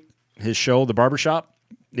Beefcake, his show, The Barbershop.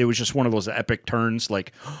 It was just one of those epic turns,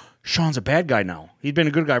 like, Sean's a bad guy now. He'd been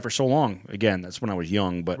a good guy for so long. Again, that's when I was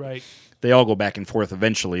young, but Right. they all go back and forth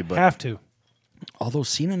eventually. But Have to. although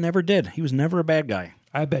Cena never did. He was never a bad guy.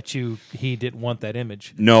 I bet you he didn't want that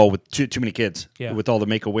image. No, with too many kids. Yeah. With all the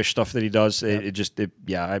Make-A-Wish stuff that he does,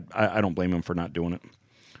 I don't blame him for not doing it.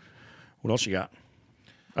 What else you got?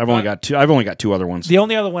 I've only got two other ones The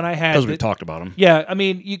only other one I had because we that- talked about them. Yeah, I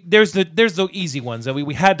mean, there's the easy ones. I mean,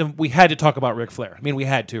 we had to talk about Ric Flair. I mean, we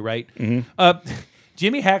had to, right? Mm-hmm.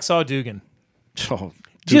 Jimmy Hacksaw Dugan, Oh,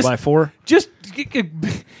 Just- 2x4? just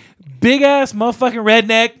big ass motherfucking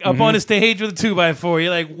redneck up on the stage with a 2x4. You're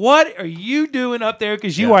like, what are you doing up there?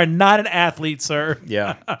 Because you Yeah. are not an athlete, sir.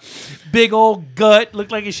 Yeah. Big old gut,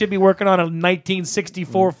 looked like you should be working on a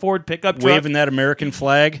 1964 Ford pickup truck Waving that American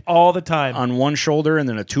flag all the time. on one shoulder and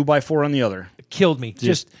then a 2x4 on the other. Killed me.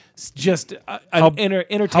 Just an How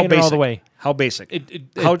entertainer basic. all the way. How basic. It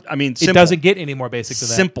simple. doesn't get any more basic than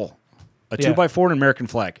that. Simple. A Yeah. 2x4 and an American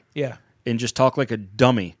flag. Yeah. And just talk like a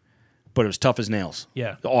dummy, but it was tough as nails.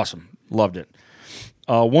 Yeah. Awesome. Loved it.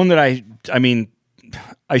 One that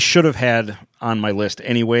I should have had on my list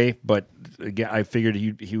anyway, but again, I figured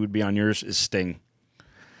he would be on yours, is Sting.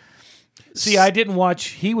 See, I didn't watch.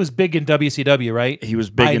 He was big in WCW, right? He was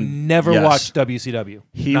big I in- never yes. watched WCW.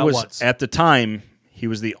 He Not was, once. at the time, he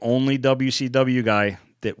was the only WCW guy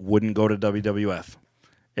that wouldn't go to WWF.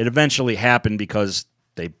 It eventually happened because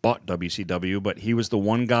they bought WCW, but he was the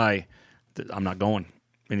one guy that I'm not going.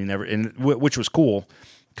 And he never, which was cool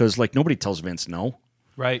because like nobody tells Vince no.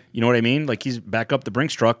 Right. You know what I mean? Like he's back up the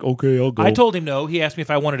Brinks truck. Okay, I'll go. I told him no. He asked me if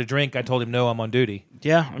I wanted a drink. I told him no. I'm on duty.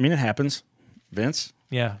 Yeah, I mean it happens. Vince.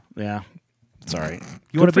 Yeah. Yeah, it's all right.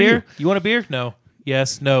 You want a beer? You want a beer? No.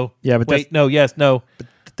 Yes. No. Yeah, but wait. No. Yes. No.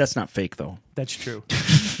 That's not fake though. That's true.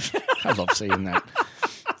 I love saying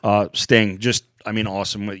that. Sting, just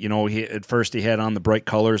awesome. At first he had on the bright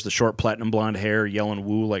colors, the short platinum blonde hair, yelling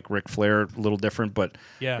 "woo" like Ric Flair, a little different, but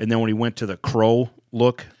Yeah. And then when he went to the crow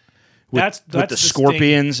look, with That's the Sting-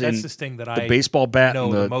 scorpions that's and the Sting that the I baseball bat know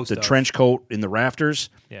and the the most of. trench coat in the rafters,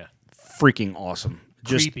 Yeah. freaking awesome.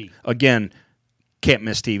 Just Creepy. again, can't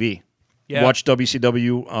miss TV. Yeah. Watch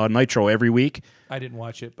WCW Nitro every week I didn't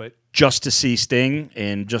watch it, but just to see Sting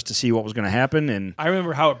and just to see what was going to happen, and I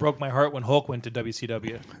remember how it broke my heart when Hulk went to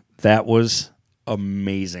WCW. that was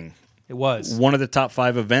amazing. It was. One of the top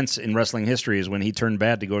 5 events in wrestling history is when he turned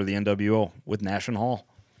bad to go to the NWO with Nash and Hall.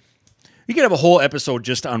 You could have a whole episode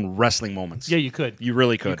just on wrestling moments. Yeah, you could. You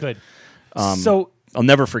really could. You could. So I'll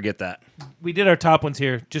never forget that. we did our top ones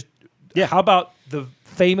here. Just Yeah. How about the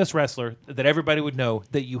famous wrestler that everybody would know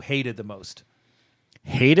that you hated the most?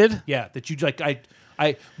 Hated? Yeah, that you like.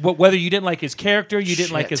 Whether you didn't like his character, you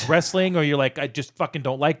didn't like Shit. his wrestling, or you're like, I just fucking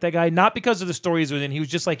don't like that guy. Not because of the stories within. He was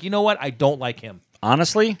just like, you know what? I don't like him.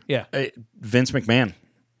 Honestly? Yeah. Vince McMahon.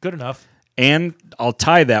 Good enough. And I'll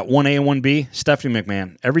tie that 1A and 1B, Stephanie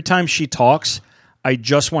McMahon. Every time she talks, I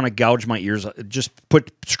just want to gouge my ears, just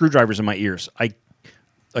put screwdrivers in my ears.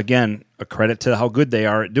 Again, a credit to how good they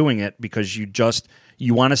are at doing it because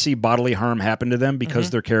you want to see bodily harm happen to them because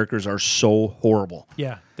their characters are so horrible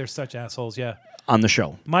Yeah, they're such assholes. Yeah. on the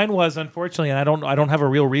show. Mine was, unfortunately, and I don't have a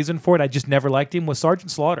real reason for it. I just never liked him. Was Sergeant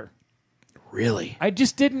Slaughter. Really? I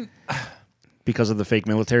just didn't. Because of the fake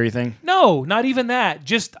military thing? No, not even that.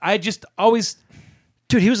 I just always.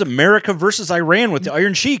 Dude, he was America versus Iran with the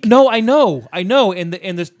Iron Sheik. No, I know, and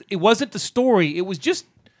it wasn't the story. It was just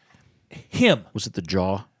him. Was it the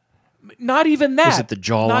jaw? Not even that. Was it the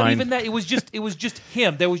jawline? Not even that. It was just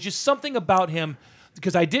him. There was just something about him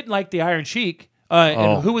because I didn't like the Iron Sheik.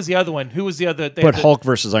 And who was the other one? Who was the other? But Hulk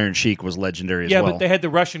versus Iron Sheik was legendary as yeah, well. but they had the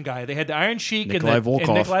Russian guy. They had the Iron Sheik Nikolai and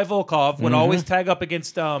Volkov. Nikolai Volkov would always tag up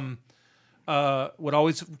against would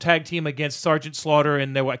always tag team against Sergeant Slaughter,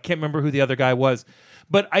 and I can't remember who the other guy was.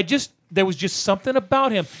 But there was just something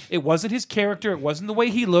about him. It wasn't his character. It wasn't the way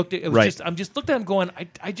he looked. It was Right. just, I'm just looking at him going,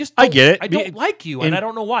 I just I don't, get it. I don't like you, and And- I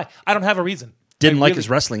don't know why. I don't have a reason. Didn't I like really- his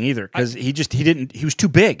wrestling either because he was too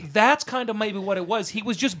big. That's kind of maybe what it was. He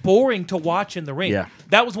was just boring to watch in the ring. Yeah.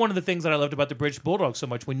 That was one of the things that I loved about the British Bulldogs so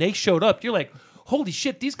much. When they showed up, you're like, holy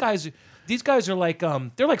shit, these guys are like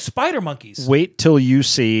they're like spider monkeys. Wait till you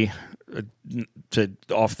see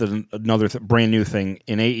another brand new thing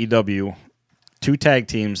in AEW. 2 tag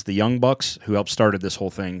teams, the Young Bucks, who helped started this whole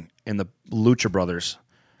thing, and the Lucha Brothers.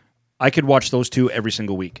 I could watch those 2 every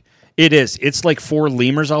single week. It's like 4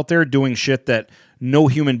 lemurs out there doing shit that no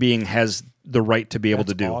human being has the right to be able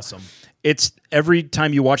to do. Awesome. It's every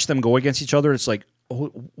time you watch them go against each other, it's like,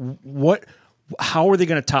 what? How are they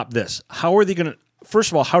going to top this? How are they going to?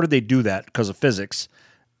 First of all, how did they do that? Because of physics.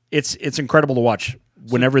 It's incredible to watch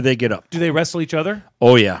whenever they get up. Do they wrestle each other?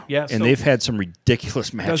 Oh yeah, Yeah, and so- they've had some ridiculous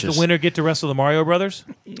Does matches. the winner get to wrestle the Mario Brothers?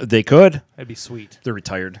 They could. That'd be sweet. They're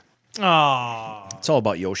retired. Aww. It's all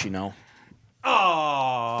about Yoshi now.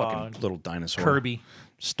 Aww. Fucking little dinosaur. Kirby.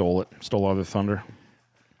 Stole all their thunder.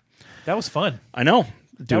 That was fun. I know,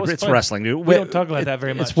 dude. was It's fun. wrestling, dude. We don't talk about that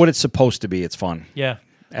very It's much. what it's supposed to be. It's fun. Yeah.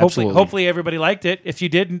 Absolutely. Hopefully everybody liked it. If you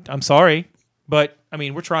didn't, I'm sorry. But, I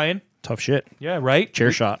mean, we're trying. Tough shit. Yeah, right?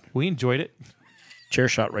 Chair shot. We enjoyed it. Chair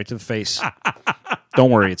shot right to the face. Don't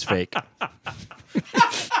worry, it's fake.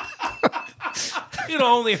 It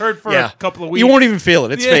only hurt for a couple of weeks. You won't even feel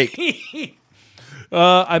it. It's fake.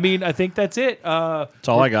 I mean, I think that's it. That's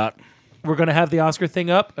all I got. We're going to have the Oscar thing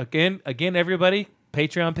up. Again, everybody,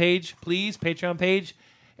 Patreon page, please, Patreon page.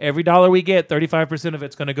 Every dollar we get, 35% of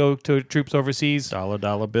it's going to go to troops overseas.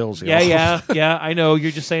 Dollar bills. Yeah. I know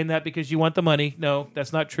you're just saying that because you want the money. No,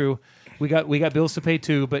 that's not true. We got bills to pay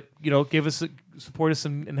too, but give us support us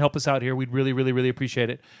and help us out here. We'd really, really, really appreciate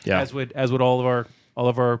it. Yeah. As would all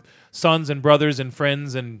of our sons and brothers and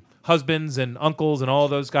friends and husbands and uncles and all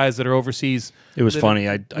those guys that are overseas. It was funny.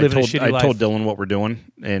 I living a shitty life. told Dylan what we're doing,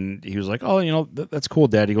 and he was like, "Oh, that's cool,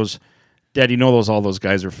 Dad." He goes, "Dad, all those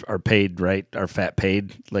guys are paid, right? Are fat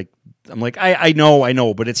paid?" Like, I'm like, I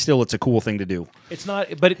know, but it's a cool thing to do. It's not,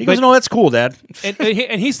 but He goes, "No, that's cool, Dad."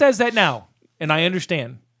 and he says that now, and I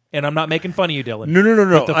understand, and I'm not making fun of you, Dylan.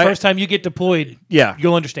 No. But the first time you get deployed, Yeah.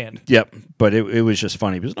 you'll understand. Yep, but it was just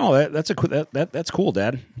funny because that's cool,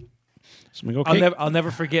 Dad. So I'm like, okay. I'll never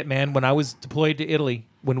forget, man, when I was deployed to Italy,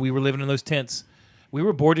 when we were living in those tents, we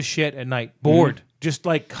were bored as shit at night. Bored. Mm-hmm. Just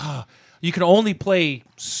like, you can only play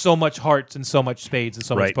so much hearts and so much spades and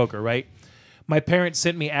so much Right. poker, right? My parents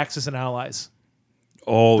sent me Axis and Allies.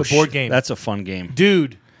 Oh, the board game. That's a fun game.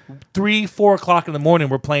 Dude, 3-4 o'clock in the morning,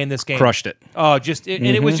 we're playing this game. Crushed it. Oh, and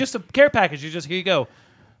it was just a care package. You just, here you go.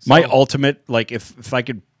 My So- ultimate, like, if I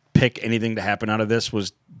could pick anything to happen out of this,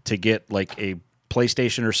 was to get like a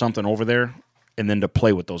PlayStation or something over there, and then to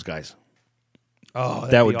play with those guys. Oh,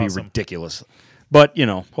 That would be awesome. ridiculous. But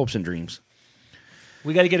hopes and dreams.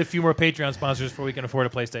 We got to get a few more Patreon sponsors before we can afford a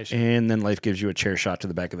PlayStation. And then life gives you a chair shot to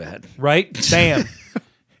the back of the head. Right? Bam.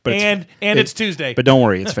 But it's Tuesday. But don't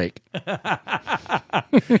worry, it's fake.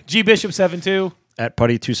 G Bishop 72. At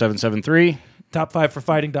Putty2773.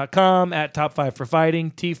 Top5forfighting.com, at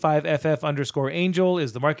Top5forfighting. T5FF_Angel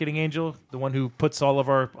is the marketing angel, the one who puts all of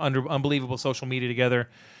our unbelievable social media together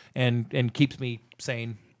and keeps me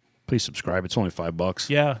sane. Please subscribe. It's only $5.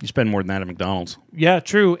 Yeah. You spend more than that at McDonald's. Yeah,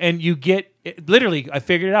 true. And you get literally, I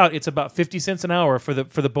figured it out. It's about 50 cents an hour for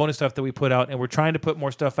the bonus stuff that we put out, and we're trying to put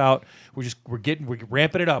more stuff out. We're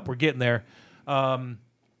ramping it up. We're getting there.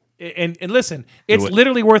 And listen, it's it.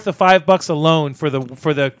 literally worth the $5 alone for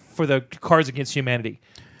the Cards Against Humanity.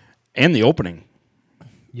 And the opening.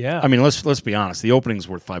 Yeah. I mean, let's be honest. The opening's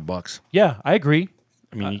worth $5. yeah, I agree.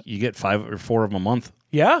 I mean, you get 5 or 4 of them a month.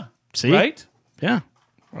 Yeah. See? Right? Yeah.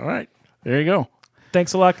 All right. There you go.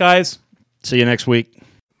 Thanks a lot, guys. See you next week.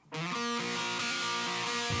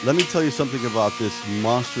 Let me tell you something about this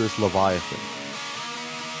monstrous Leviathan.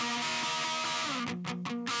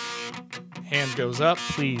 Hand goes up.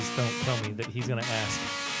 Please don't tell me that he's going to ask.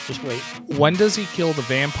 Just wait. When does he kill the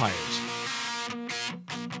vampires?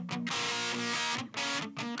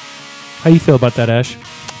 How you feel about that, Ash?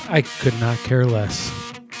 I could not care less.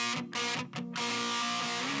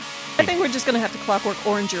 I think we're just going to have to Clockwork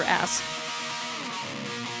Orange your ass.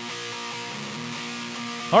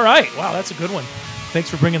 All right. Wow, that's a good one. Thanks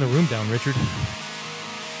for bringing the room down, Richard.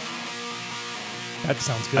 That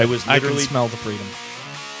sounds good. I can smell the freedom.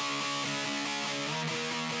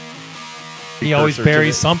 He always precursor to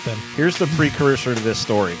buries the- something. Here's the precursor to this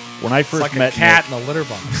story. When I It's first like met a cat Nick, in a litter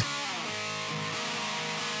box.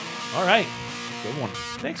 All right. Good one.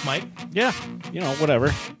 Thanks, Mike. Yeah,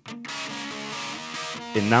 whatever.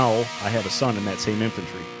 And now I have a son in that same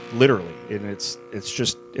infantry, literally, and it's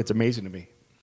amazing to me.